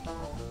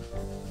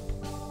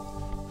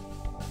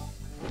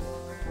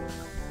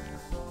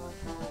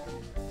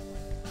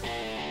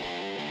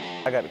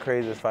 I got the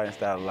craziest fighting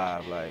style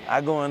alive. Like, I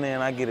go in there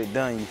and I get it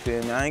done, you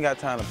feel me? I ain't got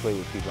time to play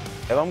with people.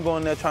 If I'm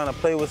going there trying to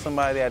play with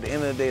somebody, at the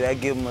end of the day,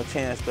 that give them a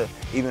chance to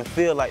even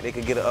feel like they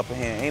could get an upper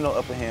hand. Ain't no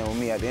upper hand with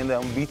me. At the end of it,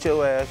 I'm gonna beat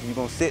your ass, you're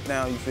gonna sit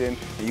down, you feel me?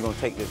 And you're gonna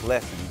take this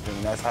lesson, you feel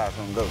me? That's how it's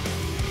gonna go.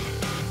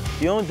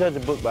 You don't judge a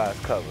book by its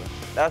cover,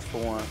 that's for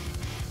one.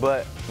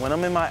 But when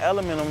I'm in my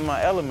element,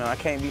 I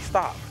can't be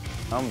stopped.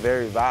 I'm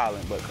very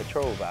violent, but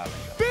controlled violent.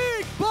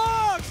 Big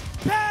Box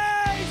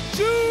Pay!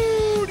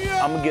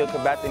 I'm gonna give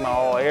Combate my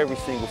all every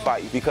single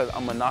fight because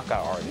I'm a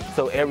knockout artist.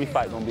 So every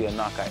fight gonna be a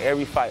knockout.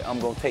 Every fight I'm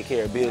gonna take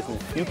care of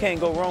business. You can't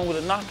go wrong with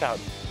a knockout.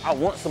 I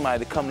want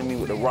somebody to come to me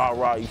with the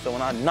rah-rah. So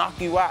when I knock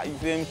you out, you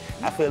feel me?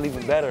 I feel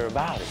even better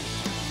about it.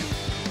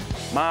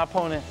 My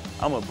opponent,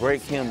 I'm gonna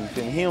break him, you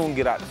feel me? He don't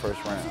get out the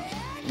first round.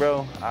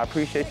 Bro, I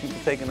appreciate you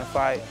for taking the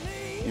fight.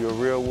 You're a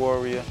real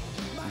warrior.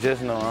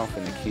 Just know I'm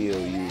finna kill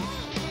you.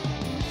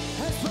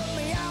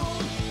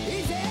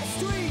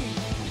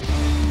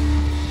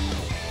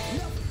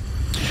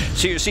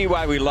 So you see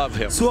why we love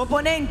him. Su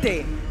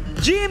oponente,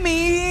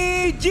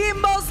 Jimmie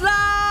Jimbo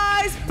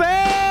Slice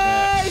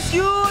Pace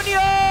Jr.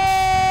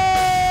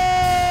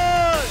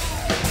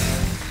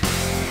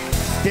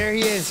 There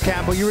he is,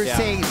 Campbell. You were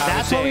saying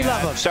that's why we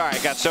love him. Sorry, I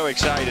got so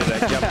excited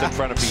I jumped in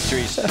front of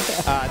Beatrice.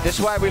 This is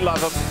why we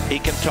love him. He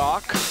can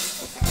talk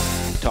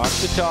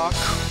the talk,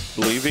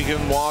 believe he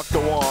can walk the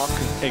walk,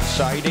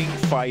 exciting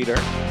fighter.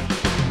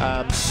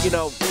 You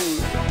know,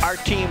 our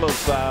team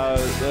of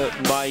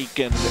Mike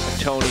and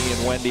Tony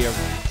and Wendy are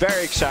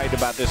very excited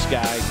about this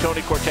guy.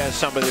 Tony Cortez,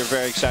 somebody they're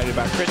very excited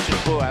about. Christian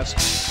Puas,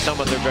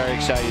 someone they're very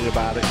excited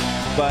about it.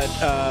 But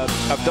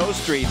of those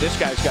three, this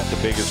guy's got the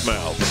biggest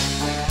mouth.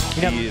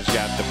 He's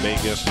got the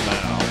biggest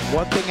mouth.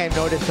 One thing I've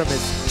noticed from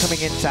his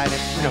coming inside,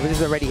 and you know, this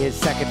is already his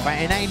second fight,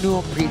 and I knew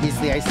him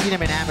previously. I've seen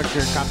him in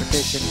amateur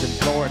competitions in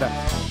Florida,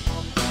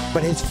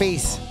 but his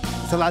face,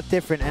 it's a lot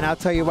different, and I'll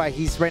tell you why.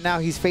 Right now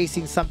he's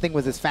facing something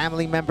with his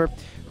family member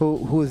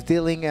who is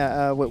dealing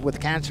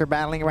with cancer,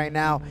 battling right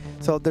now.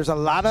 So there's a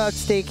lot at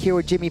stake here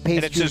with Jimmie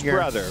Pace Jr. And it's his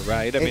brother,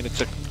 right? I mean, it's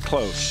a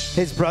close.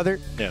 His brother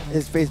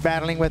is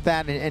battling with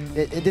that, and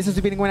this is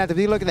the beginning going out. If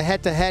you look at the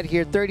head-to-head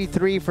here,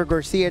 33 for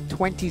Garcia,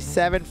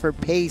 27 for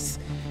Pace.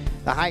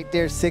 The height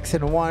there,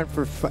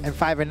 6'1" and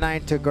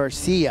 5'9" to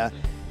Garcia.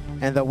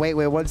 And the weight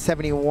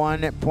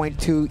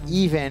 171.2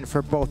 even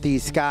for both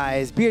these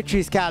guys.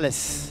 Beatriz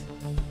Calles,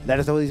 let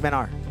us know who these men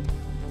are.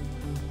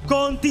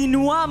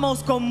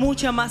 Continuamos con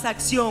mucha más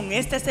acción.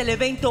 Este es el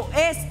evento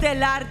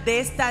estelar de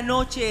esta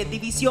noche,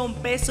 División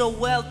Peso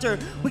Welter.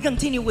 We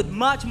continue with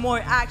much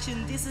more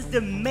action. This is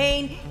the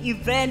main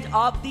event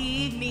of the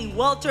evening,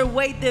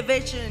 welterweight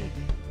division.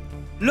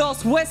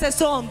 Los jueces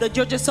son, the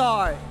judges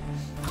are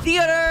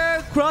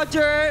Theodore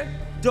Crutcher,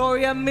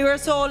 Dorian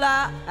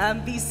Mirasola,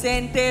 and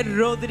Vicente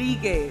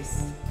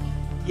Rodríguez.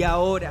 Y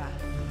ahora,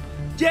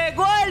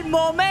 llegó el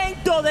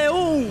momento de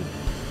un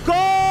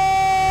combate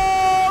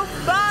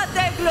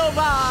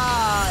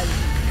global.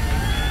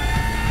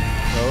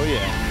 Oh,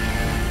 yeah.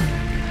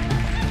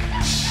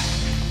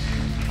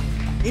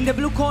 In the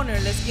blue corner,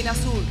 la esquina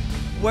azul,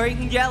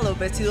 wearing yellow,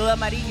 vestido de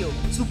amarillo.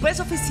 Su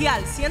peso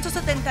oficial,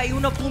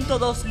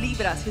 171.2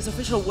 libras. His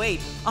official weight,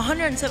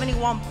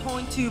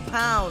 171.2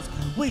 pounds.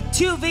 With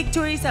 2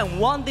 victories and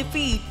 1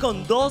 defeat,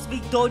 con 2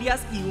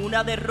 victorias y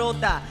 1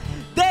 derrota.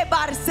 De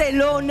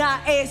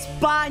Barcelona,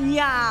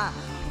 España,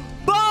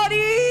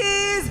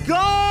 Boris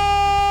Garcia.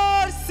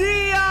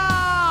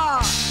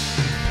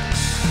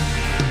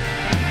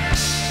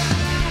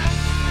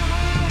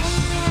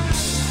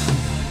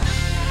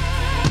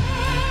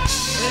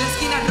 En la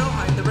esquina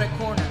roja, in the red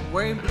corner,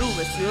 wearing blue,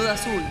 vestido de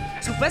azul.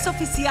 Su peso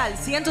oficial,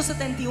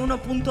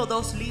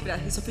 171.2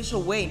 libras. His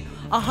official weight,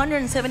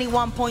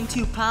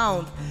 171.2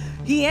 pounds.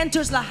 He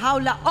enters la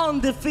jaula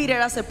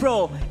undefeated as a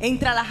pro.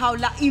 Entra a la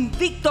jaula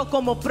invicto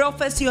como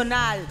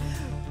profesional.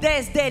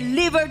 Desde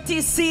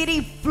Liberty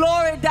City,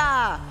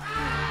 Florida,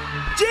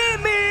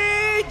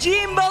 Jimmie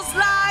Jimbo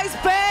Slice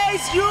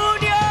Pace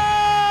Jr.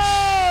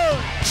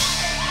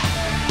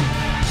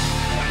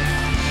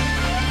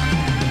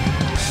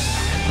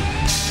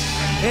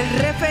 El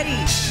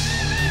referee,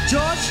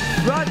 Josh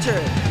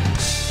Roger.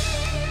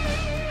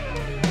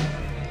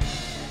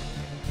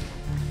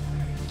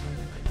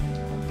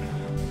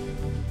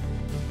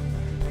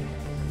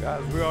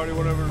 Guys, we already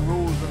went over the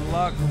rules in the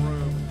locker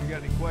room. If you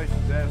got any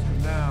questions, ask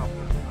them now.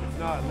 If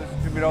not,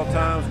 listen to me at all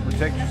times.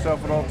 Protect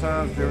yourself at all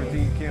times. Do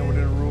everything you can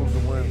within the rules to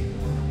win.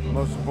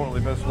 Most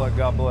importantly, best of luck.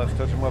 God bless.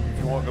 Touch them up if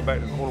you want. Go back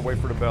to the corner. Wait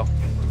for the bell.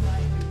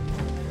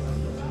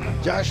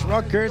 Josh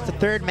Rutgers, the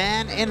third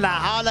man in La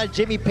Jaula.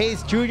 Jimmie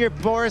Pace Jr.,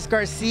 Boris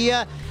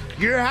Garcia.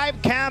 You're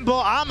hyped,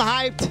 Campbell. I'm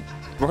hyped.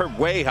 We're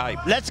way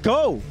hyped. Let's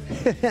go.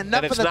 And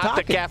it's not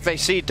the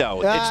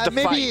cafecito. It's the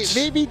fights.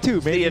 Maybe two.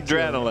 Maybe the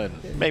adrenaline.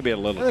 Maybe a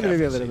little.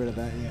 Maybe a little bit of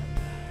that. Yeah.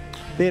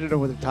 They don't know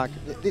what they're talking.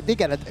 They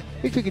gotta.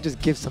 Maybe we could just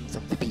give some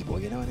to people.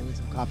 You know, anyway,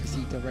 some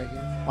cafecito right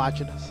here,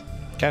 watching us.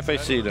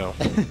 Cafecito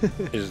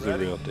is the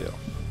real deal.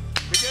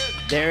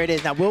 There it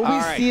is. Now, will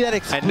we see that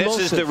explosive? And this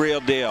is the real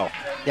deal.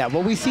 Yeah,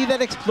 will we see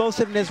that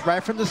explosiveness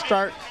right from the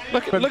start?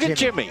 Look at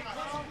Jimmie.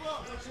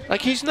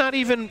 Like, he's not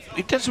even,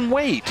 he doesn't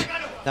wait.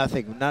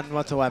 Nothing, none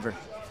whatsoever.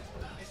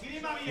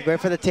 Going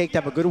for the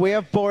takedown, a good way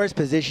of Boris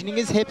positioning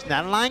his hips,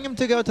 not allowing him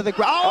to go to the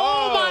ground.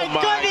 Oh, my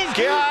goodness!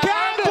 God.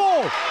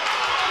 Campbell!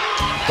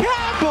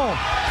 Campbell!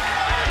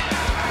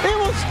 It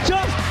was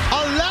just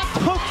a left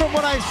hook from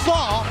what I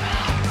saw,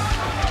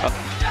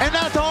 and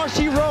that's all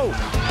she wrote.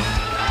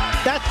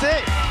 That's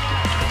it.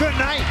 Good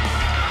night.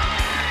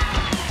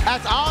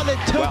 That's all it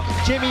took,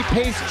 Jimmie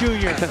Pace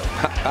Jr.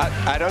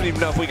 I don't even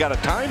know if we got a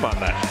time on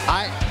that.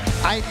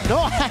 I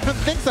don't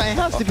think so. It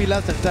has to be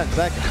less than 10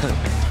 seconds.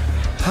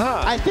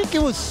 Huh. I think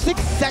it was 6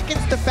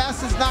 seconds, the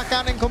fastest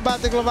knockout in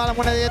Combate Global,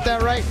 when I get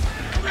that right.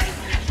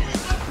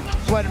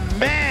 But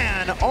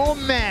man, oh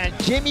man,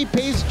 Jimmie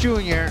Pace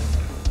Jr.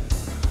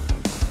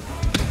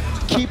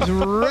 keeps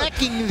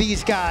wrecking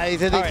these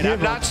guys. And All right,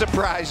 I'm not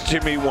surprised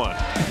Jimmie won.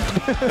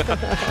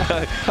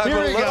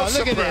 Here we go,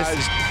 look at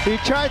this. He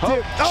tried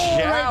to,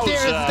 right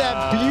there is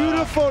that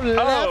beautiful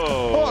left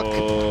hook.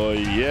 Oh,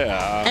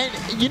 yeah.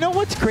 And you know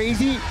what's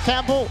crazy,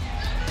 Campbell?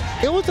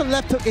 It was a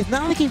left hook. It's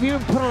not like he even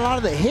put a lot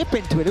of the hip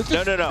into it. It was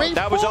just No.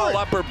 That was all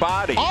upper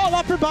body. All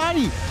upper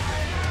body.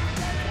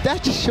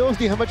 That just shows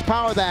you how much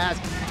power that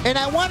has. And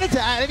I wanted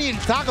to, I didn't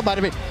even talk about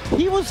it, but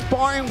he was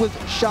sparring with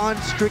Sean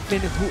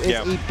Strickland, who is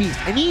a beast.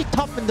 And he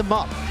toughened him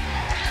up.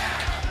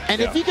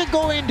 And if you could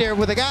go in there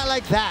with a guy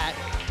like that,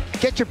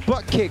 get your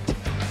butt kicked,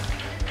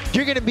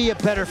 you're going to be a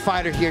better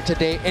fighter here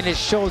today. And it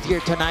shows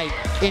here tonight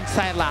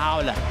inside La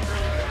Jaula.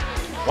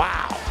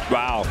 Wow.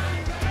 Wow.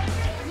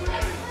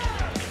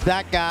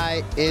 That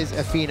guy is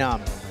a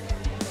phenom.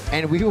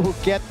 And we will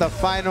get the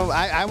final,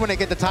 I want to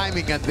get the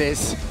timing on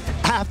this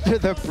after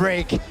the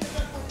break.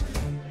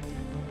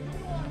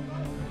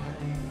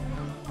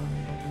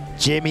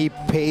 Jimmie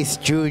Pace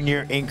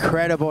Jr.,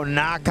 incredible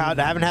knockout.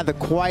 I haven't had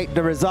quite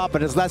the result,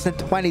 but it's less than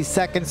 20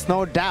 seconds,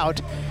 no doubt.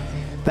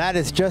 That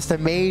is just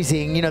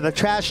amazing. You know, the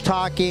trash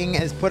talking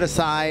is put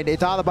aside.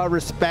 It's all about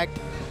respect.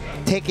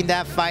 Taking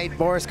that fight,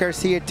 Boris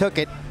Garcia took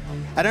it.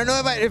 I don't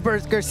know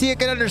if Garcia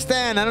can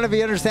understand. I don't know if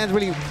he understands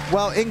really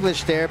well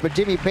English there, but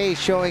Jimmie Pace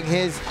showing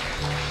his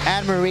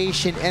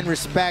admiration and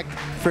respect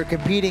for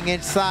competing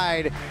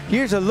inside.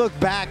 Here's a look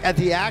back at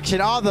the action,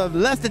 all the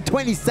less than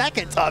 20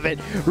 seconds of it.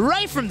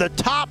 Right from the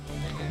top,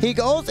 he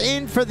goes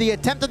in for the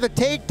attempt of the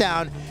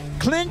takedown,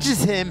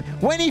 clinches him.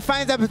 When he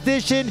finds that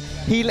position,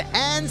 he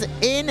lands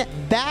in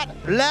that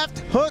left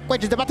hook,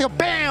 which is about to go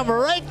bam,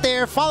 right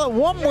there. Follow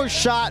one more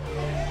shot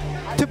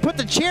to put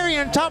the cherry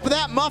on top of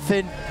that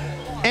muffin.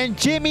 And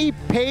Jimmie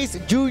Pace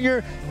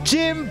Jr.,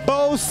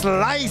 Jimbo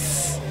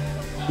Slice,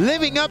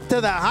 living up to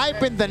the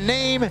hype and the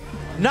name,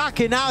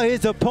 knocking out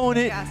his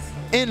opponent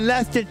in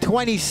less than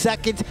 20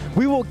 seconds.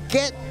 We will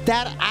get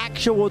that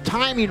actual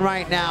timing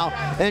right now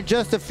in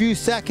just a few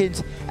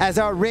seconds as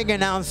our ring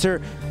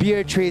announcer,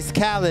 Beatrice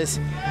Callis,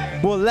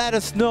 will let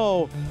us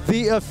know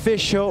the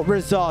official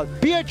result.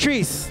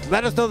 Beatrice,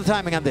 let us know the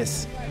timing on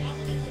this.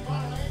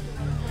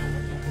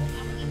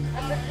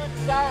 That's a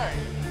good start.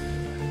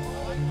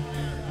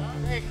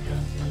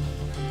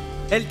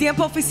 El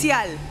tiempo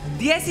oficial,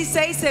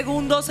 16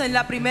 segundos en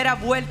la primera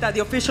vuelta.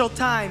 The official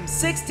time,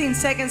 16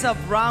 seconds of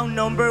round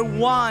number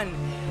 1.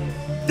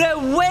 The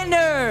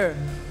winner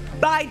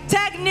by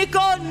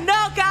technical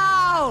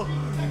knockout,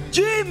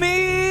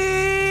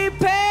 Jimmie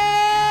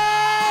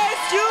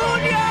Pace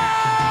Jr.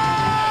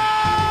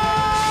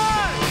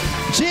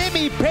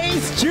 Jimmie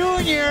Pace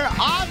Jr.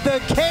 on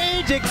the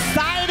cage,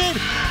 excited.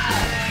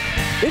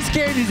 It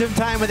scares you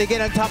sometimes when they get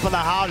on top of the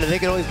jaula. They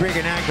can always break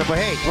an ankle, but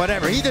hey,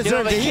 whatever. He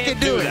deserves it. He can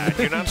do it.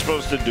 You're not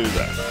supposed to do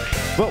that.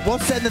 But we'll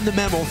send them the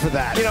memo for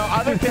that. You know,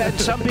 other than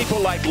some people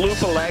like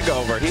Lupe leg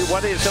over. It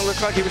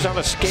looked like he was on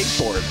a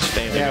skateboard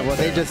standing. Yeah, well,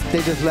 they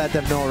just let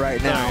them know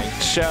right now. Right.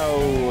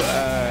 So,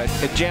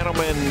 a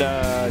gentleman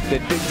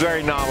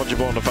very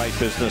knowledgeable in the fight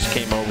business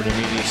came over to me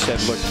and he said,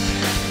 look,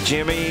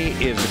 Jimmie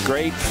is a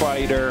great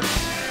fighter,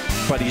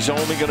 but he's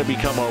only going to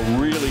become a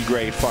really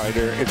great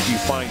fighter if you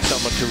find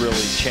someone to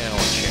really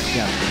challenge him.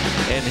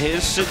 Yeah. And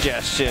his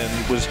suggestion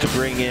was to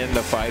bring in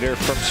the fighter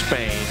from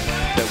Spain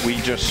that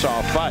we just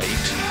saw fight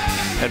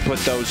and put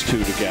those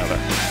two together.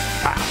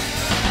 Wow.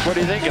 What do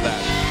you think of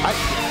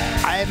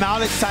that? I am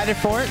all excited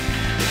for it.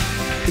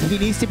 He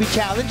needs to be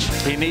challenged.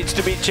 He needs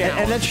to be challenged.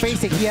 And let's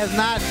face it, he hasn't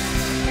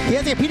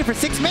competed for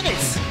 6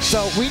 minutes.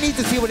 So we need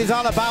to see what he's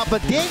all about.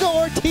 But Diego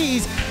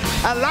Ortiz,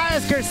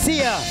 Elias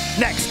Garcia,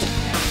 next.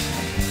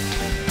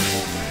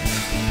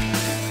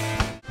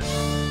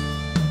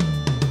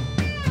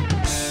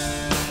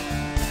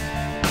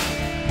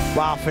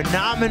 Wow,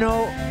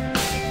 phenomenal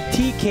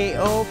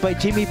TKO by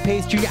Jimmie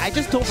Pace Jr. I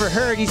just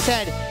overheard, he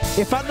said,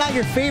 if I'm not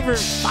your favorite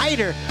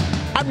fighter,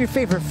 I'm your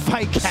favorite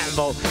fight,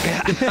 Campbell.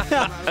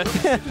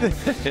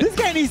 This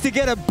guy needs to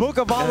get a book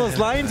of all those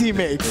lines he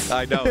makes.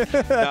 I know.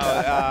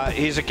 No,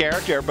 he's a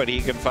character, but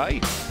he can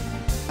fight.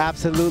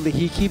 Absolutely.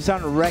 He keeps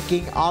on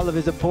wrecking all of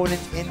his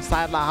opponents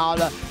inside La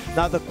Jaula.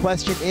 Now the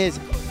question is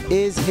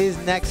his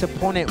next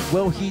opponent,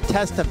 will he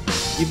test him?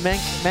 You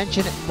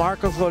mentioned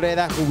Marcos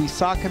Lloreda, who we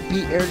saw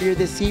compete earlier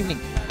this evening.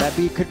 That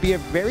could be a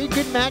very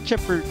good matchup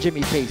for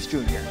Jimmie Pace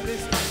Jr.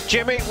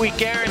 Jimmie, we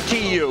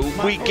guarantee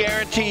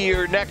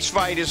your next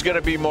fight is going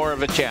to be more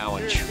of a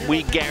challenge.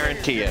 We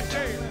guarantee it.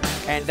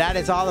 And that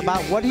is all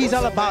about what he's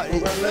all about.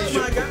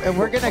 And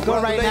we're going to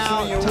go right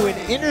now to an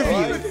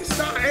interview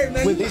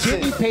with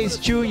Jimmie Pace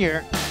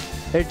Jr.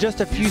 in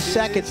just a few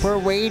seconds. We're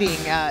waiting.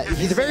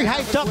 He's very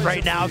hyped up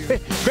right now.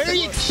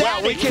 Very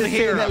ecstatic. Well, we can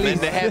hear him in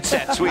the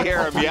headsets. We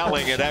hear him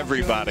yelling at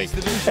everybody.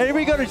 And here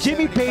we go to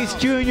Jimmie Pace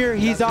Jr.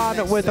 He's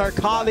on with our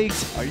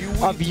colleagues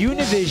of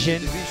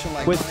Univision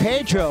with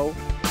Pedro.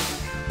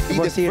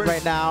 We'll see it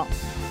right now.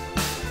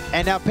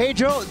 And now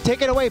Pedro,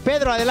 take it away.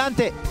 Pedro,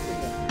 adelante.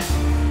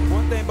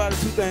 One thing about it,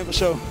 two things for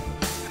sure.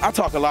 I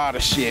talk a lot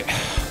of shit.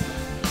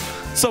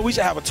 So we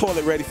should have a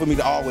toilet ready for me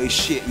to always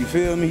shit, you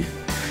feel me?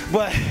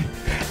 But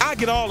I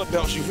get all the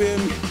belts, you feel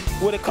me?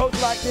 With a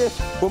coach like this,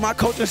 with my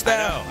coaching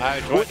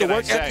staff, with the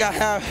work ethic I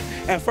have,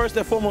 and first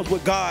and foremost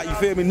with God, you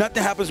feel me?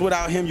 Nothing happens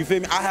without him, you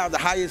feel me? I have the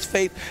highest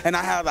faith, and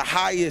I have the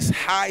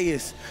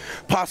highest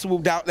possible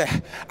doubt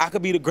that I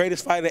could be the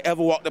greatest fighter that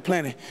ever walked the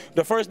planet.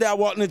 The first day I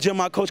walked in the gym,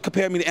 my coach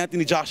compared me to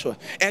Anthony Joshua.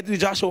 Anthony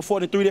Joshua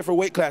fought in 3 different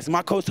weight classes.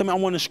 My coach told me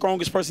I'm one of the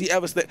strongest person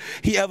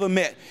he ever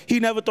met.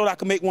 He never thought I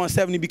could make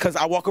 170 because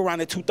I walk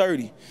around at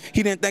 230.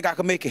 He didn't think I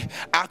could make it.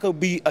 I could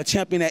be a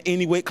champion at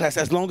any weight class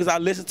as long as I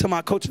listen to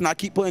my coach and I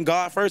keep putting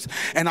God first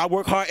and I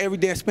work hard every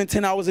day and spend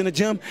 10 hours in the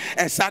gym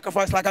and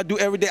sacrifice like I do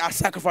every day. I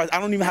sacrifice. I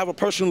don't even have a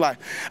personal life.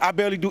 I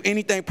barely do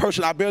anything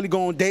personal. I barely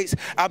go on dates.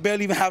 I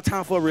barely even have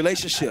time for a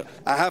relationship.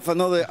 I have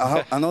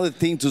another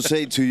thing to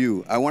say to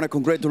you. I want to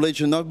congratulate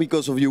you not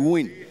because of your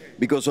win,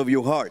 because of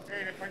your heart.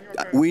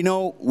 We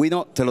know,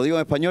 te lo digo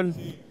en español.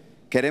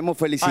 Queremos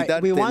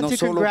felicitarte, we want to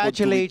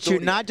congratulate you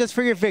not just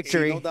for your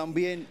victory,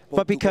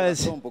 but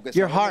because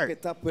your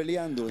heart.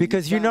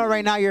 Because you know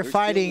right now you're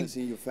fighting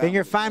in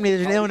your family,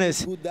 there's an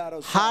illness.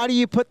 How do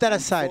you put that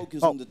aside?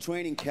 Focus on the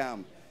training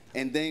camp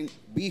and then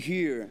be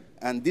here,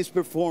 and this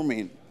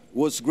performing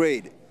was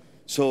great.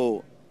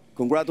 So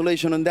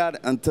congratulations on that,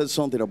 and tell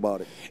something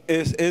about it.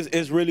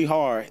 It's really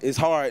hard. It's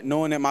hard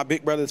knowing that my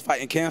big brother is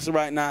fighting cancer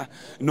right now,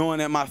 knowing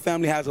that my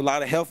family has a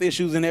lot of health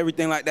issues and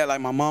everything like that,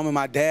 like my mom and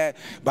my dad.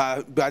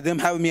 By them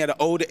having me at an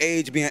older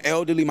age, being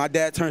elderly, my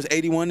dad turns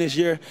 81 this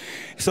year.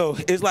 So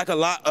it's like a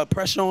lot of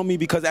pressure on me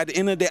because at the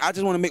end of the day, I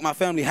just want to make my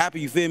family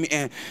happy, you feel me?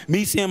 And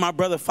me seeing my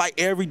brother fight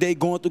every day,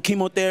 going through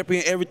chemotherapy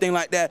and everything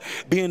like that,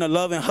 being a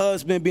loving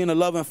husband, being a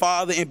loving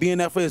father, and being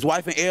there for his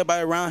wife and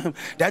everybody around him,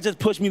 that just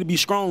pushed me to be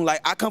strong.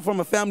 Like, I come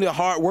from a family of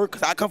hard work.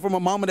 I come from a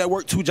mama that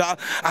worked 2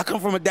 jobs. I come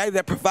from a daddy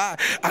that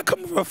provides. I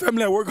come from a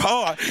family that work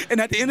hard.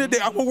 And at the end of the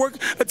day, I'm going to work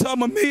until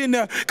I'm a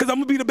millionaire because I'm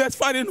going to be the best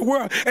fighter in the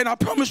world. And I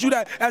promise you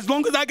that as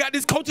long as I got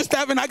this coaching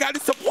staff and I got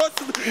this support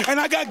system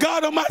and I got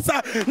God on my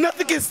side,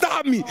 nothing can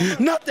stop me.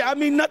 Nothing. I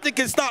mean, nothing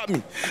can stop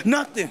me.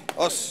 Nothing.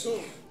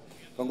 Awesome.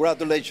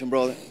 Congratulations,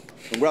 brother.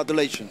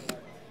 Congratulations.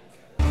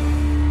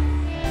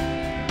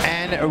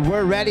 And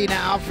we're ready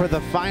now for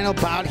the final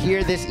bout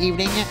here this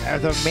evening.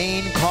 The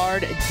main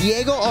card,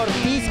 Diego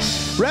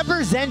Ortiz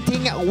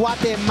representing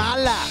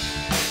Guatemala,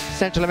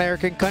 Central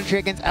American country,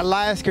 against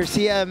Elias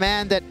Garcia, a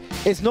man that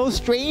is no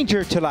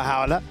stranger to La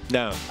Jaula.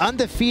 No.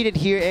 Undefeated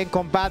here in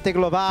Combate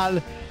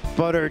Global,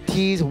 but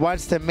Ortiz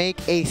wants to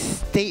make a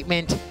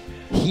statement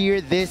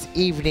here this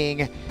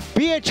evening.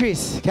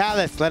 Beatriz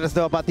Calles, let us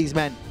know about these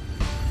men.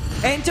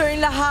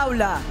 Entering La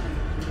Jaula,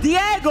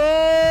 Diego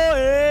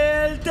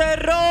El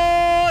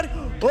Terror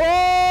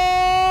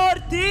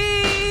Ortiz.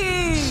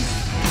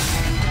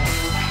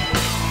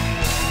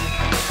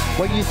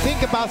 When you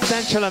think about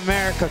Central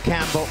America,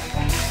 Campbell,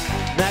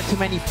 not too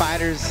many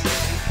fighters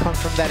come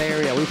from that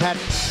area. We've had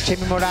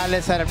Jimmie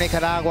Morales out of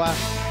Nicaragua.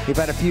 We've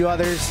had a few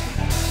others.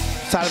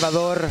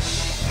 Salvador,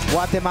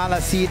 Guatemala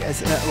City,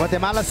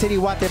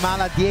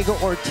 Guatemala, Diego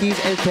Ortiz,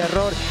 El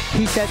Terror.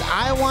 He says,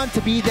 I want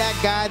to be that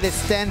guy that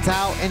stands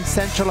out in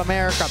Central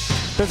America.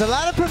 There's a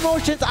lot of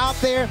promotions out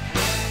there,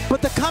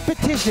 but the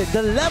competition,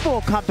 the level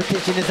of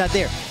competition is not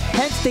there.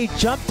 Hence, they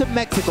jumped to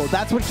Mexico.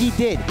 That's what he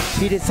did.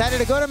 He decided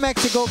to go to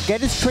Mexico,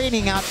 get his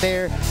training out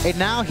there, and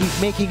now he's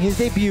making his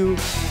debut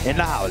in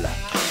La Jaula.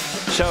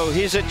 So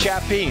he's a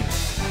Chapin,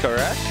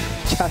 correct?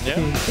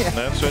 Chapin. Yeah,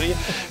 that's what he is.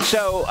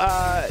 So,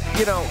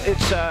 you know,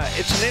 it's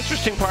an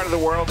interesting part of the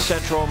world,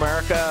 Central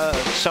America.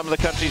 Some of the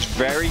countries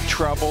very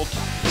troubled.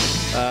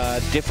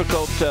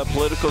 Difficult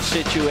political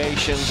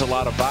situations, a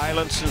lot of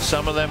violence in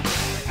some of them.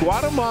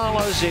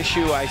 Guatemala's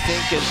issue, I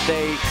think, is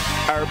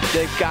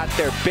they've got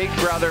their big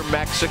brother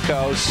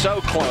Mexico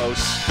so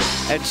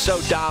close and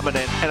so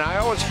dominant. And I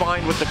always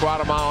find with the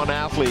Guatemalan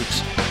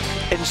athletes,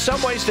 in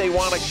some ways they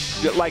want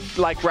to,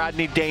 like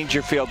Rodney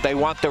Dangerfield, they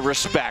want the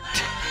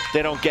respect.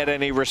 They don't get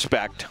any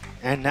respect.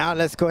 And now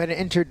let's go ahead and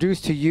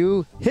introduce to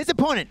you his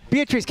opponent,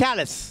 Beatriz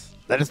Calles.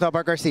 Let us know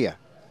about Garcia.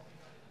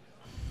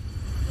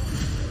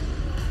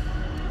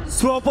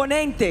 Su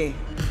oponente,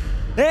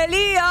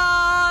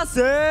 Elias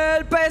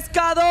el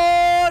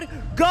Pescador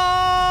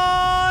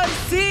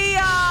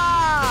Garcia.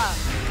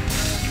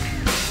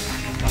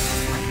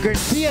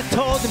 Garcia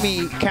told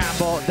me,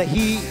 Campbell, that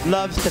he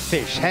loves to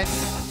fish, hence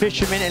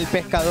Fisherman el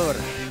Pescador.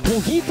 will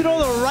he throw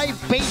the right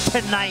bait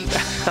tonight?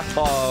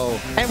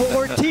 Oh. And will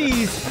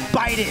Ortiz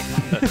bite it?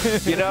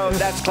 You know,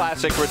 that's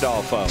classic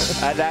Rodolfo.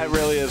 That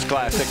really is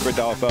classic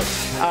Rodolfo.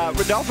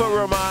 Rodolfo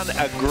Roman,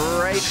 a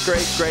great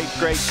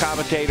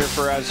commentator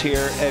for us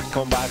here at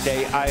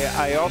Combate.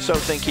 I also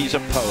think he's a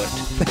poet.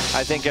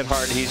 I think at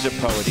heart he's a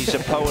poet. He's a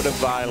poet of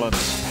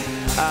violence.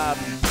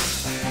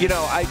 You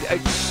know,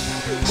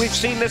 we've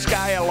seen this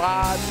guy a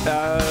lot.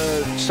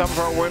 Some of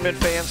our women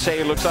fans say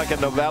he looks like a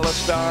novella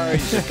star.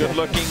 He's a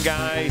good-looking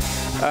guy.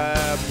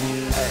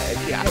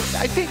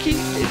 I think he's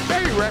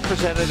very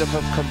representative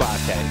of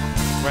Combate,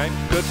 right?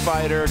 Good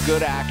fighter,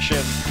 good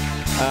action,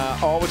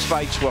 always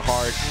fights with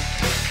heart.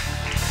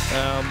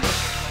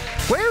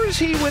 Where is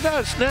he with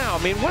us now? I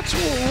mean, what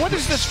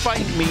does this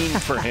fight mean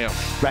for him?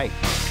 Right.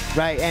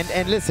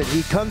 And listen,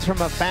 he comes from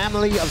a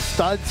family of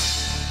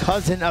studs,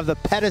 cousin of the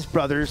Pettis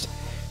brothers,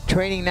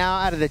 training now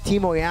out of the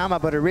Team Oyama,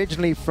 but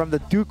originally from the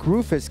Duke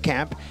Rufus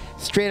camp.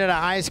 Straight out of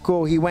high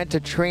school, he went to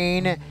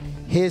train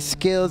his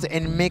skills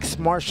in mixed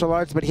martial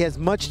arts, but he has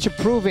much to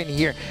prove in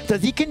here.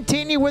 Does he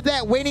continue with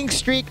that winning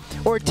streak?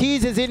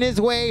 Ortiz is in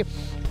his way.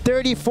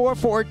 34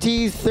 for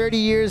Ortiz, 30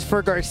 years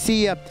for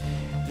Garcia.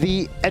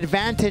 The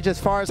advantage as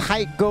far as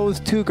height goes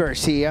to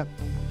Garcia.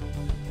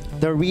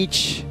 The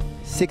reach,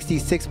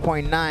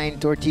 66.9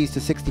 to Ortiz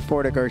to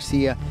 64 to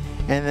Garcia.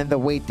 And then the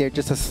weight there,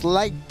 just a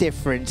slight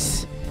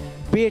difference.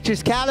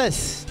 Beatriz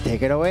Callas,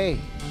 take it away.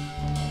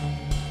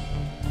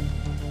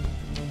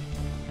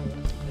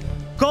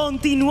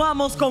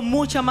 Continuamos con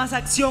mucha más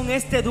acción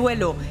este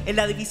duelo en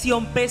la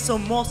división peso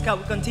mosca.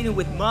 We continue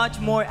with much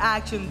more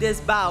action this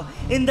bout.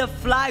 In the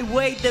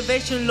flyweight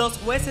division, los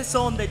jueces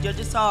son, the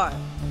judges are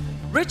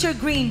Richard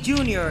Green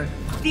Jr.,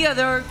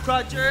 Theodore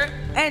Crutcher,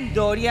 and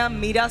Dorian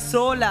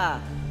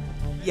Mirasola.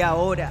 Y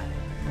ahora,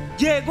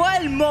 llegó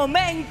el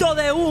momento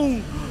de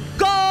un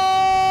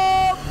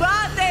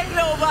combate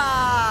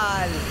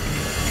global.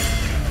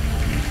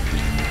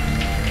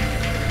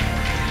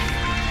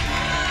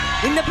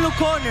 In the blue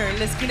corner, en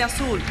la esquina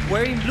azul,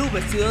 wearing blue,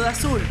 vestido de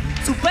azul.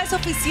 Su peso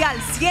oficial,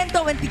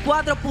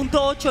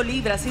 124.8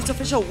 libras. His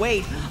official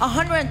weight,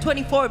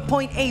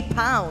 124.8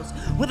 pounds.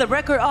 With a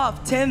record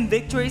of 10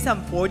 victories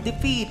and 4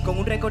 defeats. Con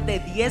un récord de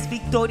 10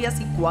 victorias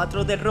y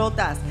 4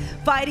 derrotas.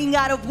 Fighting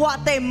out of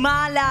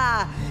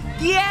Guatemala,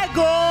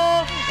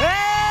 Diego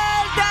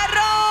El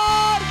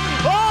Terror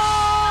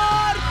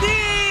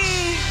Ortiz.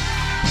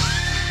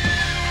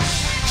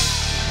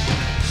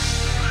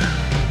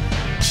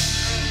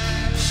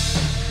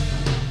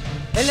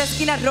 En la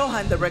esquina roja,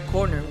 en the red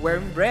corner,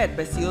 wearing red,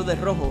 vestido de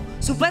rojo.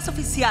 Su peso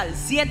oficial,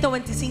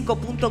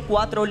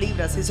 125.4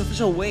 libras. His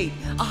official weight,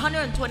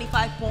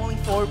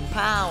 125.4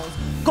 pounds.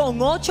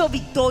 Con 8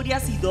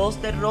 victorias y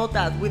 2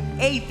 derrotas, with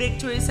 8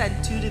 victories and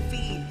 2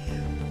 defeats.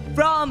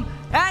 From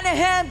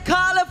Anaheim,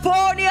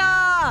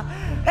 California,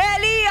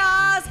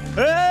 Elias,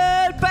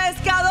 el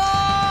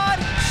pescador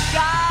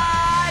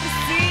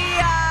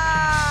Garcia.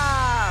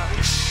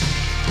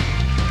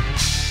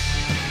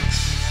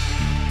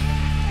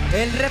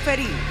 El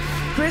referí,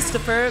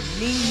 Christopher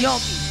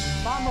Mignocchi.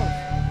 Vamos.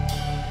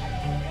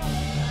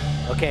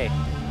 Ok.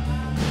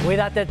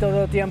 Cuídate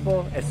todo el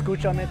tiempo,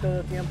 escúchame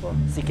todo el tiempo.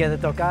 Si quieres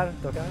tocar,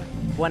 tocar.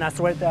 Buena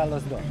suerte a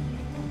los dos.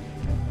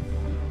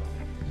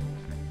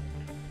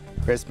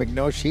 Chris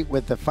Mignocchi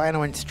with the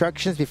final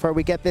instructions before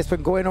we get this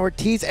one going.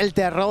 Ortiz, El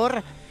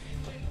Terror.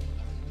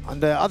 On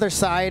the other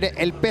side,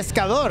 El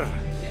Pescador.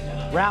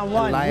 Round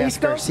one. Elias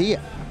 ¿Listos?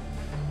 Garcia.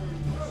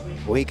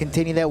 Will he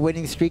continue that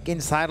winning streak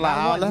inside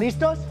La Jaula?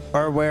 ¿Listos?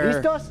 Or where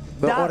 ¿Listos?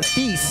 will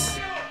Ortiz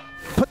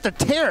put the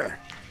terror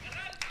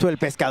to El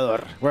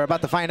Pescador? We're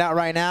about to find out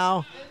right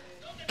now.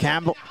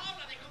 Campbell.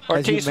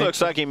 Ortiz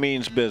looks like he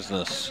means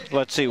business.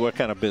 Let's see what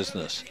kind of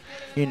business.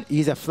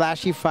 He's a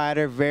flashy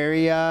fighter,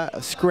 very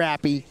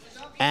scrappy.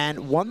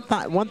 And one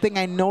thing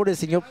I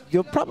noticed, and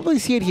you'll probably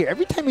see it here,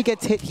 every time he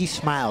gets hit, he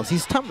smiles.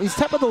 He's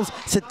type of those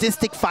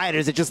sadistic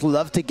fighters that just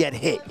love to get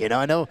hit. You know,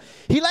 I know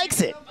he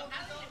likes it.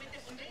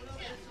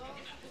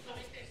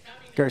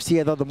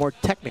 Garcia, though, the more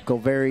technical,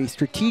 very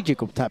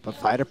strategical type of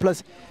fighter.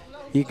 Plus,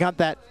 you got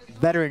that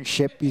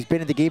veteranship. He's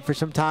been in the game for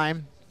some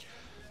time.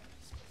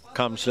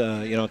 Comes,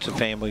 you know, it's a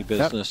family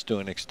business to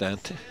an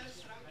extent.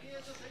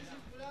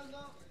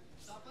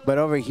 But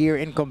over here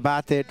in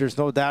Combate, there's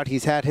no doubt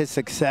he's had his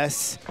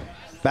success.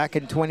 Back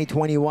in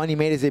 2021, he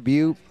made his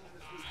debut.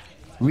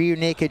 Rear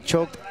naked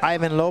choked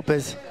Ivan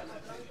Lopez.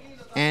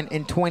 And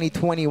in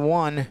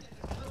 2021,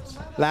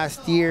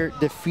 last year,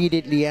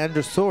 defeated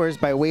Leandro Soares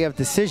by way of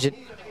decision.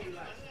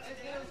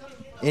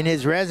 In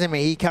his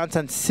resume, he counts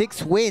on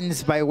 6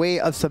 wins by way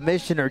of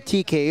submission or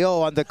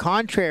TKO. On the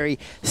contrary,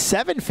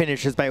 7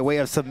 finishes by way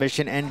of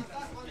submission and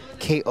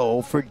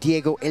KO for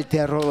Diego El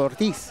Terror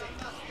Ortiz.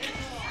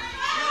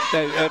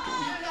 I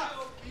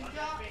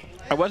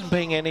wasn't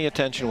paying any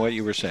attention to what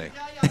you were saying.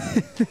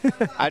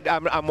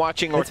 I'm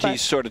watching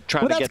Ortiz sort of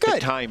trying to get the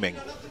timing,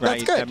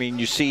 right? I mean,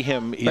 you see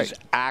him, he's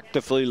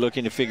actively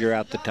looking to figure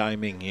out the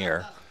timing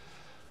here.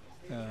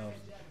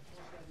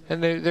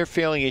 And they're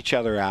feeling each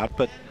other out,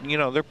 but you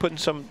know they're putting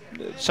some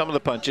of the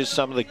punches,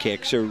 some of the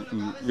kicks are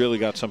really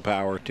got some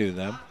power to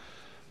them.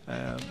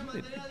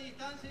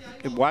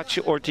 Watch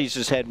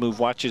Ortiz's head move,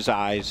 watch his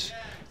eyes,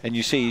 and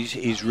you see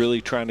he's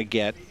really trying to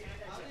get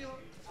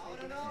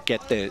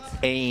the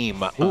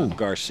aim on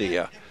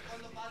Garcia.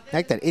 I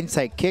like that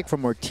inside kick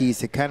from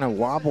Ortiz. It kind of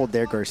wobbled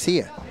there,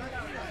 Garcia.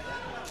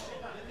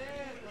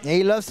 Yeah,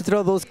 he loves to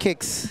throw those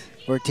kicks,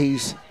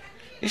 Ortiz.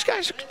 These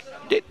guys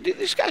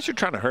are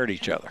trying to hurt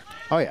each other.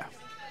 Oh, yeah.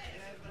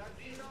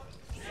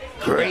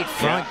 Great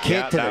front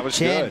kick to the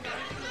chin. Good.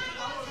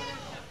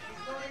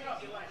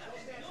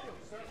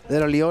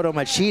 Little Lyoto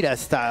Machida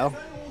style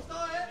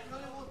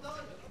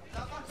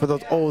for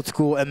those old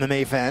school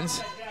MMA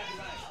fans.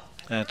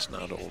 That's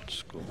not old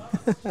school.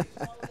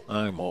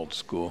 I'm old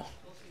school.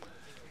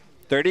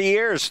 30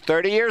 years.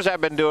 30 years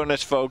I've been doing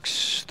this,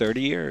 folks.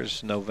 30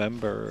 years.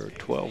 November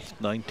 12th,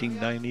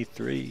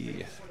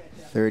 1993.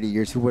 30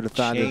 years. Who would have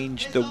thought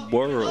changed the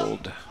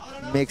world?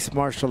 Mixed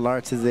martial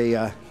arts is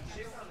a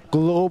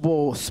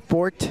global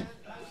sport,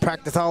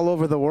 practiced all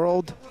over the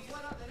world.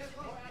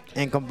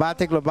 And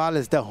Combate Global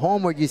is the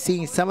home where you're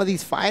seeing some of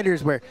these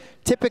fighters where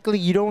typically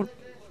you don't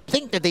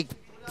think that they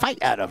fight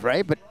out of,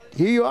 right? But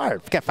here you are.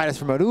 You've got fighters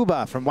from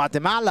Aruba, from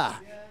Guatemala,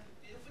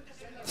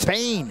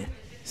 Spain,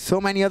 so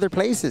many other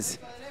places.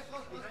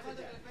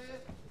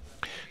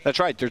 That's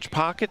right. There's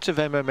pockets of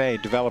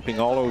MMA developing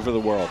all over the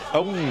world.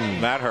 Oh,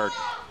 that hurt.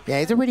 Yeah,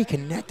 he's already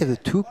connected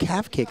with 2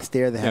 calf kicks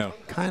there that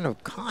have kind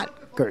of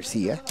caught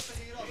Garcia.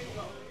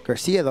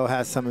 Garcia, though,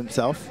 has some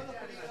himself.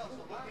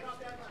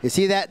 You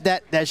see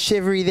that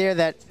shivery there,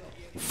 that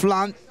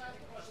flaunt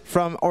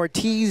from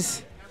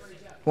Ortiz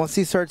once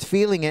he starts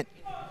feeling it.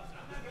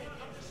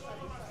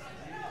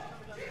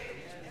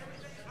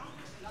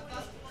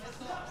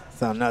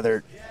 So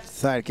another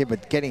side kick,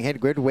 but getting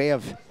hit good way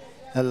of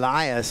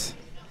Elias.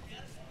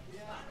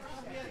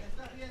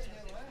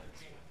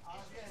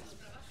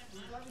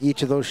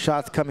 Each of those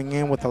shots coming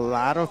in with a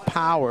lot of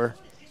power,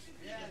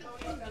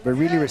 but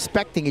really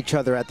respecting each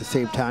other at the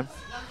same time.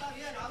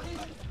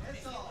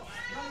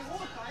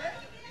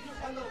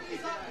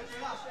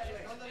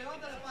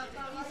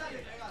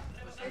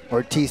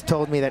 Ortiz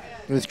told me that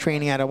he was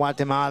training out of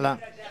Guatemala,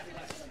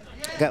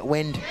 got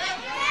wind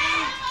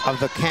of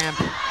the camp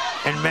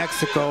in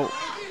Mexico,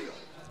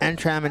 and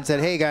Traman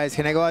said, hey guys,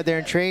 can I go out there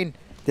and train?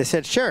 They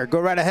said, sure, go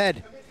right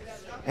ahead.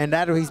 And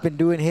that's what he's been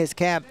doing his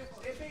camp.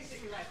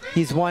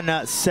 He's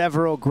won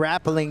several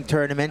grappling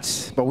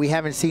tournaments, but we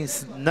haven't seen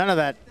none of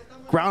that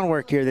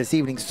groundwork here this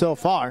evening so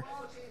far.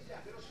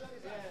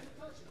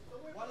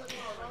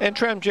 And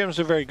Tram Gym's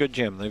a very good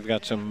gym. They've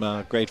got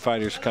some great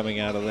fighters coming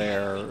out of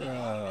there.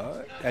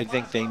 I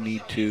think they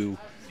need to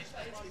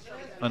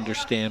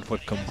understand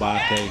what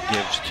Combate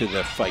gives to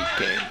the fight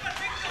game.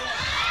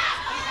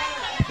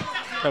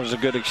 That was a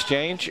good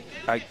exchange.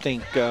 I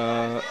think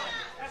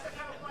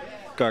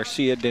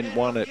Garcia didn't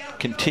want to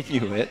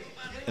continue it,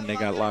 and they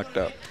got locked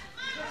up.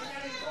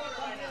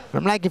 What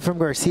I'm liking from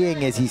Garcia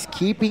is he's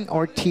keeping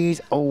Ortiz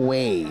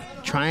away,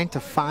 trying to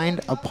find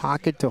a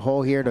pocket to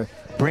hold here to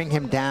bring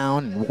him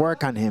down and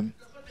work on him.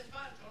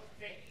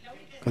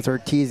 Because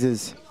Ortiz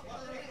is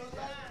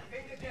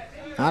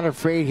not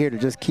afraid here to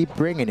just keep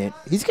bringing it.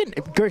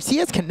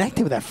 Garcia's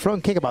connected with that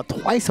front kick about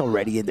twice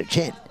already in the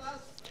chin.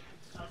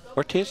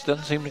 Ortiz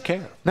doesn't seem to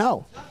care.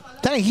 No.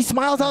 He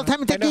smiles all the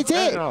time and takes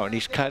it. No, and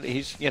he's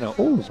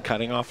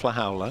cutting off La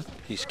Jaula.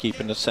 He's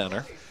keeping the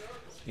center.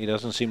 He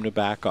doesn't seem to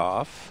back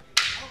off.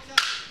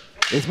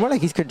 It's more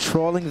like he's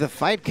controlling the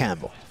fight,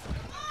 Campbell.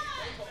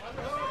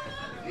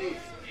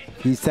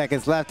 A few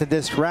seconds left in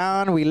this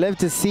round. We live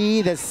to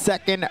see the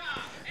second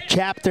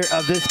chapter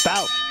of this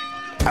bout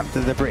after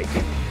the break.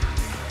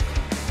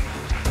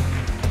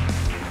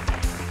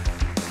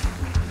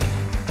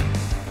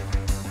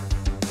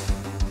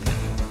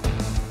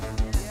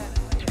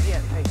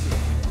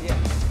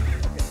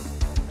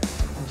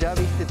 Ya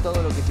viste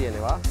todo lo que tiene,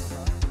 ¿va?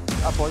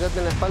 Apóyate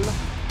en la espalda.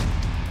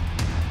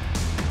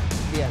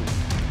 Bien.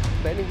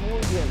 Venís muy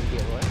bien,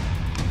 Diego, ¿eh?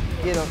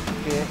 Quiero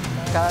que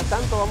cada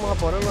tanto vamos a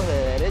ponernos de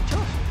derechos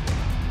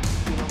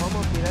y nos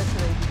vamos a tirar ese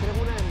 23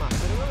 una vez más,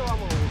 pero no lo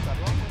vamos a usar,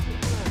 lo vamos a hacer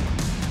una vez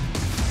más.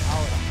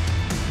 Ahora.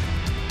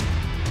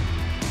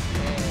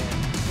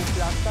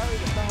 Aplastado y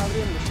lo estás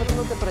abriendo, solo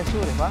no te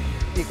apresures, ¿va?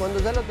 Y cuando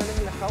ya lo tenés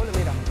en la jaula,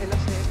 mira, él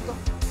hace esto.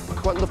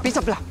 Cuando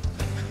pisa, ¡plá!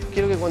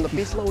 Quiero que cuando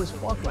pisa... Slow as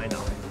fuck right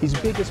now. He's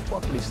big as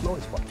fuck, but he's slow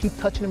as fuck. Keep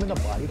touching him in the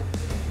body.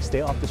 Stay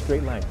off the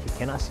straight line. He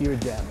cannot see your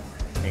jab.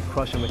 And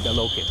crush him with that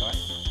low kick, all right?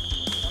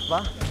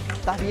 Va,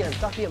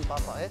 estás bien,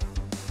 papá, ¿eh?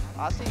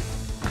 Así.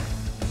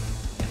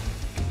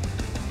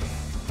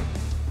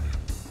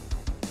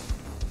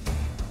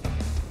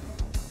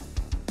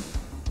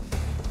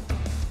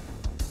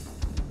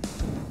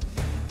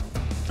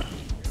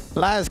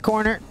 Last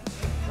corner,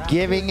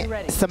 giving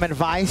some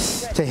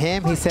advice to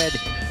him. He said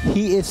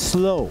he is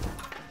slow.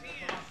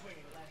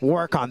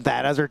 Work on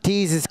that. As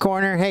Ortiz's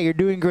corner, hey, you're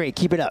doing great.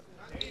 Keep it up.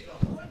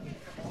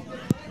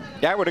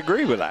 Yeah, I would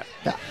agree with that.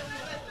 Yeah.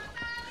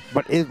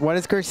 But what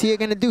is Garcia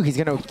going to do? He's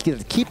going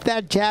to keep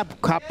that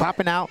jab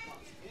popping out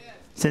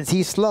since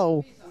he's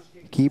slow,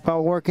 keep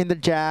on working the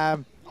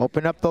jab,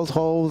 open up those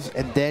holes,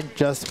 and then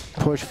just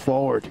push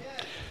forward.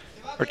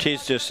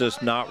 Ortiz just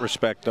does not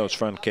respect those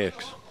front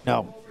kicks.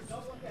 No,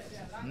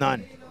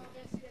 none.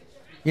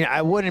 You know,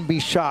 I wouldn't be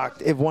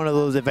shocked if one of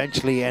those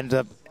eventually ends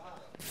up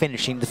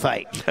finishing the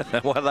fight.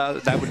 Well,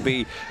 that would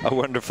be a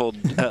wonderful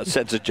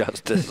sense of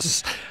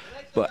justice.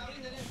 But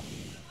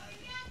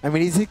I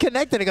mean, he's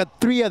connected. I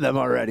got 3 of them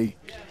already.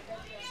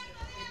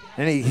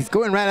 And he's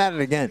going right at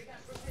it again.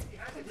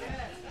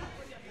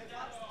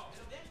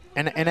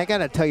 And I got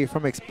to tell you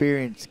from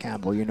experience,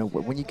 Campbell, you know,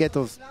 when you get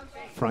those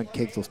front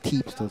kicks, those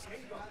teeps, those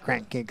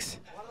crank kicks,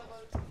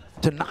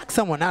 to knock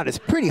someone out is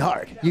pretty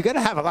hard. You got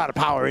to have a lot of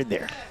power in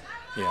there.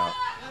 Yeah.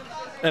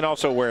 And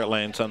also where it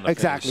lands on the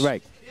Exactly face.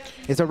 right.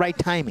 It's the right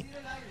timing.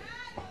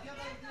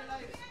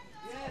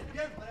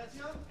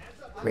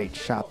 Great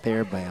shot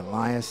there by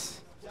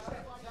Elias.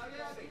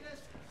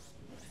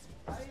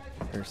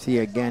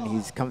 Garcia again,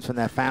 he comes from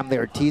that family.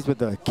 Ortiz with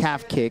the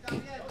calf kick.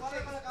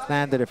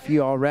 Landed a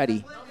few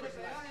already.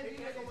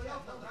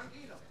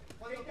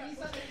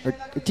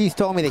 Ortiz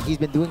told me that he's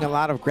been doing a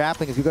lot of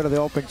grappling as we go to the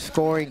open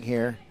scoring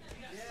here.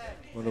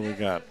 What do we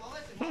got?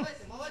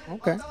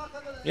 Okay.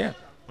 Yeah,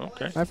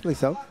 okay. Rightfully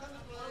so.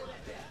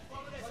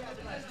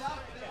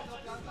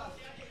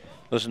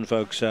 Listen,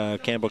 folks,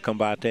 Campbell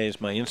Combate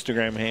is my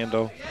Instagram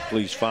handle.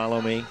 Please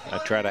follow me. I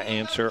try to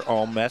answer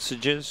all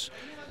messages,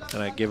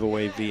 and I give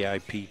away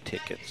VIP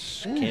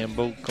tickets. Ooh.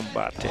 Campbell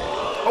Combate.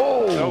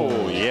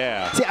 Oh,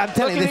 yeah. See, I'm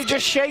telling you, he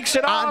just shakes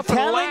it off. I'm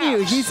telling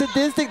you, he's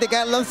sadistic. The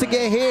guy loves to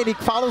get hit. He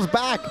follows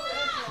back.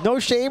 No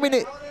shame in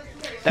it.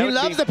 He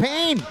loves the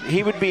pain.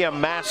 He would be a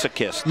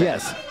masochist. Then.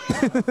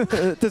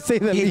 Yes, to say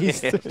the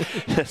least.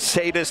 The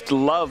sadist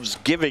loves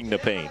giving the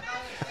pain.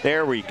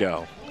 There we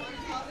go.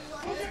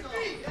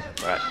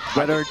 Right.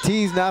 But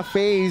Ortiz not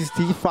phased.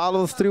 He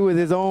follows through with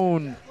his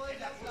own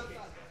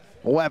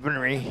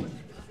weaponry.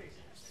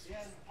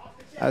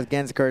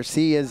 Against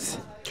Garcia's.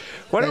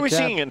 What are we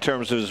seeing in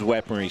terms of his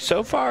weaponry?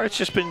 So far, it's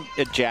just been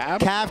a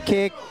jab. Calf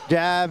kick,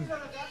 jab,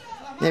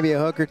 maybe a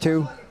hook or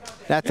 2.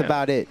 That's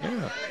about it.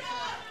 Yeah.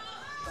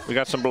 We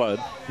got some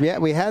blood. Yeah,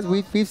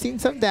 we've seen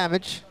some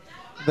damage.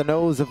 The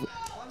nose of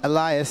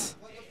Elias.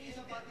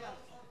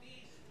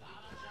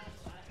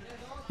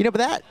 You know, but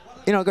that,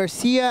 you know,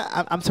 Garcia,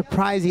 I'm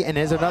surprised and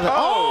there's another.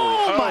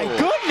 Oh my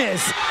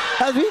goodness!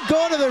 As we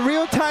go to the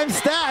real-time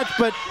stats,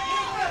 but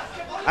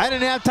I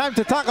didn't have time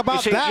to talk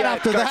about that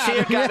after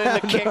Garcia that. got in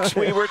the kicks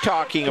we were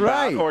talking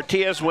about. Right.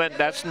 Ortiz went,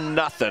 that's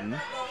nothing,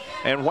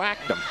 and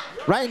whacked him.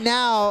 Right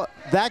now,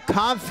 that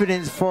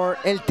confidence for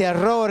El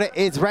Terror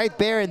is right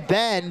there, and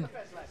then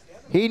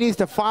he needs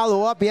to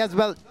follow up. He has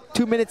about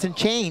 2 minutes and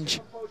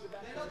change.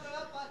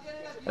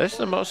 This is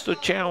the most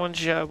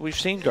challenge we've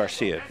seen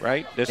Garcia,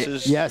 right? This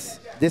is Yes,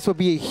 this would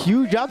be a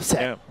huge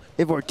upset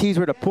if Ortiz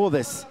were to pull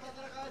this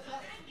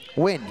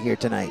win here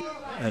tonight.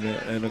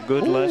 And a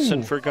good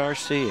lesson for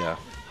Garcia.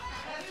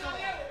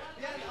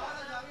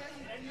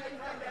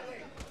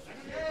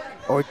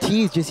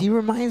 Ortiz, he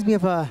reminds me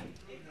of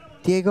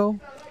Diego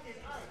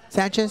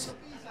Sanchez.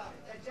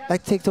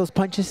 Like to take those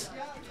punches.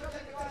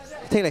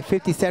 Take like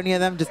 50, 70 of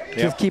them,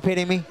 just keep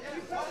hitting me.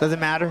 Doesn't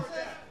matter.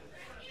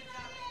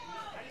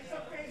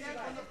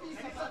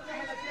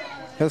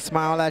 He'll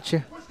smile at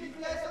you.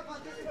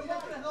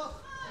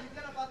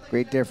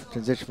 Great different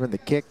transition from the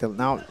kick.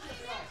 Now,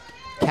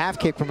 calf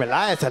kick from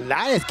Elias.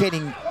 Elias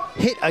getting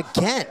hit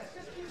again.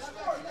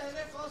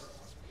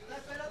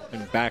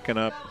 And backing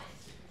up.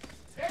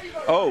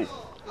 Oh.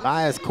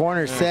 Elias'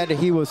 corner said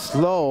he was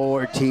slow,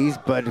 Ortiz,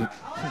 but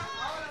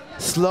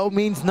slow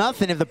means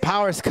nothing if the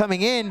power is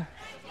coming in.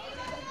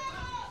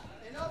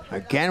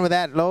 Again with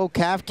that low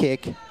calf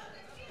kick.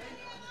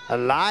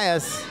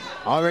 Elias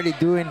already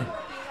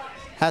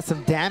has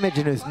some damage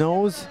in his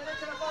nose.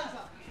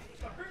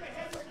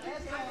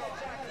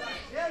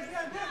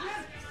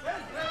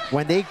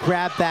 When they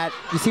grab that,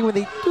 you see when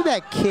they do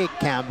that kick,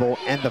 Campbell,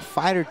 and the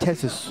fighter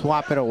tends to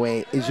swap it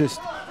away, it's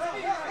just,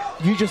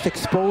 you just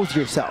expose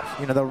yourself.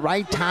 You know, the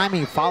right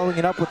timing, following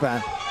it up with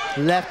a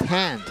left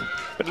hand.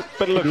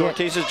 But look,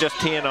 Ortiz is just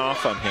teeing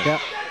off on him. Yep.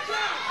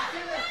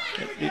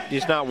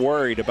 He's not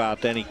worried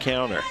about any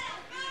counter.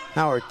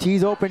 Now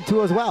Ortiz open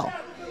too as well.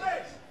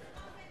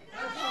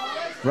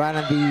 Right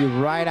on the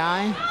right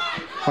eye,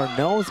 or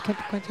nose,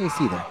 can't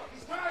see there.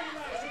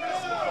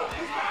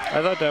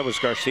 I thought that was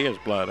Garcia's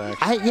blood,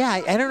 actually.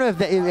 I don't know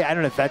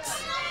if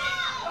that's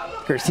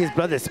Garcia's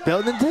blood that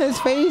spilled into his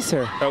face,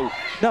 or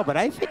no, but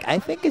I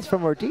think it's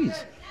from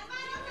Ortiz.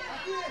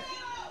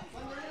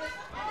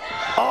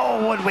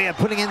 Oh, one way of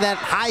putting in that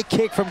high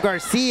kick from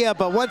Garcia,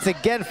 but once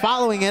again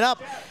following it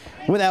up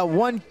with that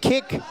one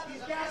kick.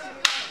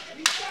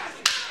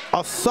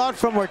 Assault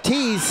from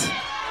Ortiz.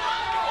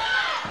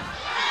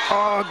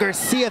 Oh,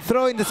 Garcia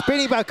throwing the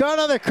spinning back.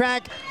 Another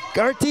crack.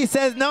 Ortiz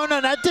says, no,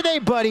 not today,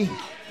 buddy.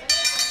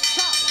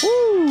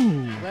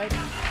 Woo.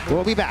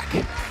 We'll be back.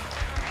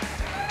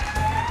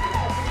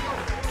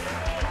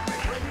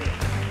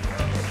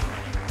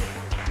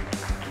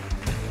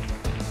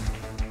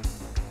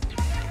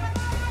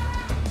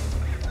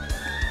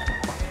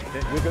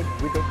 We're good.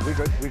 We're good. We're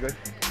good. We're good.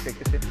 Take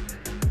this in.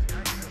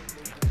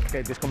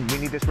 Okay, we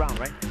need this round,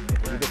 right?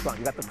 We need this round.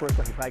 You got the first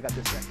one. You probably got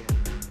the second.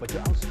 But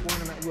you're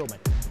outscoring him at will, man.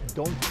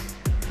 Don't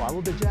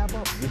follow the jab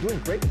up. You're doing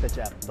great with the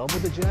jab. Double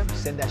the jab,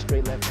 send that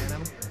straight left hand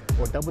at him,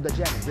 or double the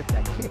jab and rip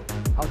that kick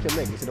out your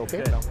leg. Is it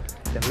okay? No.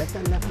 Then let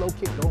that left low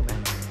kick go,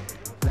 man.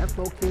 Left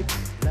low kick,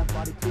 left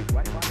body kick,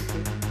 right body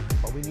kick.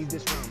 But we need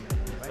this round, man.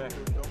 Right?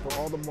 For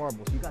all the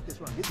marbles. You got this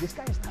round. This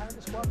guy is tired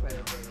as fuck right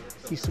now.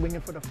 He's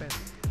swinging for the fence.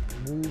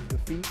 Move the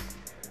feet.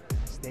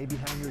 Stay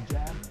behind your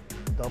jab.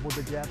 Double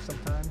the jab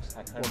sometimes.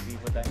 Or beat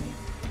what that means.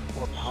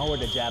 Or power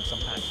the jab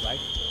sometimes, right?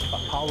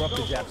 But power up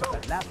the jab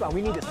sometimes. Last round,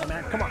 we need this,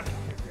 man. Come on.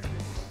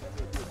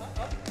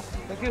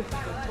 Thank you.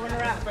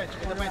 Corner out. The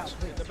bench.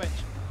 The bench.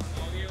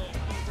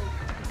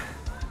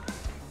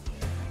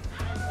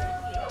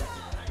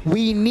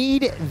 We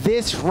need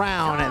this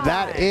round.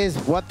 That is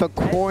what the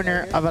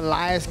corner of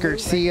Elias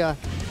Garcia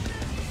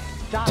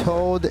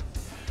told.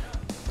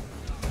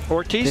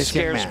 Ortiz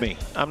scares me.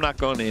 I'm not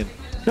going in.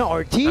 No,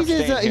 Ortiz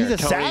is he's a Tony's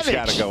savage.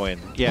 Got to go in.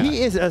 Yeah.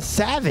 He is a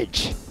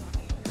savage.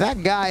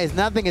 That guy is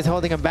nothing is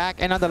holding him back.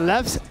 And on the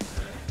left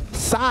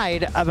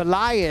side of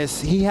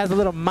Elias, he has a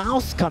little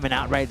mouse coming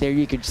out right there.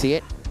 You can see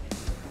it.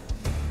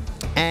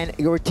 And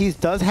Ortiz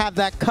does have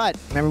that cut.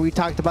 Remember we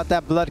talked about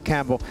that blood,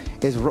 Campbell.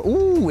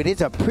 Ooh, it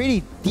is a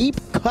pretty deep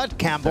cut,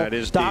 Campbell. That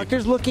is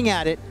Doctor's deep. looking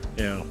at it.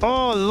 Yeah.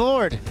 Oh,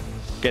 Lord.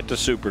 Get the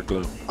super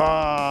glue.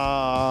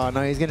 Oh,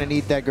 no, he's going to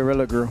need that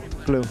Gorilla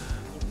Glue.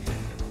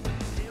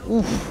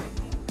 Oof.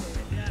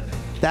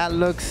 That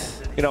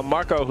looks... You know,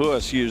 Marco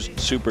Huas used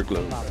super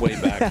glue way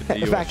back in the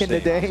UFC. Back in the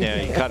day? Yeah,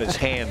 he cut his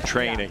hand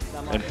training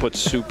and put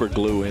super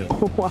glue in.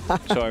 Wow.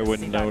 So I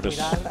wouldn't notice.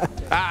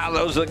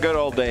 Those are the good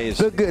old days.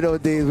 The good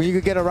old days when you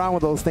could get around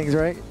with those things,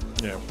 right?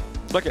 Yeah.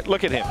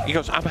 Look at him. He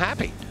goes, I'm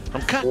happy.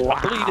 I'm cut. Wow.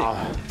 I'm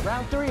bleeding.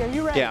 Round 3, are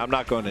you ready? Yeah, I'm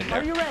not going in there.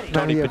 Are you ready?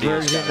 Tony Maybe a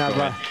Padilla's version gotta of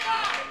go in.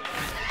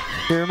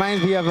 it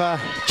reminds me of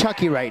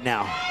Chucky right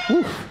now.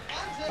 Whew.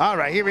 All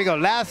right, here we go.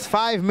 Last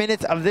 5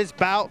 minutes of this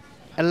bout.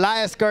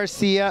 Elias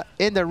Garcia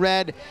in the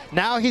red.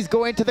 Now he's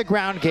going to the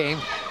ground game.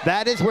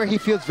 That is where he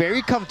feels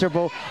very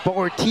comfortable. But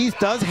Ortiz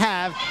does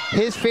have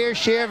his fair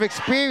share of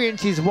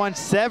experience. He's won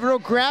several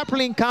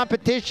grappling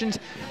competitions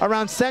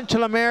around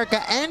Central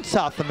America and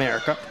South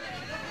America.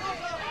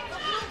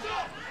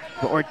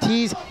 But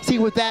Ortiz, see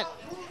with that,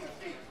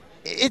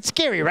 it's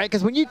scary, right?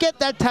 Because when you get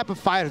that type of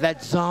fighter,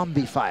 that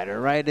zombie fighter,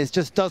 right? It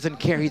just doesn't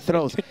care. He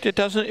throws. It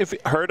doesn't. If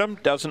it hurt him,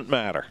 doesn't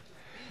matter.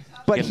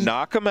 But you can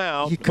knock him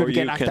out, or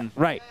you can,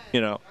 right? You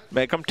know,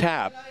 make him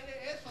tap,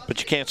 but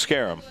you can't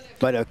scare him.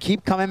 But he'll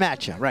keep coming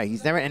at you, right?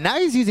 He's never, and now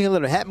he's using a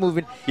little head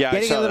movement. Yeah,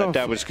 getting I saw a little, that.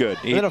 That was good.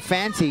 A little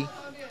fancy.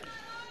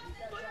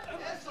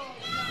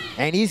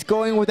 And he's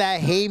going with that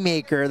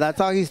haymaker. That's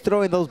how he's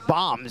throwing those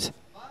bombs.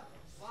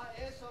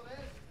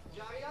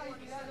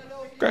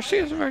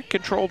 Garcia's a very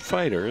controlled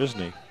fighter, isn't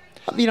he?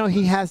 You know,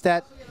 he has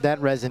that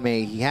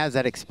resume. He has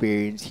that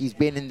experience. He's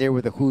been in there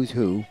with a who's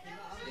who.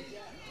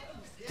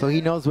 So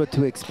he knows what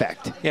to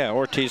expect. Yeah,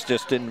 Ortiz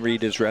just didn't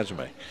read his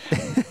resume.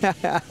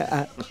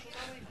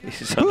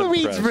 Who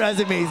reads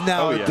resumes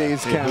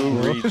nowadays, Campbell?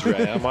 Who reads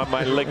I'm on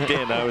my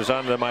LinkedIn. I was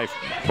on my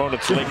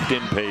opponent's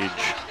LinkedIn page.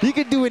 You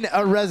could do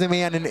a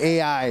resume on an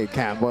AI,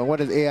 Campbell. And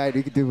what is AI?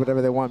 You can do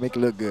whatever they want, make it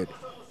look good.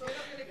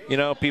 You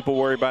know, people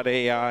worry about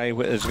AI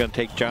is going to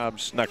take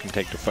jobs. Not going to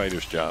take the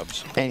fighters'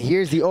 jobs. And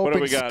here's the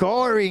open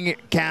scoring,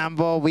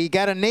 Campbell. We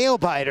got a nail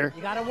biter.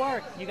 You got to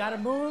work. You got to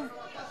move.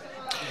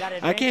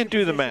 I can't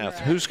do the math.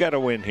 Who's got to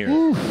win here?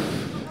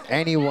 Oof.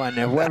 Anyone.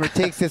 Whoever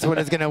takes this one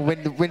is going to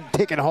win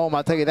taking home,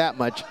 I'll tell you that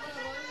much.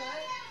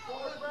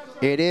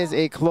 It is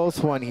a close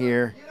one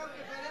here.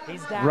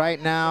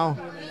 Right now,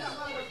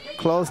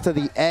 close to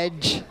the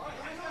edge.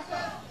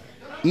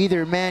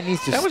 Either man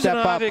needs to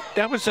step up.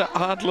 That was an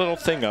odd little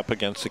thing up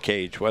against the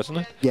cage, wasn't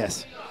it?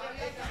 Yes.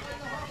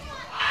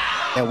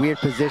 That weird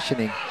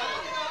positioning.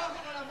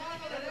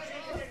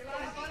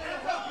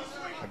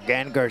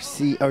 Again,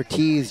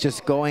 Ortiz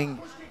just going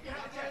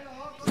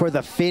for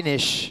the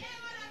finish.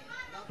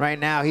 Right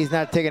now, he's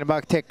not thinking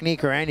about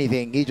technique or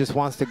anything. He just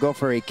wants to go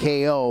for a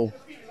KO.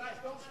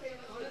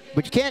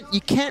 But you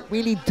can't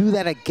really do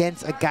that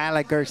against a guy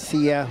like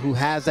Garcia who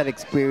has that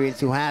experience,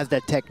 who has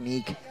that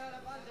technique. You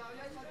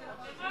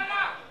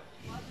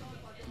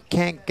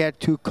can't get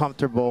too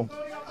comfortable.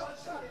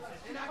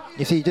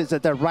 You see, just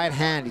at the right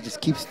hand, he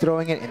just keeps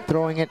throwing it and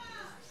throwing it.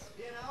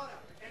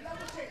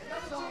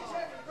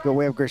 Good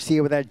way of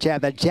Garcia with that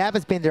jab. That jab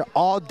has been there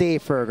all day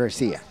for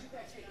Garcia.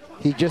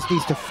 He just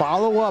needs to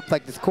follow up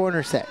like this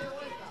corner said.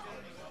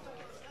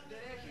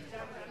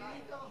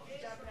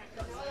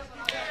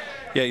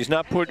 Yeah, he's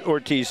not put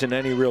Ortiz in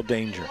any real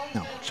danger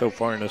so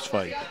far in this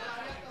fight.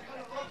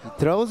 He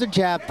throws a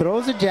jab,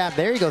 throws a jab.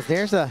 There he goes.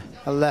 There's a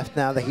left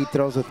now that he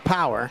throws with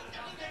power.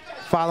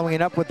 Following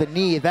it up with the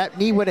knee. If that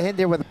knee would have hit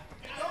there with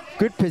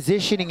good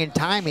positioning and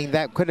timing,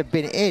 that could have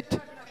been it.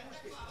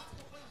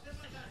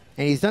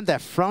 And he's done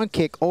that front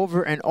kick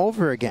over and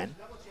over again.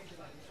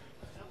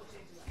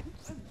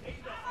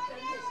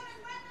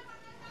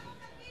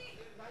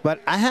 But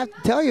I have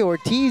to tell you,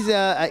 Ortiz,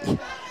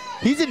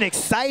 He's an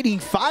exciting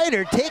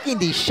fighter, taking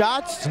these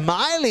shots,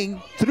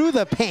 smiling through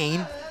the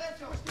pain.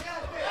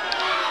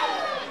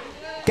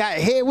 Got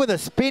hit with a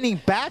spinning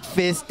back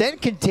fist, then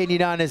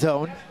continued on his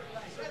own.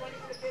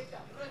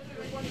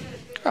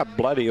 How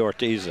bloody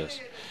Ortiz is.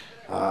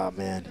 Oh,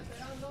 man.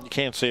 You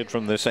can't see it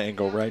from this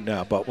angle right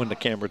now, but when the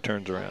camera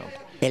turns around.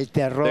 El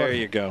terror. There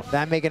you go.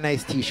 That'd make a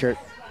nice t-shirt.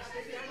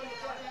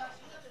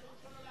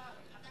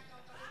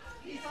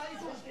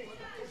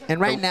 And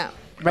right now...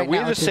 Are we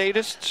the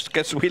sadists?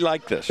 Because we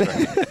like this,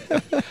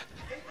 right?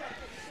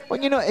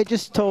 Well, you know, it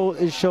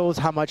shows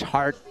how much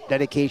heart,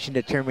 dedication,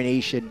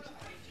 determination.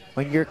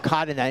 When you're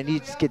caught in that, and you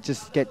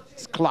just get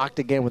clocked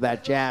again with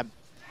that jab.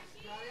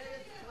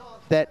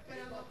 That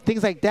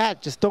things like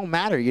that just don't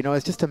matter. You know,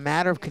 it's just a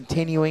matter of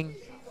continuing,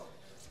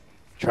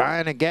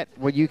 trying to get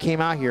what you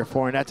came out here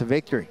for, and that's a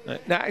victory.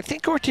 Now, I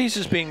think Ortiz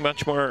is being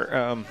much more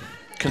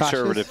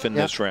conservative Cautious? in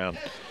this round.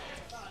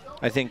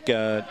 I think,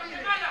 I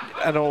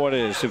don't know what it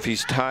is, if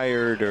he's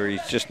tired or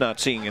he's just not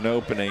seeing an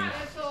opening.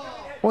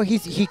 Well,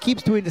 he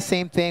keeps doing the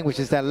same thing, which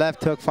is that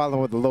left hook followed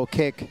with a low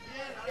kick.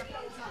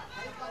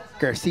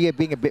 Garcia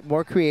being a bit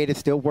more creative,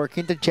 still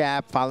working the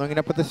jab, following it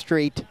up with a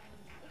straight.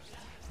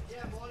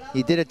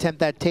 He did attempt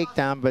that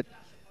takedown, but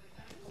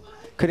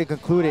couldn't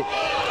conclude it.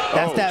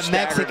 That's that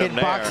Mexican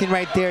boxing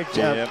right there,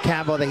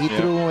 Campbell, that he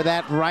threw in with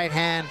that right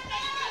hand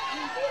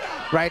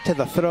right to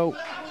the throat.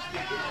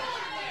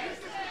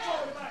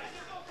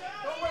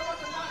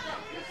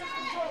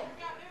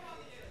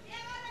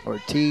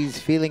 Ortiz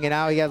feeling it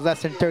out. He has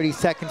less than 30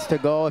 seconds to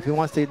go if he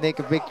wants to make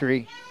a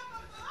victory.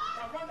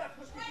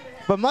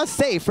 But must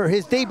say, for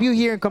his debut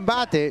here in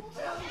Combate,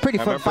 pretty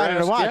fun fighter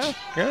to watch.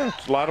 Yeah,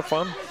 it's a lot of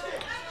fun.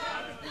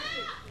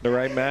 The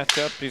right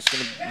matchup.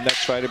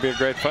 Next fight will be a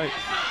great fight.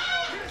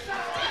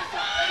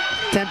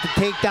 Attempted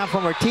takedown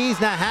from Ortiz,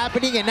 not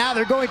happening, and now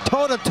they're going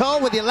toe-to-toe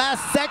with the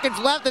last seconds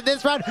left in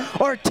this round.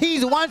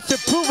 Ortiz wants to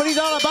prove what he's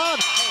all about.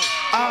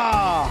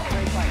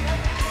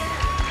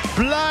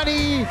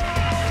 Bloody,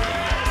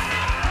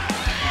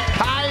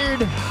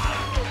 tired,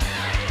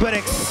 but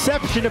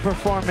exceptional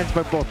performance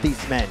by both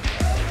these men.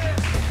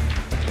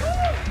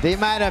 They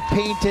might have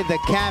painted the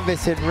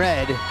canvas in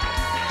red,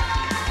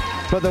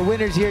 but the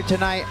winners here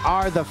tonight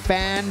are the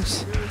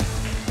fans.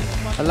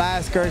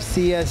 Elias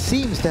Garcia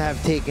seems to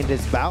have taken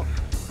this bout,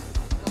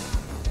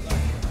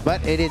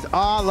 but it is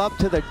all up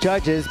to the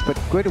judges. But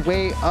good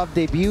way of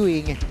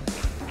debuting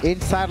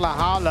inside La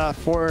Jaula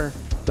for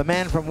the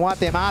man from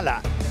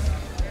Guatemala,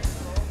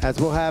 as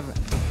we'll have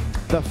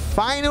the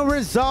final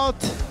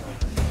result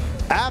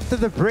after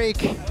the break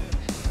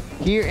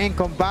here in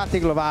Combate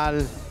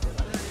Global.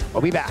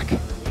 We'll be back.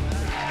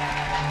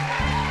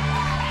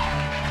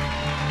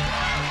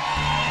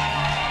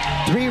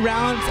 Three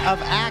rounds of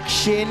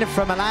action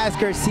from Elias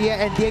Garcia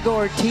and Diego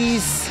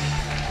Ortiz.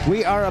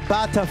 We are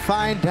about to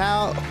find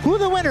out who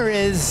the winner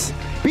is.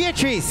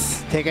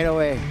 Beatriz, take it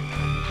away.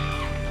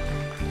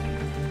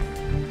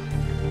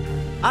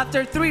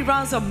 After 3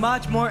 rounds of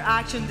much more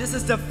action, this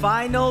is the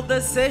final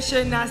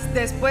decision.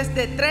 Después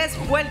de 3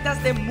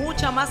 vueltas de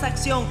mucha más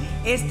acción,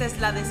 esta es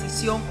la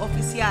decisión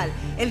oficial.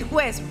 El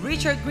juez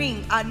Richard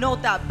Green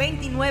anota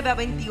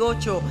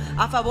 29-28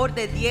 a favor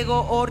de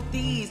Diego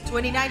Ortiz,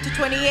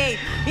 29-28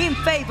 in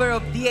favor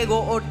of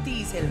Diego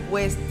Ortiz. El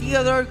juez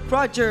Theodore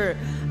Crutcher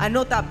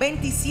anota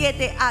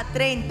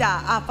 27-30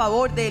 a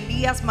favor de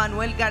Elias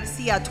Manuel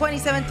Garcia,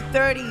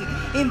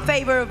 27-30 in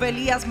favor of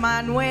Elias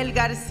Manuel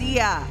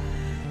Garcia.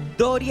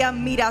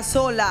 Dorian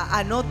Mirasola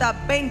anota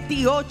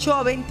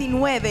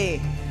 28-29.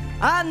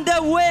 And the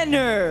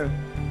winner,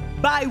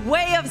 by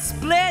way of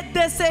split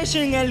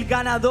decision, el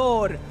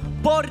ganador,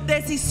 por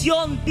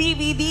decisión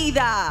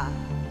dividida,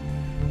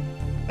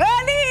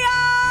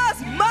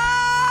 Elias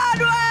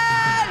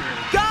Manuel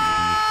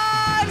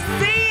Garcia!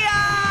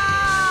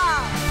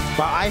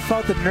 Well, I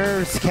felt the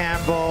nerves,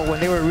 Campbell, when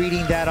they were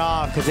reading that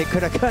off, because it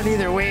could have gone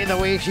either way the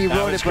way she wrote it.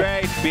 That was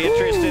great.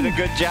 Beatriz did a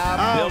good job.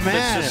 Built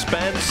the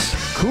suspense.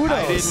 Kudos.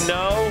 I didn't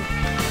know.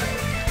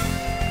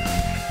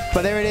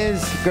 But there it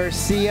is,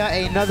 Garcia,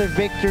 another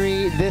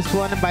victory. This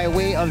one by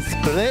way of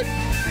split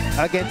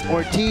against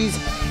Ortiz.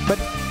 But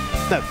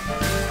look,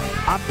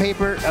 on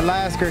paper,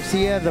 Elias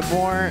Garcia, the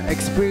more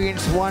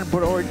experienced one,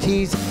 but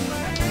Ortiz,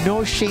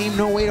 no shame,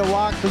 no way to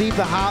walk, leave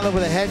the hollow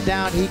with a head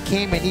down. He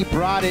came and he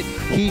brought it.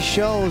 He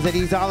shows that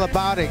he's all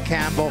about it,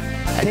 Campbell.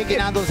 Taking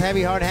on those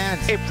heavy, hard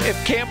hands.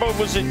 If Campbell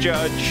was a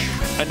judge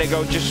and they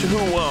go, just who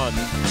won,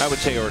 I would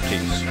say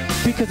Ortiz.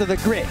 Because of the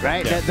grit,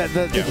 right? Yeah.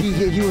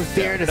 He was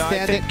there to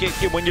stand I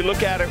think when you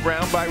look at it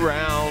round by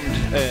round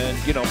and,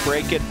 you know,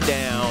 break it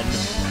down,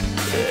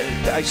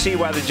 I see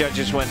why the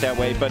judges went that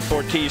way, but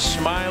Ortiz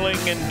smiling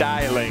and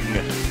dialing.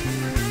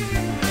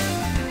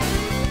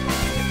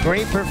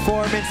 Great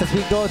performance as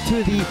we go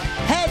to the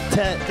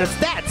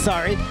stats,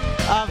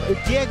 of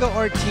Diego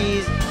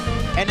Ortiz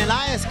and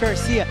Elias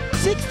Garcia.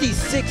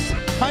 66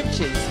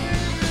 punches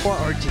for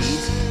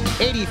Ortiz,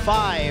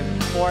 85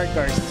 for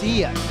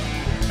Garcia.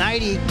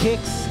 90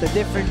 kicks, the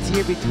difference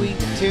here between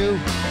the two.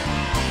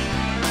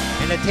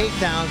 And the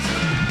takedowns,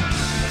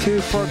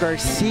 2 for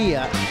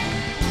Garcia.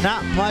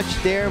 Not much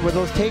there with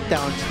those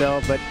takedowns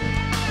though, but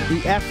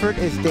the effort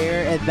is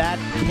there, and that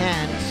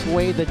can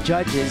sway the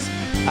judges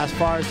as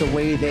far as the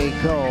way they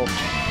go.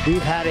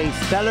 We've had a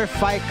stellar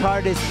fight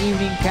card this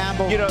evening,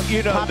 Campbell. You know,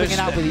 there's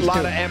a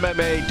lot of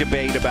MMA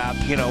debate about,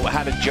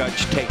 how to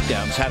judge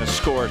takedowns, how to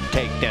score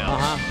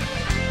takedowns.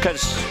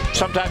 Because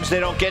sometimes they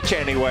don't get you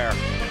anywhere.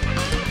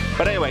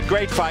 But anyway,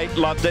 great fight,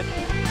 loved it.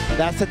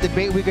 That's a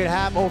debate we could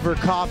have over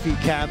coffee,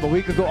 Campbell.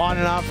 We could go on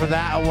and on for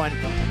that one.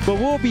 But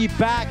we'll be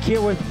back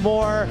here with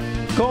more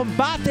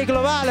Combate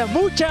Global,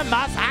 mucha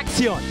más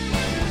acción.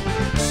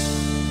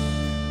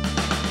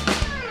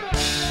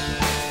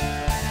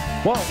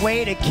 What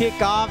way to kick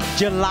off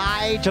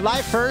July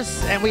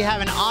 1st, and we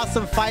have an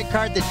awesome fight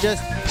card that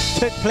just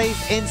took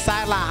place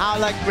inside La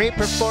Jaula. Great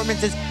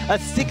performances, a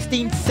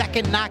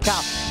 16-second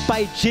knockout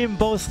by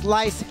JIMBO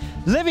Slice,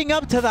 living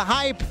up to the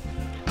hype.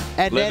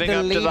 And living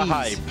then the up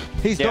ladies, to the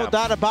hype. He's no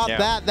doubt about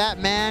that. That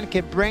man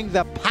can bring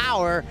the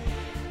power.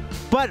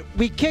 But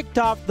we kicked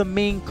off the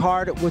main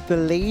card with the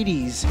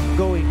ladies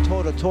going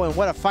toe-to-toe, and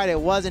what a fight it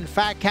was. In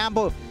fact,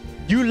 Campbell,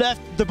 you left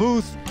the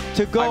booth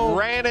to go. I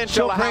ran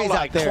into La Jaula.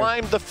 I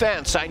climbed the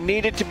fence. I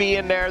needed to be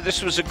in there.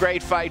 This was a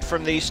great fight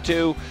from these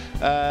two.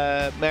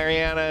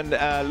 Marina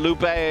and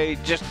Lupe,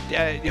 just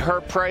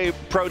her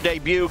pro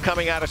debut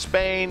coming out of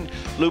Spain.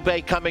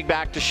 Lupe coming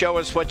back to show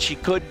us what she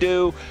could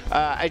do.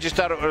 I just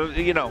thought,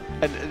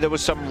 and there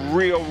was some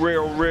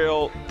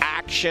real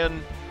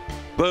action.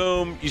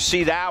 Boom, you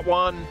see that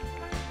one.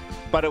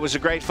 But it was a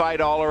great fight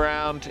all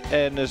around.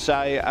 And as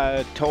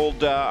I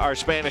told our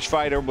Spanish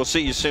fighter, we'll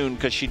see you soon,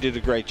 because she did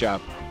a great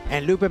job.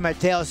 And Lupe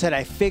Mateo said,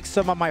 I fixed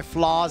some of my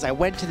flaws. I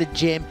went to the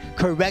gym,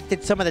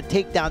 corrected some of the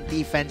takedown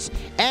defense,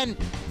 and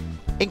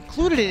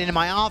included it in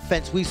my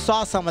offense. We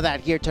saw some of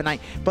that here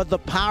tonight, but the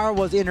power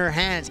was in her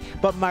hands.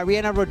 But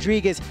Mariana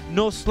Rodriguez,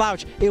 no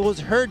slouch. It was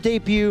her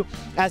debut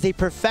as a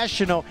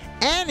professional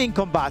and in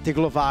Combate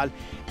Global.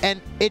 And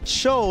it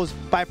shows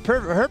by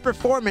her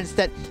performance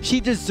that she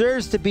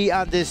deserves to be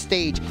on this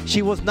stage.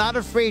 She was not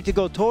afraid to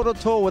go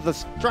toe-to-toe with a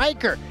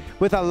striker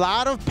with a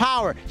lot of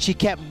power. She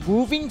kept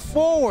moving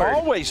forward.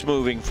 Always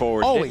moving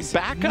forward. Always.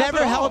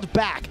 Never held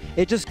back.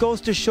 It just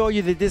goes to show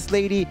you that this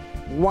lady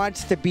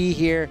wants to be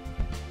here.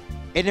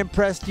 It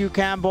impressed you,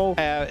 Campbell?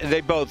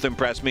 They both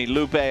impressed me.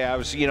 Lupe,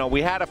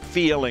 we had a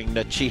feeling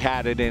that she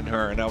had it in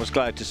her, and I was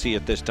glad to see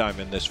it this time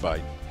in this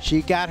fight.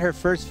 She got her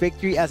first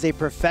victory as a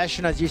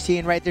professional, as you're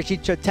seeing right there. She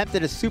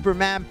attempted a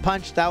Superman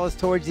punch. That was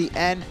towards the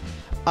end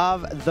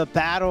of the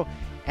battle.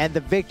 And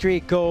the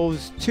victory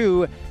goes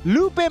to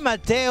Lupe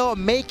Mateo,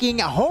 making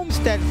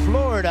Homestead,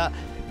 Florida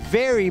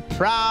very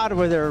proud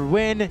with her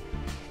win.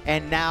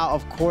 And now,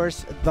 of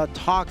course, the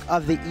talk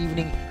of the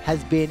evening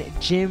has been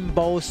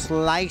JIMBO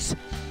Slice.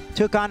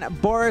 Took on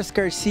Boris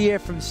Garcia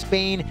from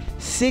Spain,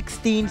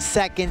 16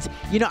 seconds.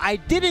 I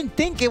didn't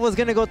think it was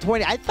going to go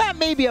 20. I thought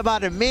maybe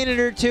about a minute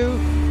or two.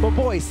 But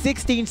boy,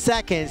 16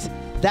 seconds.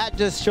 That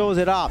just shows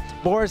it off.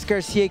 Boris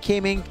Garcia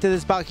came into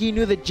this bout. He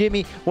knew that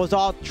Jimmie was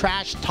all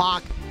trash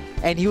talk,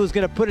 and he was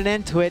going to put an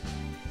end to it.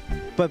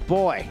 But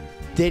boy,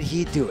 did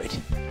he do it.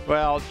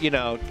 Well,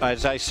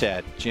 as I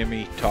said,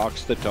 Jimmie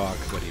talks the talk,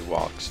 but he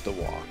walks the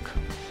walk.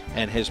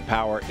 And his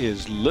power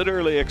is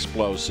literally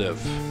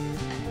explosive.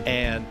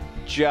 And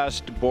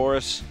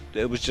Boris,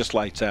 it was just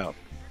lights out.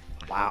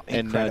 Wow,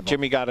 incredible. And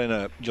Jimmie got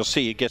in you'll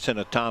see he gets in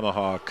a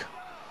tomahawk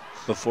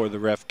before the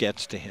ref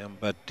gets to him,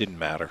 but didn't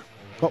matter.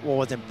 But what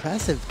was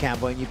impressive,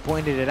 Campbell, and you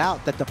pointed it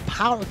out, that the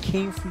power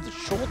came from the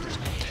shoulders.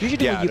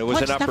 Usually when you it was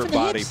punch, an upper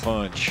body hips,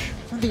 punch.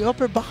 From the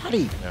upper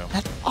body. Yeah.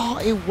 That's all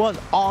it was,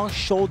 all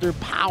shoulder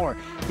power.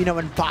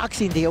 In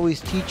boxing, they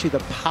always teach you the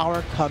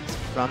power comes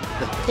from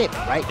the hip,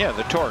 right? Yeah,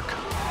 the torque.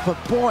 But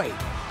boy,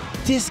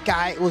 this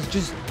guy was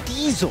just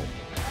diesel.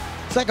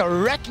 It's like a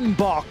wrecking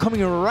ball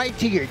coming right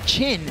to your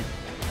chin.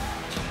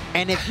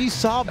 And if you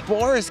saw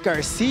Boris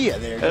Garcia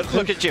there.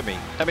 Look at Jimmie.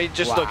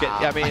 Just look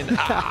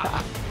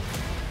at,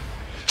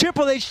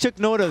 Triple H took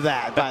note of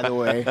that, by the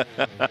way.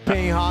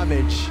 Paying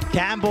homage.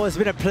 Campbell, it's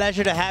been a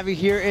pleasure to have you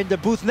here in the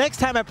booth. Next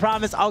time, I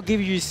promise, I'll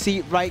give you a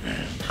seat right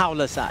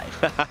Jaula side.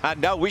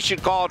 No, we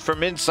should call it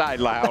from inside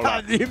La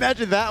Jaula. Do you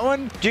imagine that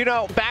one? Do you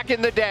know, back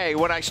in the day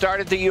when I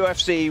started the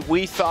UFC,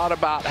 we thought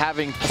about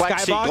having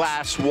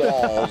plexiglass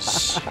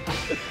walls.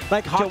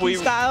 Like hockey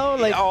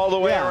style? All the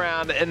way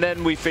around. And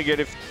then we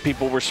figured if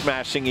people were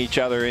smashing each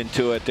other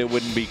into it, it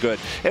wouldn't be good.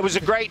 It was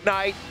a great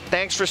night.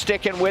 Thanks for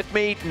sticking with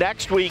me.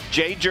 Next week,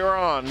 Jay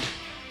Durand,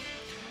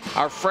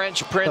 our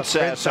French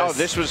princess. Oh,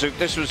 this was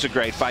a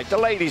great fight. The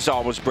ladies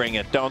always bring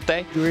it, don't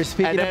they? You were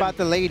speaking about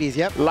the ladies,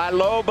 yep. La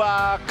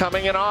Loba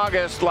coming in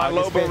August. La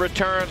Loba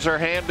returns. Her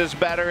hand is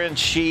better, and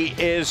she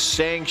is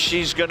saying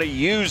she's going to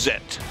use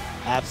it.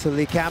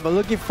 Absolutely, Campbell.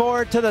 Looking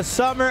forward to the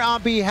summer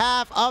on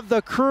behalf of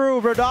the crew.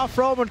 Rodolphe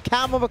Roman,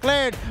 Campbell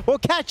McLaren. We'll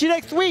catch you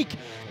next week.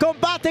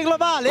 Combate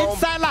Global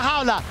inside La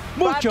Jaula.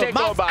 Mucho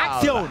más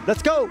acción.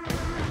 Let's go.